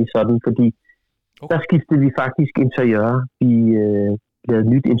egentlig sådan, fordi der skiftede vi faktisk interiør. Vi lavede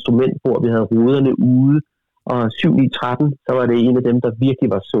et nyt instrumentbord, vi havde ruderne ude, og 7-9-13, så var det en af dem, der virkelig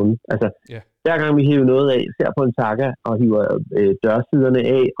var sunde. Altså, hver gang vi hiver noget af, ser på en Taka og hiver dørsiderne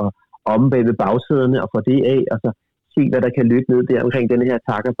af, og omme bag ved bagsæderne og får det af, og så se, hvad der kan løbe ned der omkring den her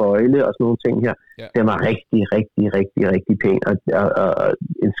Taka-bøjle og sådan nogle ting her. Den var rigtig, rigtig, rigtig, rigtig pæn. Og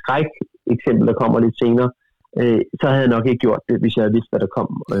en skræk eksempel, der kommer lidt senere, så havde jeg nok ikke gjort det, hvis jeg havde vidst, hvad der kom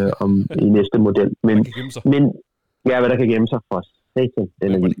i næste model. Men ja, hvad der kan gemme sig for os. Var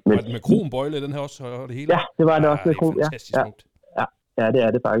det med kronbøjle, den her også, og det hele? Ja, det var det også med kron. Ja, det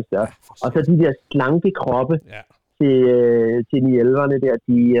er det faktisk, ja. Og så de der slanke kroppe til 911'erne der,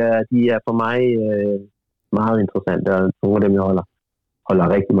 de er for mig meget interessante, og nogle af dem, jeg holder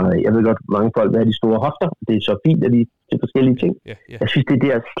rigtig meget af. Jeg ved godt, mange folk vil have de store hofter. Det er så fint, at de til forskellige ting. Jeg synes, det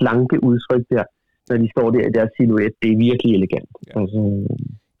der slanke udtryk der, når de står der i deres silhuet, det er virkelig elegant. Altså,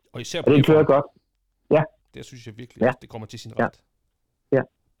 og især og det kører godt. Ja. Det synes jeg virkelig, det kommer til sin ret. Ja.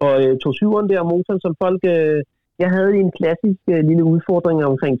 Og 2.7'eren der, motoren, som folk... jeg havde en klassisk lille udfordring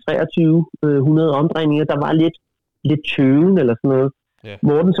omkring 2300 omdrejninger, der var lidt tøven eller sådan noget. Yeah.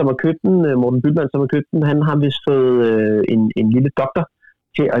 Morten Bygman, som har købt den, han har vist fået en lille doktor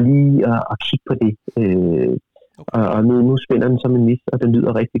til at lige at kigge på det. Og nu spænder den som en mis, og den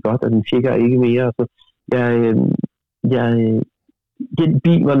lyder rigtig godt, og den tjekker ikke mere. Så den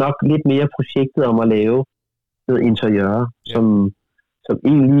bil var nok lidt mere projektet om at lave noget interiør, som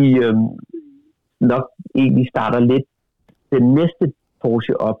egentlig nok egentlig starter lidt den næste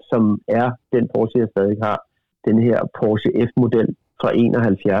Porsche op, som er den Porsche, jeg stadig har. Den her Porsche F-model fra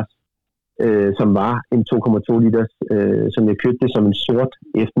 71, som var en 2,2 liters, som jeg købte som en sort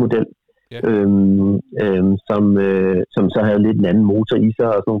F-model, som så havde lidt en anden motor i sig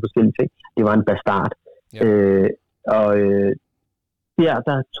og sådan nogle forskellige ting. Det var en Bastard.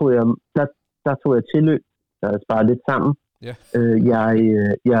 Der tog jeg tilløb, der havde sparet lidt sammen.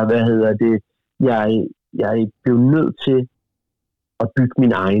 Jeg blev nødt til at bygge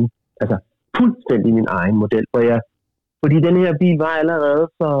min egen, altså fuldstændig min egen model, fordi den her bil var allerede,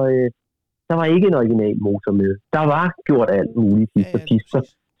 så der var ikke en original motor med. Der var gjort alt muligt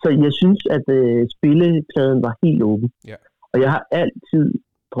så jeg synes, at spillepladen var helt åben. Og jeg har altid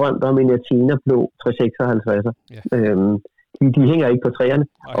drømt om en Athena blå 356'er. De hænger ikke på træerne,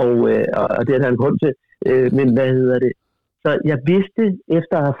 og det er der en grund til. Men så jeg vidste,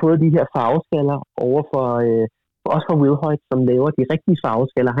 efter at have fået de her farveskaller over for også fra Wilhoit, som laver de rigtige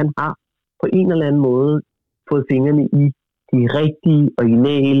farveskaller, han har på en eller anden måde fået fingrene i de rigtige,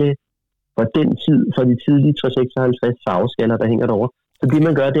 originale, for den tid, for de tidlige 356 farveskaller, der hænger derovre. Så det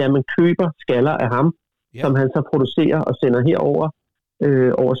man gør, det er, at man køber skaller af ham, som han så producerer og sender herover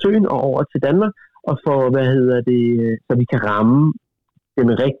over søen og over til Danmark, og får, så vi kan ramme den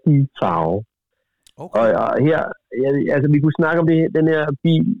rigtige farve. Okay. Og her, altså vi kunne snakke om den her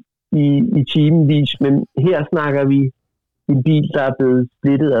bil i timevis, men her snakker vi en bil, der er blevet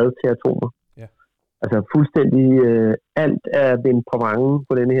splittet ad til atomer. Altså fuldstændig alt er vendt på vangen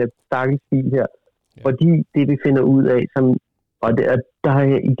på denne her stakkels bil her, fordi det vi finder ud af, og der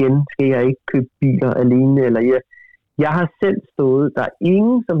igen skal jeg ikke købe biler alene, eller jeg har selv stået, der er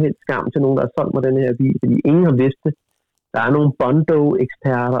ingen som helst skam til nogen, der har solgt mig den her bil, fordi ingen har vidst det. Der er nogle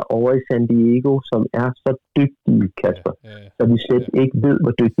Bondo-eksperter over i San Diego, som er så dygtige, Kasper, så de slet ikke ved,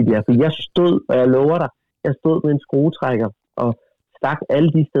 hvor dygtige de er. For jeg stod, og jeg lover dig, jeg stod med en skruetrækker og stak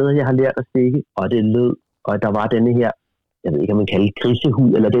alle de steder, jeg har lært at stikke, og det lød, og der var denne her, jeg ved ikke, om man kalder det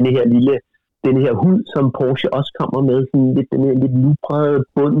grisehud, eller denne her lille den her hud, som Porsche også kommer med, sådan lidt, den her lidt lubrede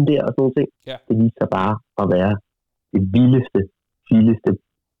bund der og sådan noget ting. Ja. Det viser sig bare at være det vildeste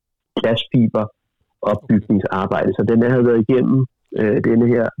glasfiber opbygningsarbejde. Så den havde været igennem denne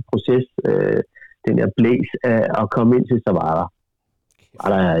her proces, den her blæs af at komme ind til, så var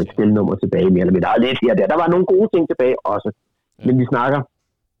der et stelnummer tilbage mere eller mindre. Der er lidt her der var nogle gode ting tilbage også. Ja. Men vi snakker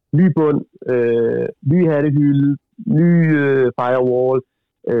ny bund, ny hattegylde, ny firewall,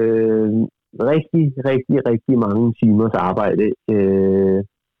 rigtig mange timers arbejde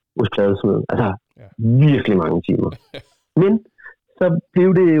hos pladesmeden. Altså virkelig mange timer. Men så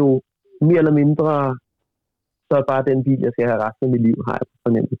blev det jo mere eller mindre så bare den bil, jeg skal have resten af mit liv, har jeg på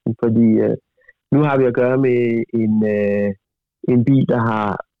fornemmelsen. Fordi nu har vi at gøre med en bil, der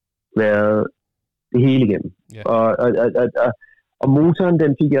har været det hele igennem. Yeah. Og motoren,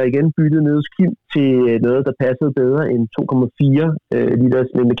 den fik jeg igen byttet ned hos Kim til noget, der passede bedre end 2,4 liters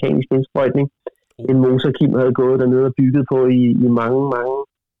med mekanisk indsprøjtning. En motor, Kim havde gået dernede og bygget på i mange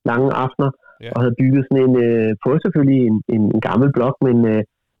lange aftener, og havde bygget sådan på selvfølgelig en gammel blok,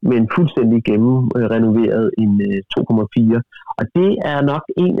 men fuldstændig gennemrenoveret en 2,4. Og det er nok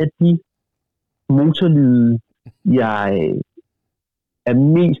en af de motorlyde, jeg er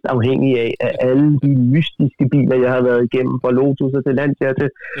mest afhængig af alle de mystiske biler, jeg har været igennem, fra Lotus og til Lancia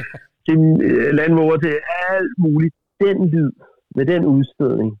til Landrover til alt muligt. Den lyd med den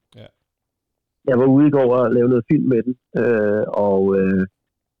udstødning. Ja. Jeg var ude i går og lavede noget film med den, og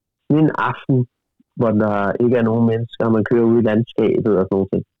sådan en aften, hvor der ikke er nogen mennesker, og man kører ud i landskabet og sådan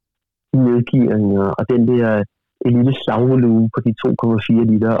noget. Nedgearinger, og den der en lille slagvolumen på de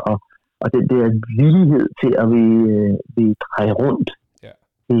 2,4 liter, og den der villighed til at vi dreje rundt.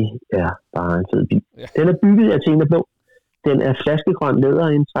 Det er bare en fed bil. Ja. Den er bygget af Tina Blå. Den er flaskegrøn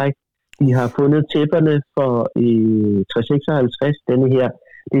læderindtræk. Vi har fundet tæpperne for 356. Denne her,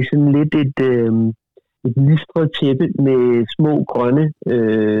 det er sådan lidt et listret tæppe med små grønne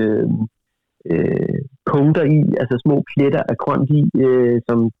punkter i, altså små pletter af grønt i,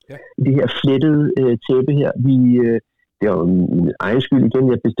 som det her flettede tæppe her. Det er jo min egen skyld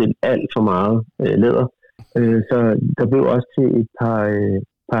igen, jeg bestilte alt for meget læder. Så der blev også til et par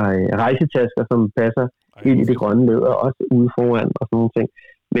rejsetasker, som passer ind i det grønne læder, også ude foran og sådan nogle ting.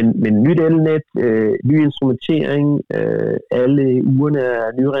 Men nyt elnet, ny instrumentering, alle ugerne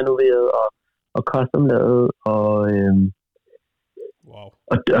er nyrenoveret og custom-lavet,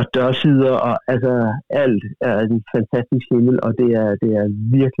 og dørsider, og altså alt er en fantastisk himmel, og det er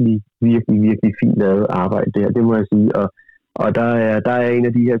virkelig fint lavet arbejde der, det må jeg sige. Og der er en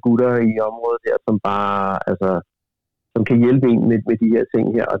af de her gutter i området her, som bare, altså, som kan hjælpe en med de her ting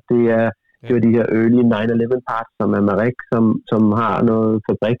her, og det er de her early 911 parts, som er Marek, som har noget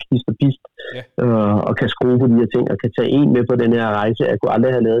fabrik, hist og pist, og kan skrue på de her ting, og kan tage en med på den her rejse. Jeg kunne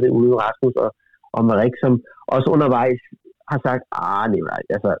aldrig have lavet det uden Rasmus og Marek, som også undervejs har sagt, nej,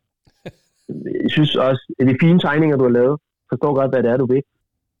 altså, jeg synes også, at det er fine tegninger, du har lavet, forstår godt, hvad det er, du vil,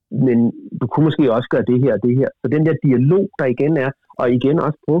 men du kunne måske også gøre det her og det her. Så den der dialog, der igen er, og igen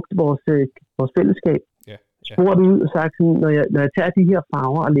også brugt vores fællesskab, spurgt ud og sagt, når jeg tager de her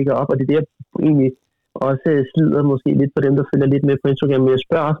farver og lægger op, og det er der egentlig også slider måske lidt på dem, der følger lidt med på Instagram, men jeg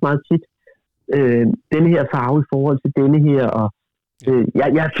spørger også meget tit, denne her farve i forhold til denne her, og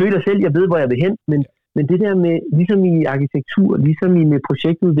jeg føler selv, jeg ved, hvor jeg vil hen, men det der med, ligesom i arkitektur, ligesom i med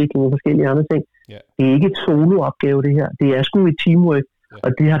projektudvikling og forskellige andre ting, det er ikke et soloopgave det her, det er sgu et teamwork, og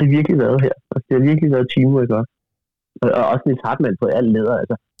det har det virkelig været her, altså, det har virkelig været teamwork også. Og også Niels Hartmann på alt leder.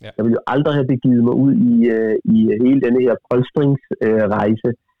 Altså, jeg ville jo aldrig have begivet mig ud i hele denne her polstringsrejse,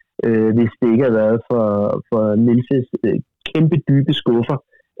 hvis det ikke havde været for Niels' kæmpe dybe skuffer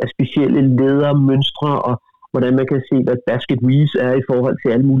af specielle ledermønstre, og hvordan man kan se, hvad basket weaves er i forhold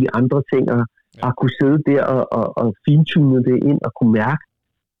til alle mulige andre ting, og at kunne sidde der og fintune det ind, og kunne mærke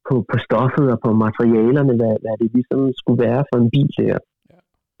på stoffet og på materialerne, hvad det ligesom skulle være for en bil der.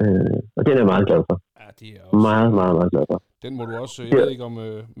 Og den er jeg meget glad for. Ja, det er også meget glad for. Den må du også, jeg ved ikke om,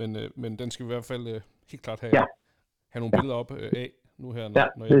 men den skal vi i hvert fald helt klart have nogle billeder op af nu her,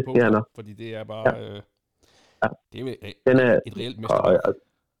 når jeg er på, fordi det er bare, det er et reelt mesterværk.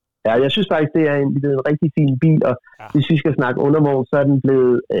 Ja, jeg synes faktisk, det er en rigtig fin bil, og hvis vi skal snakke undervogn, så er den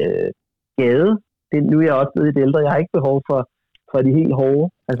blevet gadet. Nu er jeg også blevet lidt ældre, jeg har ikke behov for de helt hårde.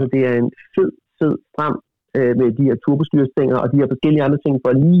 Altså, det er en fed, stram med de her turbostyrsstænger og de her forskellige andre ting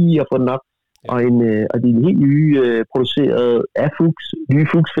for lige at få den op. Og de er helt nye produceret af nye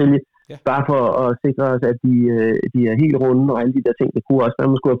Fuchs-fælge, bare for at sikre os, at de er helt runde og alle de der ting. Det kunne også være,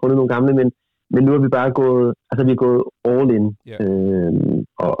 at man skulle have fundet nogle gamle, men nu er vi bare gået, altså vi er gået all in.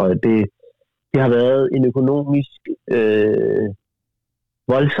 Og det har været en økonomisk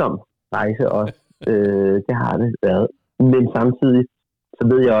voldsom rejse også. Det har det været. Men samtidig, så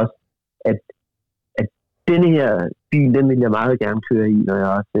ved jeg også, at denne her bil, den vil jeg meget gerne køre i, når jeg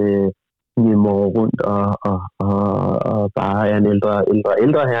også nemmer rundt og bare er en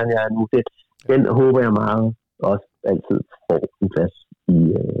ældre herre, end jeg er nu. Den håber jeg meget også altid får en plads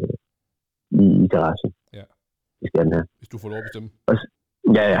i garagen. Ja. Det skal den have. Hvis du får lov at bestemme.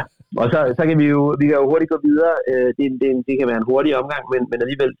 Ja. Og så kan vi kan jo hurtigt gå videre. Det kan være en hurtig omgang, men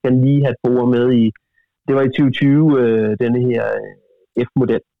alligevel kan lige have et par ord med i. Det var i 2020, denne her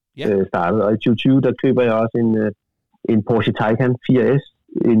F-model startede, og i 2020, der køber jeg også en Porsche Taycan 4S,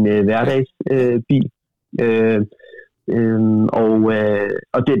 en hverdagsbil.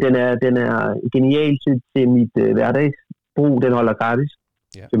 Og den er genial til mit hverdagsbrug. Den holder gratis.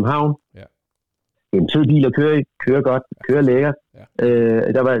 København. Ja. En sød bil at køre i, kører godt, kører lækkert. Ja.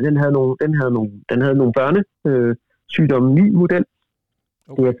 Den havde nogle børnesygdomme, ny model.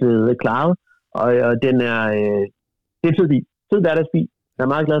 Okay. Det er blevet klaret, og den er det er en fed hverdagsbil. Jeg er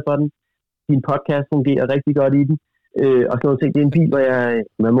meget glad for den. Din podcast fungerer rigtig godt i den, og sådan noget ting. Det er en bil, hvor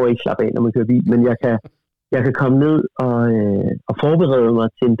man må ikke slappe af, når man kører bil, men jeg kan komme ned og forberede mig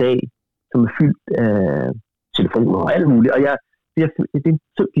til en dag, som er fyldt af telefoner og alt muligt, og det er en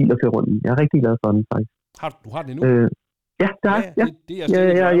sød bil at køre rundt i. Jeg er rigtig glad for den, faktisk. Du har den endnu? Ja, det har jeg.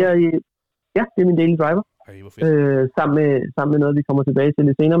 Ja, det er min daily driver. Sammen med noget, vi kommer tilbage til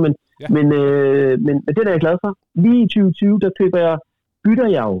lidt senere, men det er jeg glad for. Lige i 2020, der bytter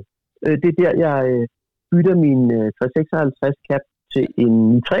jeg jo. Det er der, jeg bytter min 356 Cap til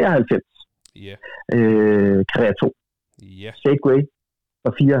en 93 Kreator. Segway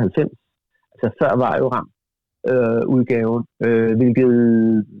fra 94. Altså før var jo ram udgaven, hvilket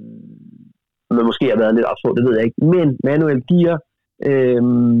man måske har været lidt opsvåret, det ved jeg ikke. Men manuel gear,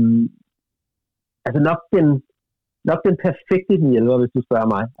 altså nok den perfekte 911, hvis du spørger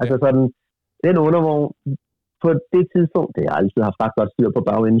mig. Altså sådan, den undervogn, på det tidspunkt, det har jeg altid haft ret godt styr på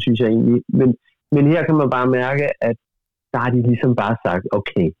bagenden, synes jeg egentlig. Men her kan man bare mærke, at der har de ligesom bare sagt,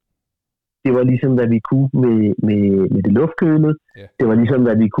 okay, det var ligesom, hvad vi kunne med det luftkølet. Yeah. Det var ligesom,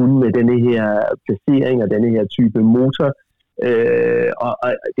 hvad vi kunne med denne her placering og denne her type motor. Og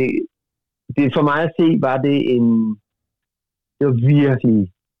det for mig at se, var det var virkelig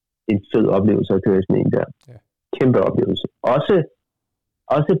en fed oplevelse at køre sådan en der. Yeah. Kæmpe oplevelse.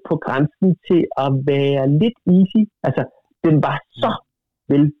 Også på grænsen til at være lidt easy. Altså, den var så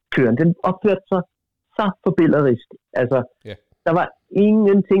velkørende. Den opførte sig så forbillerisk. Altså, der var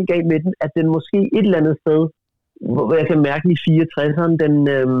ingenting galt med den, at den måske et eller andet sted, hvor jeg kan mærke i 64'eren,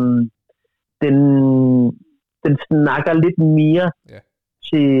 den snakker lidt mere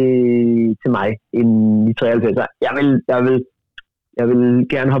til mig end i 93'eren. Jeg vil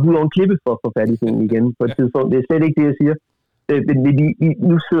gerne hoppe ud over en klippe for at få fat i den igen på et tidspunkt. Det er slet ikke det, jeg siger.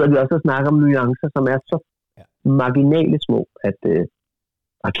 Nu sidder vi også og snakker om nuancer, som er så marginale små,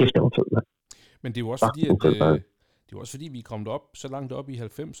 at kæft, det var fed. Men det er jo også fordi, det er også fordi, vi er kommet op så langt op i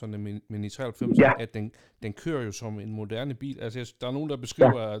 90'erne, men i 93'erne, at den kører jo som en moderne bil. Altså, der er nogen, der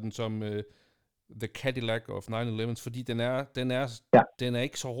beskriver den som the Cadillac of 911's, fordi den er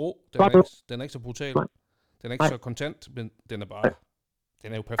ikke så rå, den er ikke så brutal, den er ikke så kontant, men den er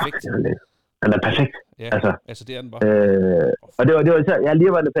jo perfekt. Den er perfekt. Ja, altså det er den bare. Og det var så, jeg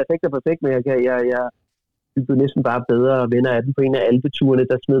lige var det perfekt, men jeg blev næsten bare bedre venner af den på en af alpeturene,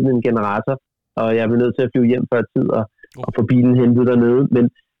 der smed den en generator, og jeg blev nødt til at flyve hjem før tid og få bilen hentet dernede.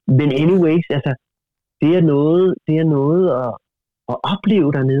 Men anyways, altså, det er noget at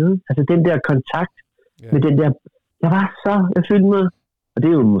opleve dernede. Altså den der kontakt med den der, jeg følte mig, og det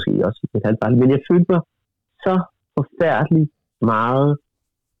er jo måske også et halvt bare, men jeg følte mig så forfærdeligt meget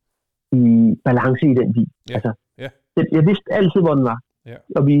i balance i den bil. Altså, jeg vidste altid, hvor den var.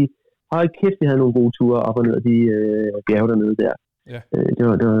 Og vi havde nogle gode ture op og ned af de bjerge dernede der. Det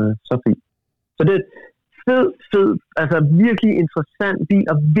var så fint. Så det er fed, altså virkelig interessant bil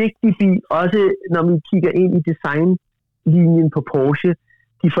og vigtig bil, også når vi kigger ind i designlinjen på Porsche.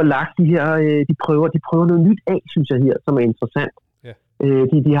 De får lagt de her, de prøver noget nyt af, synes jeg her, som er interessant.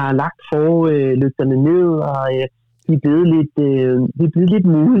 De har lagt forlygterne ned, og de er blevet lidt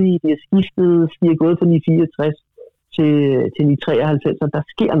modige. De er skiftet, de er gået fra 964 til 993, og der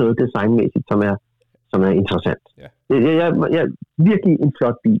sker noget designmæssigt, som er interessant. Jeg virkelig en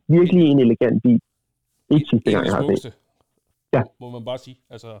flot bil, virkelig en elegant bil. Ikke sidste gang, jeg har set. Må man bare sige.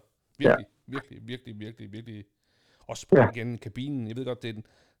 Altså, virkelig. Og spørg igen kabinen. Jeg ved godt,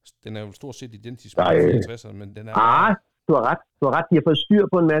 den er jo stort set identisk med 64'eren, men den er... Du har ret. De har fået styr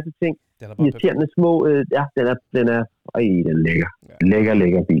på en masse ting. Irriterende små... den er lækker.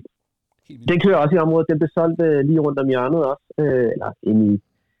 Lækker bil. Den kører også i området. Den blev solgt lige rundt om hjørnet også. Eller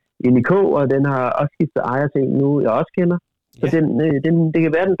NIK, og den har også skiftet ejer til en nu, jeg også kender. Så det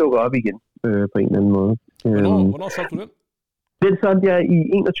kan være, den dukker op igen på en eller anden måde. Hvornår solgte du den? Den solgte jeg i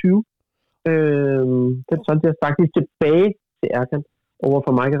 21. Den solgte jeg faktisk tilbage til Erkan over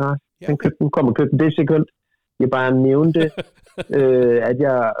for mig garage. Han købte det sekund. Jeg bare nævnte, at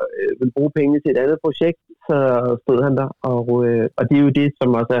jeg vil bruge penge til et andet projekt, så stod han der. Og det er jo det,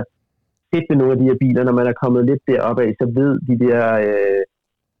 som også er fedt ved nogle af de her biler, når man er kommet lidt deroppe af, så ved de der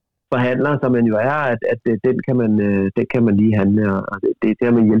forhandlere, som man jo er, at den kan man lige handle, og det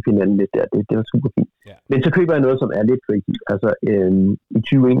har man hjælpe hinanden lidt der. Det var super fint. Ja. Men så køber jeg noget, som er lidt crazy. Altså i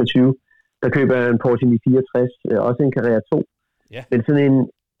 2021, der køber jeg en Porsche 964, også en Carrera 2, men sådan en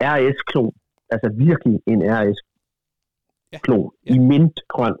RS-klon, altså virkelig en RS-klon i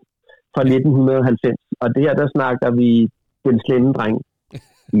mintgrøn fra 1990. Og det her, der snakker vi den slemme dreng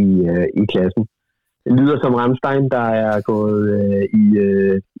i klassen. Det lyder som Rammstein, der er gået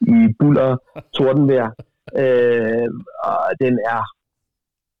i buller tordenvejr. Og det er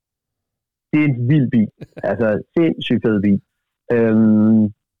en vild bil. Altså, sindssygt fed bil.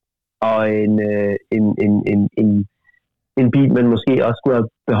 Og en bil, man måske også skulle have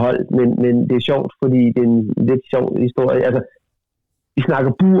beholdt, men det er sjovt, fordi det er en lidt sjov historie. Altså, vi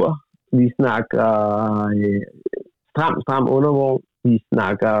snakker bur, vi snakker stram undervogn, vi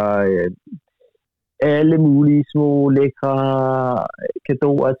snakker alle mulige små lækre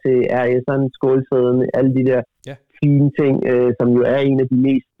kadoer til RS'eren, skålsæden, alle de der fine ting, som jo er en af de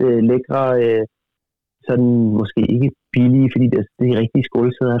mest lækre, sådan måske ikke billige, fordi det rigtige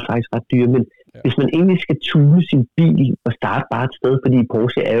skålsæder er faktisk ret dyre, men hvis man egentlig skal tune sin bil og starte bare et sted, fordi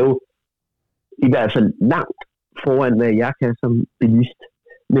Porsche er jo i hvert fald langt foran, hvad jeg kan som bilist.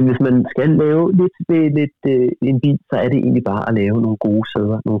 Men hvis man skal lave lidt en bil, så er det egentlig bare at lave nogle gode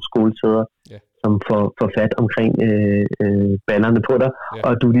sæder, nogle skålsæder, som får fat omkring ballerne på dig,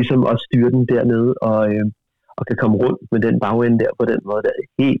 og du ligesom også styrer den dernede, og kan komme rundt med den bagende der på den måde. Det er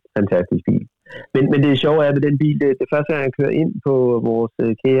en helt fantastisk bil. Men det sjove er ved den bil, det første gang jeg kører ind på vores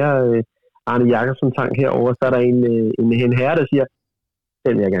kære Arne Jakobsen tank herover, så er der en herre, der siger,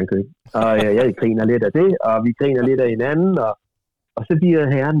 den vil jeg gerne købe. Og jeg griner lidt af det, og vi griner lidt af hinanden, og så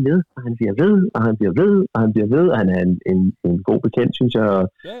bliver herren ved, og han bliver ved, og han bliver ved, og han bliver ved, og han er en god bekendt, synes jeg.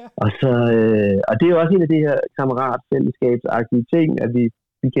 Og det er jo også en af de her kammeratfællesskabsagtige ting, at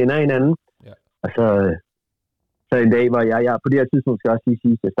vi kender hinanden. Ja. Og så en dag, hvor jeg på det her tidspunkt, skal jeg også lige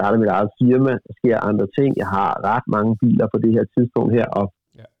sige, at jeg starter mit eget firma, der sker andre ting. Jeg har ret mange biler på det her tidspunkt her, og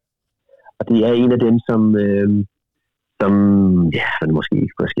det er en af dem, som man måske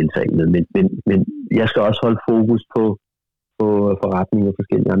ikke får skilt sig med, men jeg skal også holde fokus på forretning og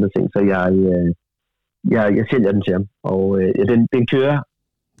forskellige andre ting, så jeg sælger den til ham, og den kører.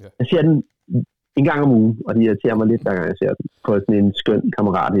 Jeg ser den en gang om ugen, og det irriterer mig lidt, hver gang jeg ser den, på sådan en skøn,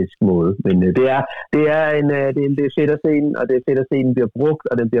 kammeratisk måde. Men det er fedt at se den, og det er fedt at se den bliver brugt,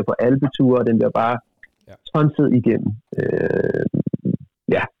 og den bliver på alpeture, og den bliver bare tonset igennem.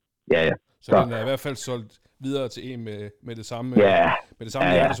 Ja. Så den er i hvert fald solgt videre til en med det samme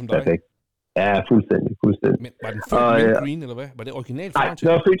hjerte som dig? Perfekt. Ja, fuldstændig. Men var den født green, eller hvad? Var det originalt farve til?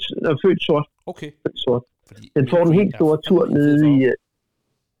 Nej, den var født sort. Okay. Sort. Den får den helt store tur nede i...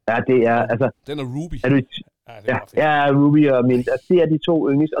 Ja, det er altså... Den er ruby. ruby og mint. Altså, det er de to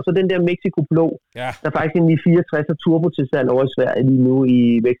yndlings. Og så den der Mexico Blå. Ja. Der er faktisk en 964 turbo til salg over i Sverige lige nu i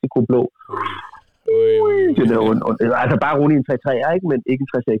Mexico Blå. Den er altså bare rundt i en 3.3'er, ikke? Men ikke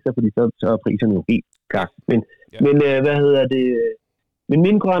en 3.6'er, fordi så er priserne jo helt klar. Men hvad hedder det... Men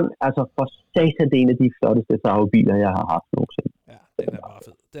min grøn, altså for satan, det er en af de flotteste farvebiler, jeg har haft nogensinde. Ja,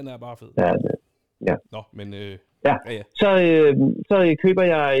 den er bare fed. Ja. Nå, men... Så køber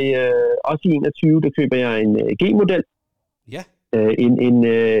jeg også i 21, der køber jeg en G-model. Ja.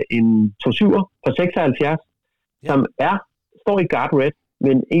 En 2.7'er fra 76, som står i Guard Red,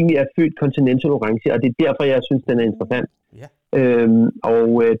 men egentlig er født Continental Orange, og det er derfor, jeg synes, den er interessant. Ja.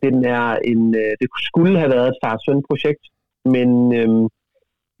 Den er det skulle have været et far-søn-projekt, men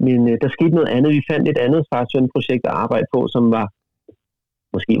der skete noget andet. Vi fandt et andet far-søn-projekt at arbejde på, som var,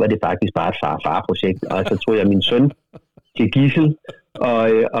 måske var det faktisk bare et far-far-projekt, og så tog jeg min søn til gidsel,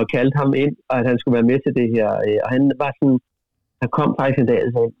 og kaldte ham ind, og at han skulle være med til det her. Og han var sådan, han kom faktisk en dag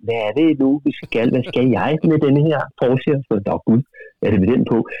og sagde, hvad er det nu, hvad skal jeg med denne her Porsche? Så gud, hvad er det med den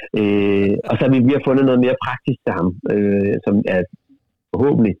på? Og så har vi har fundet noget mere praktisk til ham, som er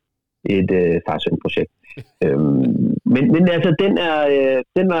forhåbentlig et far-søn-projekt. Men altså,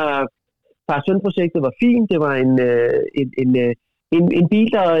 den var far-søn-projektet var fint. Det var en bil,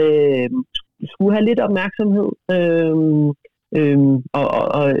 der skulle have lidt opmærksomhed.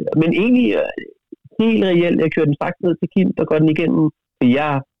 Men egentlig helt reelt, jeg kører den straks ned til Kim, der går den igennem.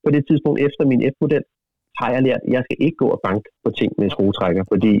 Jeg på det tidspunkt efter min F-model, har jeg lært, at jeg skal ikke gå og banke på ting med skruetrækker,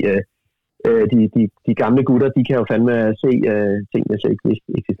 fordi de gamle gutter, de kan jo fandme se ting, der slet ikke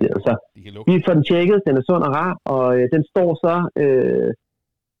eksisterer. Så vi får den tjekket, den er sund og rar, og den står så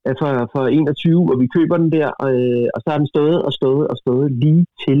for 21, og vi køber den der, og så har den stået lige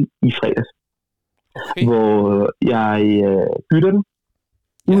til i fredags. Okay. Hvor jeg bytter den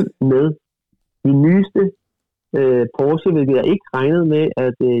ud med den nyeste Porsche, hvilket jeg ikke regnede med,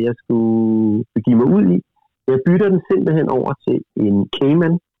 at jeg skulle begive mig ud i. Jeg bytter den simpelthen over til en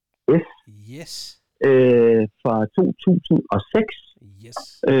Cayman S fra 2006. Yes.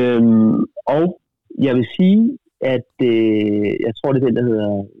 Og jeg vil sige, at jeg tror, det er den, der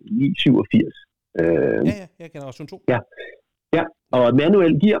hedder 987. Ja, generation 2. Ja, og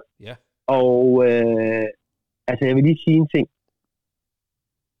manuel gear. Ja. Og altså, jeg vil lige sige en ting.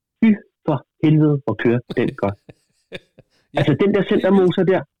 Fy for helvede, hvor kører den godt. Altså, den der centermotor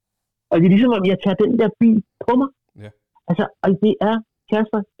der. Og det er ligesom, om jeg tager den der bil på mig. Ja. Altså, og det er,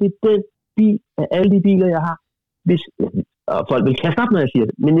 Kasper, det er den bil af alle de biler, jeg har. Og folk vil kaste op, når jeg siger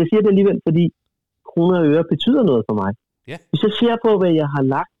det. Men jeg siger det alligevel, fordi kroner og øre betyder noget for mig. Ja. Hvis jeg ser på, hvad jeg har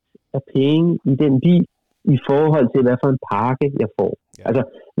lagt af penge i den bil, i forhold til, hvad for en pakke jeg får. Ja. Altså,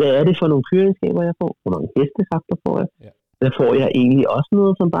 hvad er det for nogle køreegenskaber, jeg får? Hvor mange hestekræfter får jeg? Ja. Hvad får jeg egentlig også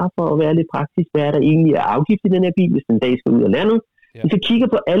noget, som bare for at være lidt praktisk? Hvad er der egentlig af afgift i den her bil, hvis den dag skal ud af landet? Ja. Hvis jeg kigger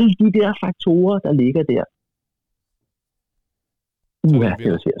på alle de der faktorer, der ligger der. Den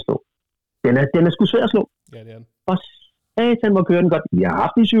er svær at slå. Den er sgu svær at slå. Ja, det er den. Og satan, hvor kører den godt. Vi har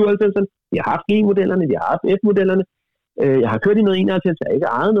haft de 97'erne, vi har haft G-modellerne, vi har haft F-modellerne. Jeg har kørt i noget 91, jeg har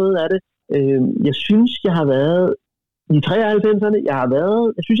ikke ejet noget af det. Jeg synes, jeg har været i 93'erne,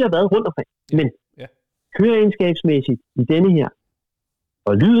 jeg synes, jeg har været rundt omkring. Men køreegenskabsmæssigt i denne her,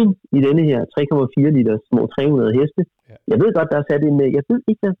 og lyden i denne her 3,4 liter små 300 heste, jeg ved godt, der er sat en, jeg ved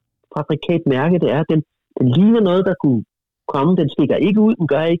ikke, hvad fabrikatmærke det er. Den ligner noget, der kunne komme. Den stikker ikke ud, den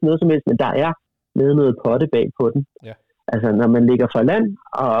gør ikke noget som helst, men der er med noget potte bag på den. Ja. Altså, når man ligger fra land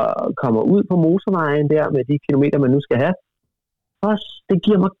og kommer ud på motorvejen der med de kilometer, man nu skal have, det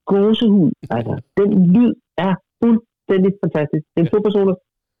giver mig gåsehud. Altså, den lyd er fuldstændig fantastisk. Den er 2 personer,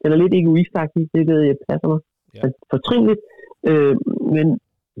 den er lidt egoistagtig, det ved jeg passer mig. Ja. Fortrinligt, men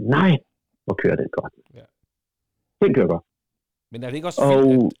nej, hvor kører den godt. Ja. Den kører godt. Men er det ikke også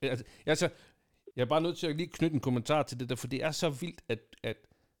vildt, altså, jeg er bare nødt til at lige knytte en kommentar til det der, for det er så vildt, at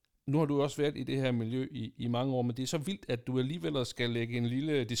nu har du også været i det her miljø i mange år, men det er så vildt, at du alligevel skal lægge en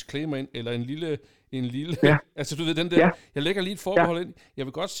lille disclaimer ind, eller en lille altså du ved den der, jeg lægger lige et forbehold ind. Jeg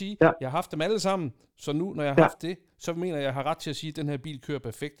vil godt sige, jeg har haft dem alle sammen, så nu, når jeg har haft det, så mener jeg har ret til at sige, at den her bil kører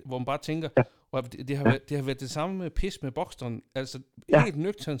perfekt, hvor man bare tænker, og det har været det samme pis med Boxsteren, altså helt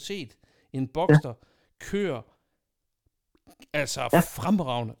nøgternt set, en Boxster kører altså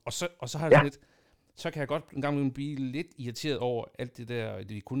fremragende, og så har jeg lidt, så kan jeg godt en gang blive lidt irriteret over alt det der,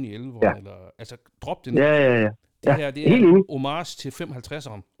 det er kun i 11'eren, eller, altså drop det nu. Ja. Det her, det er homage til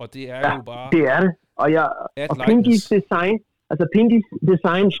 55'eren, og det er jo bare... det er det, og Pinkys design, altså Pinkys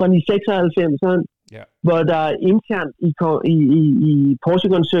design fra de 96'eren, hvor der internt i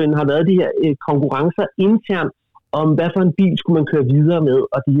Porsche-koncernen har været de her konkurrencer internt, om hvad for en bil skulle man køre videre med,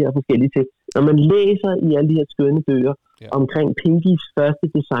 og de her forskellige ting. Når man læser i alle de her skønne bøger omkring Pinkys første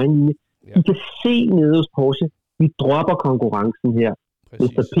designlinje, I kan se nede hos Porsche, vi dropper konkurrencen her.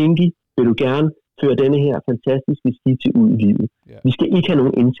 Mr. Pinky, vil du gerne føre denne her fantastiske skitse ud i livet. Vi skal ikke have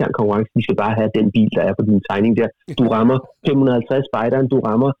nogen intern konkurrence, vi skal bare have den bil, der er på din tegning der. Du rammer 550 Spideren, du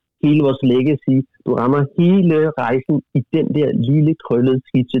rammer hele vores legacy, du rammer hele rejsen i den der lille krøllede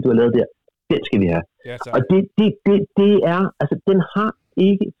skitse, du har lavet der. Den skal vi have. Og det er, altså den har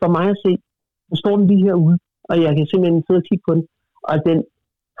ikke, for mig at se, nu står den lige herude, og jeg kan simpelthen sidde og kigge på den, og den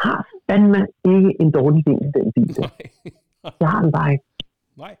har fandme ikke en dårlig del af den bil. Det har den bare ikke.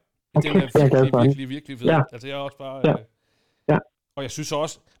 Nej, den er virkelig fed. Ja. Altså jeg er også bare... Og jeg synes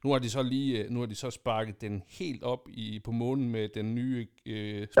også, nu har de så sparket den helt op på månen med den nye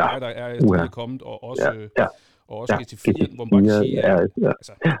Spider er kommet, og også GT4, hvor man bare siger,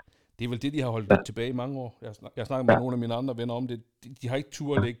 altså, det er vel det, de har holdt tilbage i mange år. Jeg snakker med nogle af mine andre venner om det. De har ikke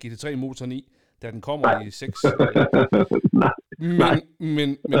tur at lægge GT3-motoren i, da den kommer i 6.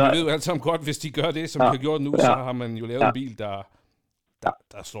 Men vi ved jo alle sammen godt, hvis de gør det, som de har gjort nu, så har man jo lavet en bil, der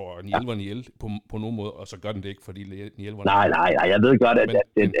slår en 11'eren ihjel på nogen måde, og så gør den det ikke, fordi 11'eren... Nej, jeg ved godt, at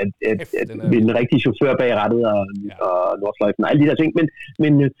den rigtige chauffør bag rattet og Nordfløjten og alle de der ting,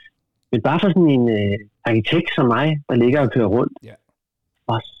 men bare for sådan en arkitekt som mig, der ligger og kører rundt,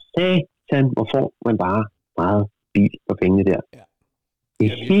 og satan, hvor får man bare meget bil for pengene der. Ja.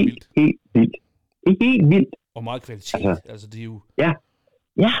 Det er helt vildt. Det er helt vildt. Og meget kvalitet, altså det er jo... Ja,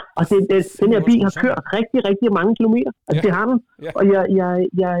 Ja, og den her bil har kørt rigtig, rigtig mange kilometer. Altså, det har den. Ja. Og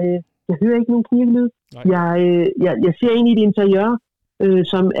jeg hører ikke nogen knirkelyd. Jeg ser ind i det interiør,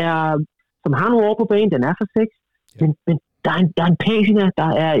 som har nogle år på banen. Den er for 6. Ja. Men der er en patina, der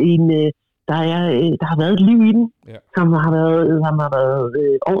har været et liv i den, som har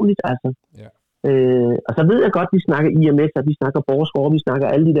været ordentligt, altså. Ja. Og så ved jeg godt, vi snakker IMS, og vi snakker Porsche, vi snakker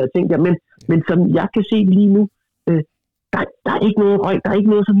alle de der ting der, men som jeg kan se lige nu, der er ikke noget røg, der er ikke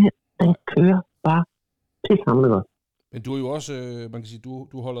noget som her. Den kører bare pishamrende godt. Men du er jo også, man kan sige,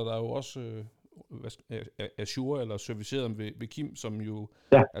 du holder dig jo også assure eller serviceret ved Kim, som jo,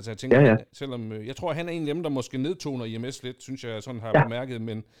 altså jeg tænker, selvom, jeg tror, han er en af dem, der måske nedtoner IMS lidt, synes jeg sådan har bemærket,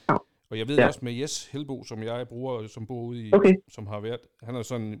 men, og jeg ved også med Jes Helbo, som jeg bruger, som bor ude i, som har været, han er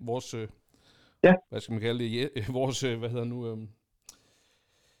sådan vores, hvad skal man kalde det, vores, hvad hedder nu,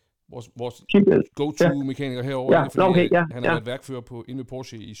 vores go-to-mekaniker herovre, fordi han har været værkfører inde ved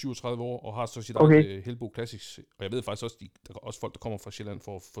Porsche i 37 år, og har så sit eget Helbo Classics, og jeg ved faktisk også, der er også folk, der kommer fra Sjælland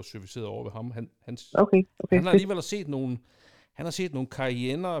for at få serviceret over ved ham. Han har alligevel set nogle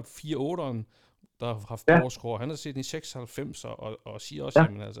Cayenne'er 4.8'eren, der har haft Porsche, han har set en 96'er, og siger også,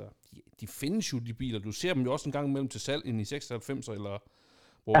 jamen altså, de findes jo de biler, du ser dem jo også en gang imellem til salg ind i 96'er, eller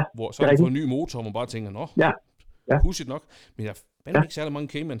hvor så har de fået en ny motor, og man bare tænker, pudsigt nok, men jeg er ikke særlig mange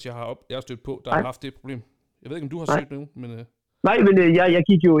Caymans, jeg har stødt på, der har haft det problem. Jeg ved ikke, om du har set nogen, men... Nej, men jeg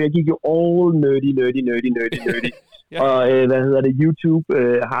gik jo all nerdy. Og YouTube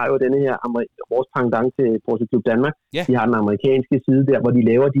har jo denne her vores pendant til Porsche Club Danmark. De har den amerikanske side der, hvor de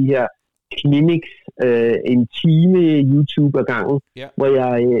laver de her clinics, en time YouTube ad gangen,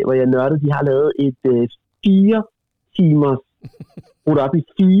 hvor jeg nørdede, de har lavet et 4 timers, brudt op i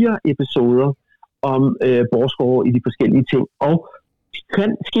 4 episoder, om Porsche i de forskellige ting. Og det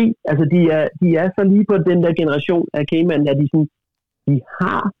kan ske, altså de er så lige på den der generation af Cayman, at de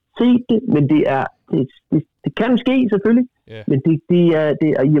har set det, men det kan ske selvfølgelig, men det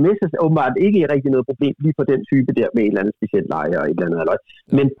er IMS er åbenbart ikke rigtig noget problem lige på den type der med et eller andet specielt leje og et eller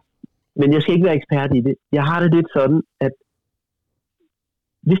andet. Men jeg skal ikke være ekspert i det. Jeg har det lidt sådan, at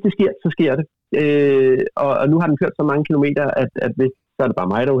hvis det sker, så sker det. Og nu har den kørt så mange kilometer, at hvis, så er det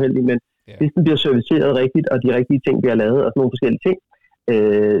bare mig, der er uheldig, men hvis den bliver serviceret rigtigt, og de rigtige ting bliver lavet, og sådan nogle forskellige ting,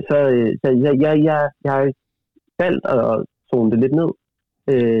 så jeg har valgt at tone det lidt ned.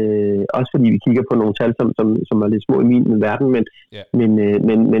 Også fordi vi kigger på nogle tal, som er lidt små i min verden,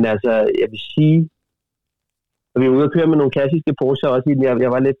 men altså, jeg vil sige, og vi er ude at køre med nogle klassiske Porsche også i den.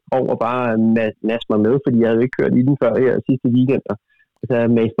 Jeg var lidt over bare at nasse mig med, fordi jeg havde ikke kørt i den før her sidste weekend, og så jeg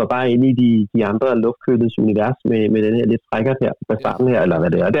mæste mig bare ind i de andre luftkølets univers med den her lidt frækker her på starten her, eller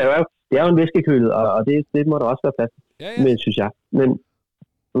hvad det er. Det er jo en væskekølet, og det må der også være plads, men synes jeg. Men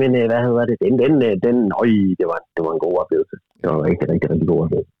hvad hedder det? Det var en god oplevelse. Det var en rigtig, rigtig, rigtig god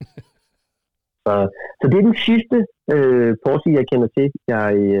oplevelse. Så det er den sidste Porsche, jeg kender til,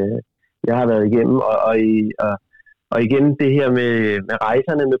 jeg har været igennem, og igen det her med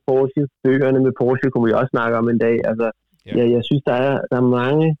rejserne med Porsche, bøgerne med Porsche, kunne vi også snakke om en dag. Altså, jeg synes, der er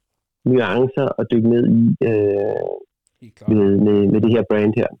mange nuancer at dykke ned i med det her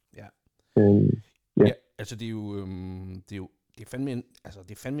brand her. Altså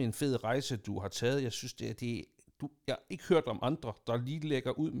det er fandme en fed rejse, du har taget. Jeg synes, jeg har ikke hørt om andre, der lige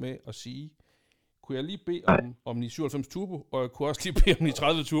lægger ud med at sige, kunne jeg lige bede om 97 Turbo, og jeg kunne også lige bede om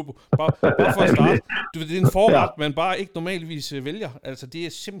 30 Turbo. Bare for at starte. Det er en forret, man bare ikke normalvis vælger. Altså, det er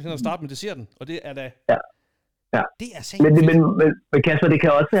simpelthen at starte med desserten, og det er da... Det er men Kasper, det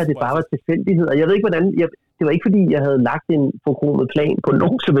kan også være, at det bare var tilfældighed. Og jeg ved ikke, hvordan... Det var ikke, fordi jeg havde lagt en forkromet plan på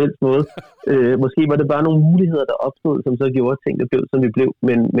nogen som helst måde. Måske var det bare nogle muligheder, der opstod, som så gjorde ting, der blev, som vi blev.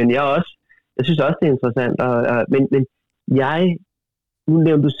 Men jeg synes også, det er interessant. Men nu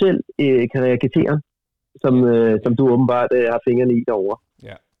nævnte du selv karrierekriterier, som du åbenbart har fingrene i derovre.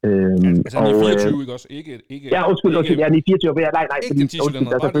 Ja. Altså han er 24, ikke også? Ikke, ja, undskyld, jeg er 24. Nej, ikke den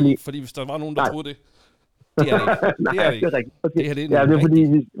tidscylinder, fordi hvis der var nogen, der troede det. Det er det ikke. Det er ikke. Okay. Det er fordi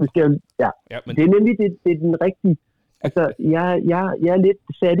vi skal... Men det er nemlig det er den rigtige... Altså, jeg er lidt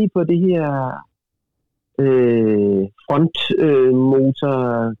fattig på det her frontmotor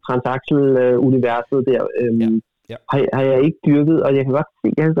transaxel-universet der. Har jeg ikke dyrket, og jeg kan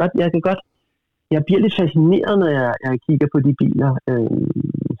godt jeg bliver lidt fascineret, når jeg kigger på de biler.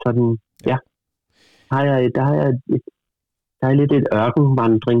 Der er lidt et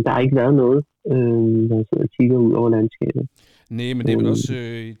ørkenvandring. Der har ikke været noget, når jeg sidder og kigger ud over landskabet. Nej, men det er vel også,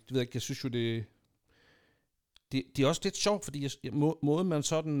 jeg ved ikke, jeg synes jo det, det er også lidt sjovt, fordi måden man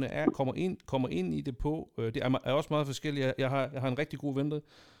sådan kommer ind i det på, det er også meget forskelligt. Jeg har en rigtig god ven,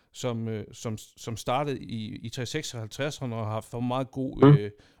 som startede i 356'erne og har haft for meget god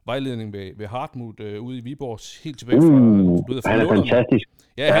vejledning ved Hartmut ude i Viborg, helt tilbage fra han er fantastisk.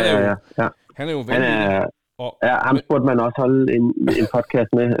 Ja, han er jo vanvittig. Ham burde man også holde en podcast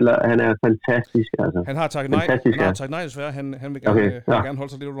med, eller han er fantastisk. Altså. Han har takket nej desværre. Han vil gerne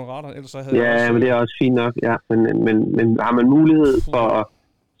holde sig lidt under radaren, ellers så havde også, men det er også fint nok. Ja, men har man mulighed for at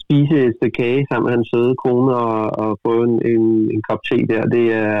spise et stykke kage sammen med hans søde kone og få en kop te der,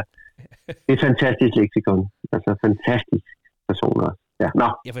 det er et fantastisk leksikon. Altså fantastisk personer. Ja, nå.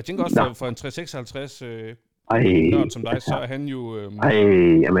 Ja, for jeg tænker også, for en 356 nørd som dig, så er han jo...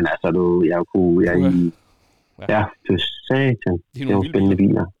 jamen altså, Ja, for satan. Det er nogle spændende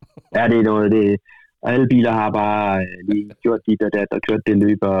biler. Ja, det er noget, alle biler har bare lige gjort dit og dat og kørt det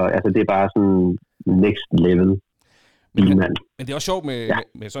løb, og altså det er bare sådan next level bilmand. Men det er også sjovt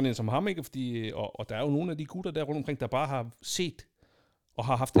med sådan en som ham, ikke? Fordi, og der er jo nogle af de gutter der rundt omkring, der bare har set og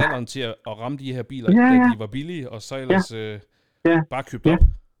har haft alderen til at ramme de her biler, da de var billige, og så ellers bare købt op.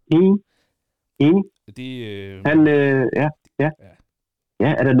 Enig. Det,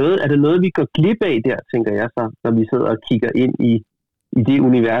 Ja, er der noget, vi går glip af der, tænker jeg så, når vi sidder og kigger ind i det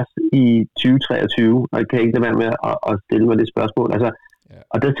univers i 2023, og jeg kan ikke lade være med at stille mig det spørgsmål. Altså,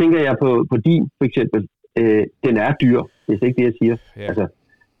 og der tænker jeg på din, for eksempel, den er dyr, det er ikke det, jeg siger. Ja. Altså,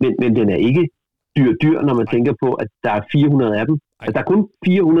 men den er ikke dyr, når man tænker på, at der er 400 af dem. Altså, der er kun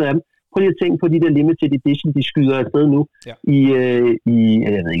 400 af dem. Prøv lige at tænke på de der limited edition, de skyder afsted nu i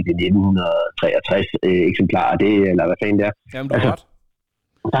jeg ved ikke, det er 1963 eksemplarer, det, eller hvad fanden det er. Jamen, du har ret.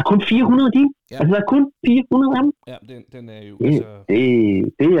 Der er kun 400 af dem. Ja. Altså, der er kun 400 af dem. Ja, den er jo...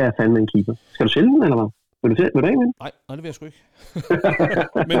 Det er fandme en keeper. Skal du sælge den, eller hvad? Vil du af med den? Nej, det vil jeg sgu ikke.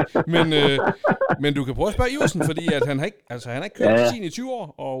 men du kan prøve at spørge Iversen, fordi at han har ikke kørt sin i 20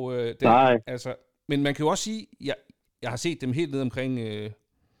 år. Og, men man kan jo også sige, jeg har set dem helt ned omkring... Jeg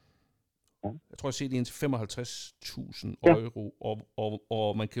tror, jeg har set en til 55.000 euro.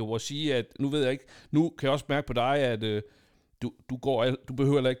 Og man kan jo også sige, at... Nu ved jeg ikke... Nu kan jeg også mærke på dig, at... Du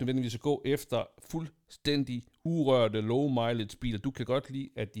behøver heller ikke nødvendigvis at gå efter fuldstændig urørte low mileage biler. Du kan godt lide,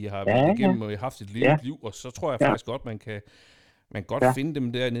 at de har været igennem og haft et liv, og så tror jeg faktisk godt, man kan finde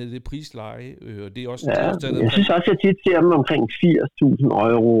dem dernede i det prisleje. Og det er også, jeg synes også, jeg tit ser dem omkring 80.000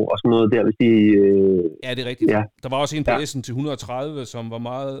 euro og sådan noget der, hvis de... Ja, det er rigtigt. Ja. Der var også en på S'en til 130, som var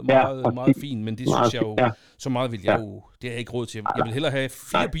meget fin, men det synes jeg jo, så meget vil jeg jo, det har jeg ikke råd til. Jeg vil hellere have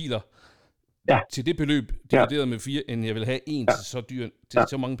 4 biler, til det beløb, divideret med 4, end jeg vil have en til så dyr, til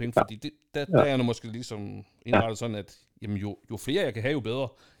så mange penge, fordi der er jeg nu måske ligesom indrettet sådan, at jamen, jo flere jeg kan have, jo bedre.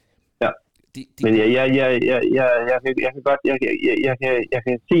 Ja. Men jeg kan godt, jeg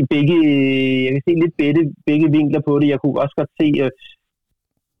kan se begge vinkler på det. Jeg kunne også godt se,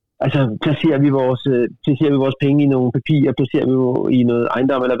 altså placerer vi vores penge i nogle papirer, placerer vi i noget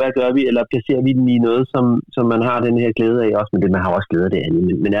ejendom, eller hvad gør vi, eller placerer vi den i noget, som man har den her glæde af også, men det man har også glæde af det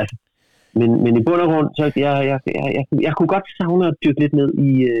andet, men altså. Men i bund og grund, så jeg kunne godt savne at dykke lidt ned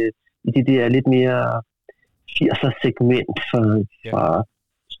i det der lidt mere 80'er segment fra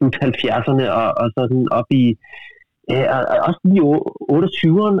slut 70'erne og sådan op i også i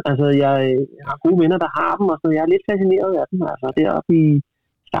 28'erne. Altså jeg har gode venner, der har dem, og så jeg er lidt fascineret af dem. Altså deroppe i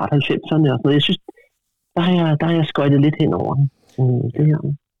start 90'erne og sådan noget. Jeg synes, der har jeg skøjtet lidt hen over den. Det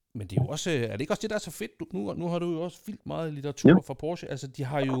her. Men det er jo også, er det ikke også det, der er så fedt? Nu har du jo også vildt meget litteratur fra Porsche. Altså,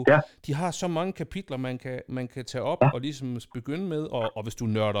 de har så mange kapitler, man kan tage op og ligesom begynde med. Og hvis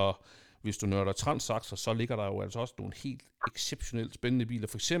du nørder transakser, så ligger der jo altså også nogle helt exceptionelt spændende biler.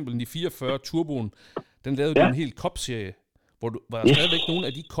 For eksempel den 44 Turboen, den lavede du en hel Cup-serie, hvor der er stadigvæk nogle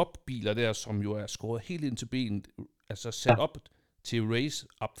af de Cup-biler der, som jo er skåret helt ind til benet, altså sat op til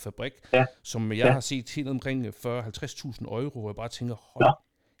race-up-fabrik, som jeg har set helt omkring 40-50.000 euro, hvor jeg bare tænker,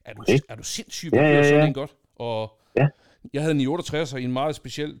 er du sindssyg, hvor kører sådan en godt? Og jeg havde en i 68'er i en meget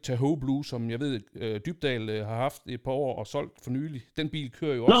speciel Tahoe Blue, som jeg ved, Dybdahl har haft et par år og solgt for nylig. Den bil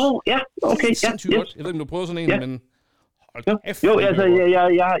kører jo også sindssygt godt. Jeg ved ikke, om du har prøvet sådan en, men altså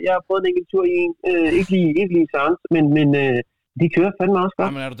jeg har prøvet en enkelt tur i en, ikke lige sans, men de kører fandme også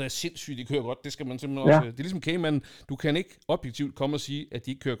godt. Men er du da sindssygt, de kører godt, det skal man simpelthen også. Det er ligesom Cayman, du kan ikke objektivt komme og sige, at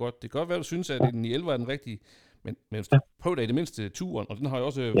de ikke kører godt. Det kan godt være, du synes, at den i 11 er den rigtige, men prøv da i det mindste turen, og den har jo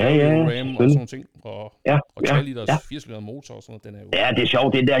også RAM og sådan nogle ting, og 3 liters 4-cylinder motor og sådan noget. Den er jo... Ja, det er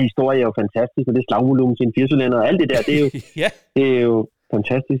sjovt, den der historie er jo fantastisk, og det slagvolumen til en 4-cylinder og alt det der, det er jo, det er jo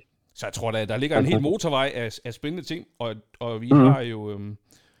fantastisk. Så jeg tror, der ligger en hel motorvej af spændende ting, og vi har jo...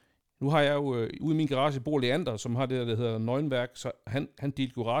 Nu har jeg jo ude i min garage bor Leander, som har det, der hedder Nøgenværk, så han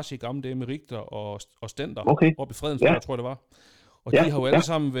delte garage i gamle dage med Richter og Stender oppe i Fredensborg, tror jeg det var. Og de har jo alle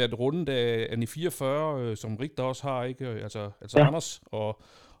sammen været rundt af Ni 44, som Richter også har, ikke? Altså Anders,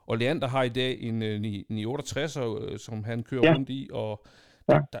 og Leander har i dag en Ni 68, som han kører rundt i, og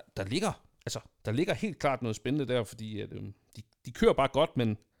der ligger helt klart noget spændende der, fordi at, de kører bare godt,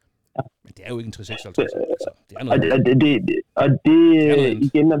 men det er jo ikke en 356. Altså, det er noget andet.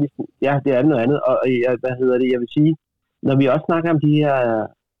 Igen, når vi, det er noget andet, og jeg vil sige, når vi også snakker om de her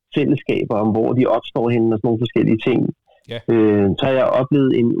fællesskaber, om hvor de opstår henne og sådan nogle forskellige ting, så har jeg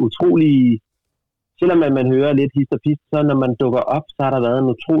oplevet en utrolig, selvom man hører lidt hist og pist, så når man dukker op, så har der været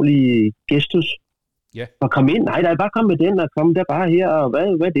en utrolig gestus. Og kom ind, nej, der er bare kommet med den, og kom der bare her, og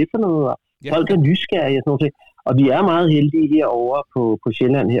hvad er det for noget? Og folk er nysgerrige og sådan noget. Og vi er meget heldige herovre på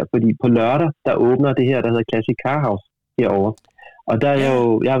Sjælland her, fordi på lørdag, der åbner det her, der hedder Classic Car House herovre. Og der er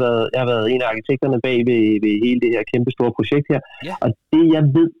jeg har været en af arkitekterne bag ved hele det her kæmpe store projekt her. Og det jeg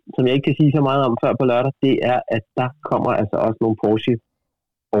ved, som jeg ikke kan sige så meget om før på lørdag, det er, at der kommer altså også nogle Porsche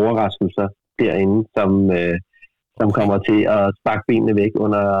overraskelser derinde, som kommer til at sparke benene væk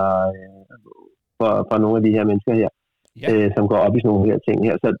under for nogle af de her mennesker her, som går op i sådan nogle her ting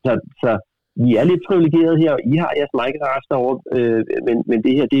her. Så vi er lidt privilegerede her, og I har jeres microgarage derovre, men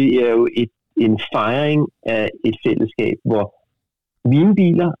det her, det er jo en fejring af et fællesskab, hvor mine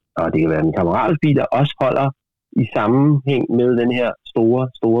biler, og det kan være en kammeraters biler, også holder i sammenhæng med den her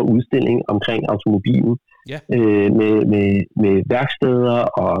store udstilling omkring automobilen, med værksteder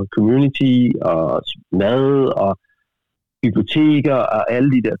og community og mad og biblioteker og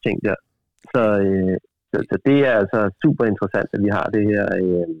alle de der ting der. Så det er altså super interessant, at vi har det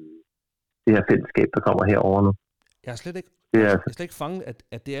her fællesskab, der kommer herover nu. Jeg har slet ikke fanget,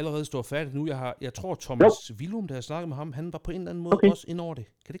 at det allerede står færdigt nu. Jeg tror, Thomas Willum, da jeg snakkede med ham, han var på en eller anden måde også ind over det.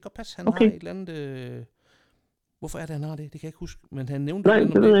 Kan det ikke godt passe, han har et eller andet... Hvorfor er det, han har det? Det kan jeg ikke huske. Men han nævnte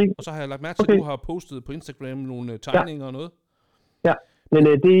det, og så har jeg lagt mærke til, at du har postet på Instagram nogle tegninger og noget. Ja, men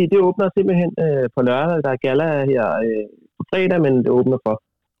det åbner simpelthen på lørdag. Der er gala her på fredag, men det åbner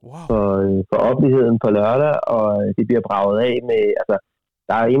for offentligheden på lørdag, og det bliver braget af med... Altså,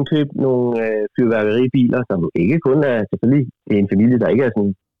 der er indkøbt nogle fyrværkeribiler, som ikke kun er, selvfølgelig, det er en familie, der ikke er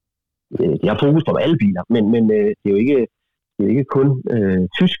sådan, de har fokus på alle biler, men det er jo ikke kun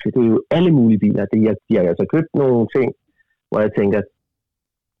tysk, det er jo alle mulige biler. De har altså købt nogle ting, hvor jeg tænker,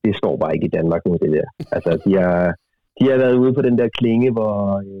 det står bare ikke i Danmark nu, det der. Altså, de har været ude på den der klinge,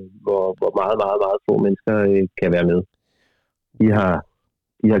 hvor meget, meget, meget få mennesker kan være med.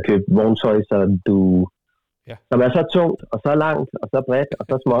 De har købt vogntøj, så som er så tungt, og så langt, og så bredt, og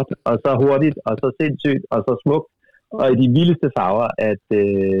så småt, og så hurtigt, og så sindssygt, og så smukt, og i de vildeste farver,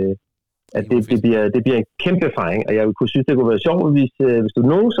 at det bliver en kæmpe erfaring, og jeg kunne synes, det kunne være sjovt, hvis du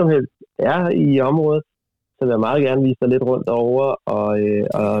nogen som helst er i området, så vil jeg meget gerne vise dig lidt rundt over, og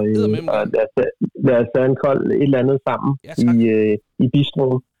lad os tage en kold et eller andet sammen i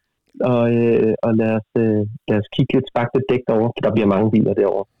bistroen, og lad os kigge lidt spagtet dæk derovre, for der bliver mange biler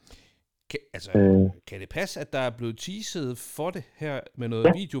derovre. Kan det passe, at der er blevet teaset for det her med noget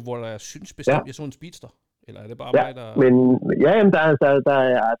video, hvor der synes bestemt, jeg så en speedster? Eller er det bare mig, der... Men jamen, der er...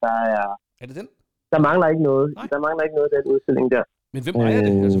 Er det den? Der mangler ikke noget. Nej. Der mangler ikke noget af den udstilling der. Men hvem ejer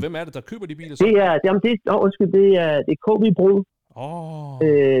det? Altså, hvem er det, der køber de biler? Så? Det er KB Brun.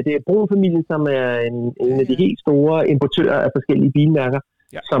 Det er Brun-familien, som er en af de helt store importører af forskellige bilmærker,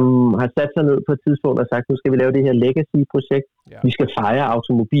 som har sat sig ned på et tidspunkt og sagt, nu skal vi lave det her legacy-projekt. Vi skal fejre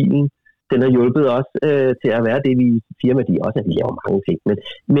automobilen. Den har hjulpet os til at være det, vi firma, de også, at vi laver mange ting.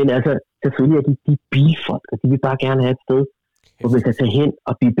 Men altså, selvfølgelig er de bilfolk, og de vil bare gerne have et sted, hvor man kan tage hen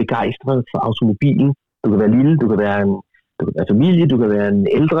og blive begejstret for automobilen. Du kan være lille, du kan være familie, du kan være en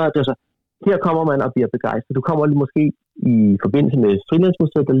ældre. Altså, her kommer man og bliver begejstret. Du kommer måske i forbindelse med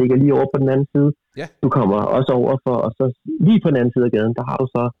Frilandsmuseet, der ligger lige over på den anden side. Du kommer også over for, og så lige på den anden side af gaden, der har du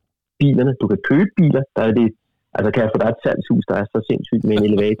så bilerne. Du kan købe biler, der er det. Altså Kasper, der er et salgshus, der er så sindssygt med en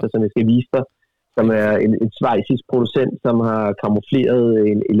elevator, som jeg skal vise dig, som er en schweizisk producent, som har kamufleret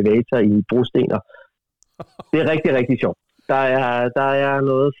en elevator i brostener. Det er rigtig, rigtig sjovt. Der er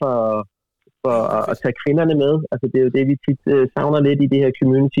noget for at tage kvinderne med. Altså det er jo det, vi tit savner lidt i det her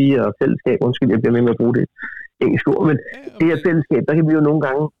community og fællesskab. Undskyld, jeg bliver med at bruge det engelske ord, men det her fællesskab, der kan vi jo nogle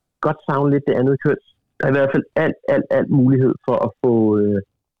gange godt savne lidt det andet køn. Der er i hvert fald alt mulighed for at få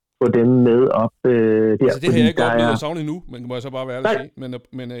dem med op der. Altså det har jeg ikke oplevet at savne endnu, men må jeg så bare være ærlig at sige.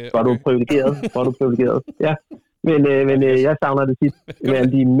 Men, var du privilegeret? Ja. Men jeg savner det tit med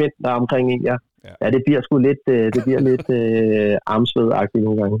alle de mænd, der er omkring en. Ja, det bliver sgu lidt, armsvedagtigt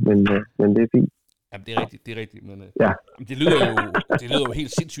nogle gange, men det er fint. Jamen, det er rigtigt, men det lyder jo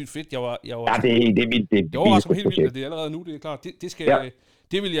helt sindssygt fedt. Jeg var det er vildt. Det overrasker mig helt vildt, at det er allerede nu, det er klart.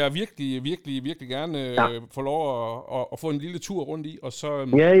 Det vil jeg virkelig gerne få lov at få en lille tur rundt i, og så...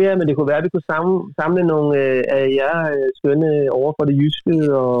 Ja, men det kunne være, at vi kunne samle nogle af jer skønne over for det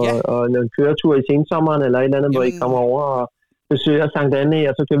jyske, og en køretur i sensommeren, eller et eller andet, hvor I kommer over og besøger Sankt Anne,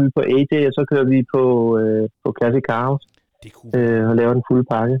 og så kører vi på AJ, og så kører vi på Classic Cars. Det kunne og laver den fulde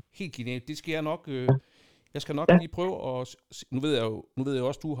pakke. Helt genialt. Det skal jeg nok... Jeg skal nok lige prøve at... Nu ved jeg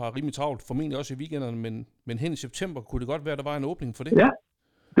også, du har rimelig travlt, formentlig også i weekenderne, men hen i september kunne det godt være, at der var en åbning for det. Ja,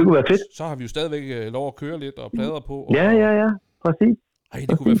 det kunne være fedt. Så har vi jo stadigvæk lov at køre lidt og plader på. Og... Ja, præcis. Ej,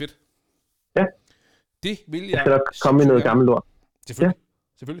 det kunne være fedt. Ja. Det vil jeg... Jeg skal nok komme med noget gammelt lort.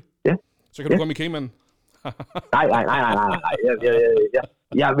 Selvfølgelig. Ja. Så kan du komme i Cayman. Nej.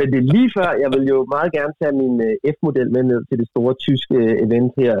 Men det er lige før, jeg vil jo meget gerne tage min F-model med ned til det store tyske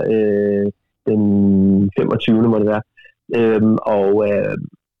event her den 25. må det være.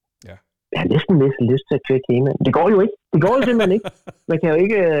 Jeg har næsten lyst til at køre Cayman. Det går jo ikke. Det går jo simpelthen ikke. Man kan jo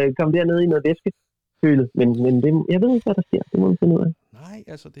ikke komme dernede i noget væskekølet. Men det, jeg ved ikke, hvad der sker. Det må man finde ud af. Nej,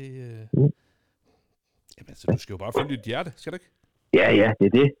 altså det... Jamen, altså, du skal jo bare følge dit hjerte, skal du ikke? Ja, det er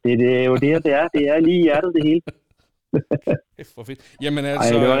det. Det er jo det er. Det er lige i hjertet, det hele. For fedt. Jamen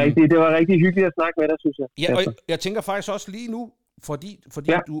altså... det var rigtig hyggeligt at snakke med dig, synes jeg. Ja, og jeg tænker faktisk også lige nu, fordi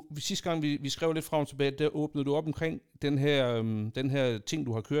du, sidste gang vi skrev lidt frem og tilbage, der åbnede du op omkring den her ting,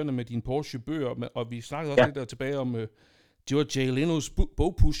 du har kørende med dine Porsche-bøger, og vi snakkede også lidt der tilbage om, det var Jay Leno's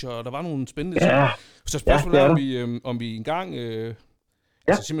bogpusher, og der var nogle spændende ting. Så spørgsmålet er, om vi engang...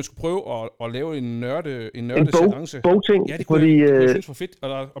 Altså simpelthen skulle prøve at lave en nørdeseance. Bogting. Ja, det kunne jeg synes var fedt.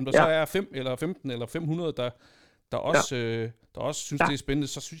 Og om der så er 5 eller 15 eller 500, der også synes, det er spændende,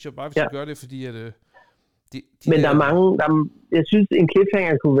 så synes jeg bare, vi skal gøre det, fordi at... Men der er mange... jeg synes, en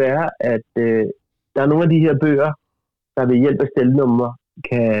cliffhanger kunne være, at der er nogle af de her bøger, der ved hjælp af stelnumre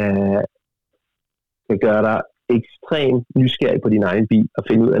kan gøre dig ekstremt nysgerrig på din egen bil og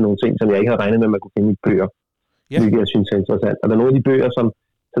finde ud af nogle ting, som jeg ikke havde regnet med, at man kunne finde i bøger. Hvilket jeg synes er interessant. Og der er nogle af de bøger, som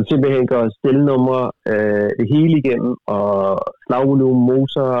simpelthen gør stelnumre det hele igennem, og slagvolumen,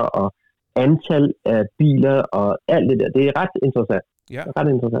 motor og antal af biler og alt det der. Det er ret interessant. Ja. Ret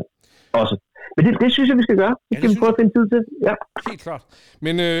interessant. Også. Men det synes jeg, vi skal gøre. Det skal vi prøve at finde tid til. Ja. Helt klart.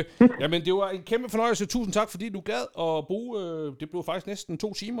 Men jamen, det var en kæmpe fornøjelse. Tusind tak, fordi du gad at bruge... det blev faktisk næsten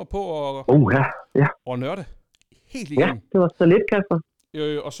 2 timer på at nørde. Helt igennem. Ja, det var så lidt, Kasper.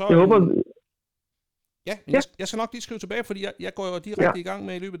 Og så... Jeg håber... Ja, jeg skal nok lige skrive tilbage, fordi jeg går jo direkte i gang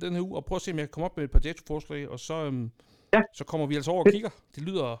med i løbet af den her uge, og prøve at se, om jeg kan komme op med et par dato-forslag, og så kommer vi altså over og kigger. Det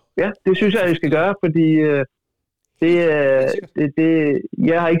lyder... Ja, det synes jeg skal gøre, fordi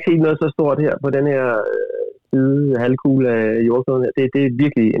jeg har ikke set noget så stort her på den her side halvkugle af jordkloden her. Det er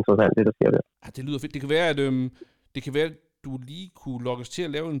virkelig interessant, det der sker der. Ja, det lyder fedt. Det kan være, at du lige kunne lokkes til at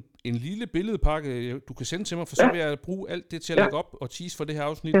lave en lille billedpakke, du kan sende til mig, for så vil jeg bruge alt det til at lægge op og tease for det her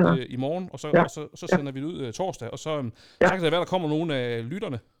afsnit i morgen, og så sender vi det ud torsdag, og så kan det være, der kommer nogle af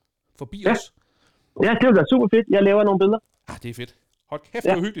lytterne forbi os. Ja, det vil være super fedt. Jeg laver nogle billeder. Det er fedt. Hold kæft,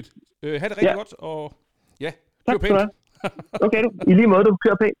 det er hyggeligt. Ha' det rigtig godt, og kør pænt. Okay, i lige måde, du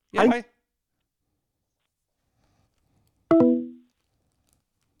kører pænt. Hej.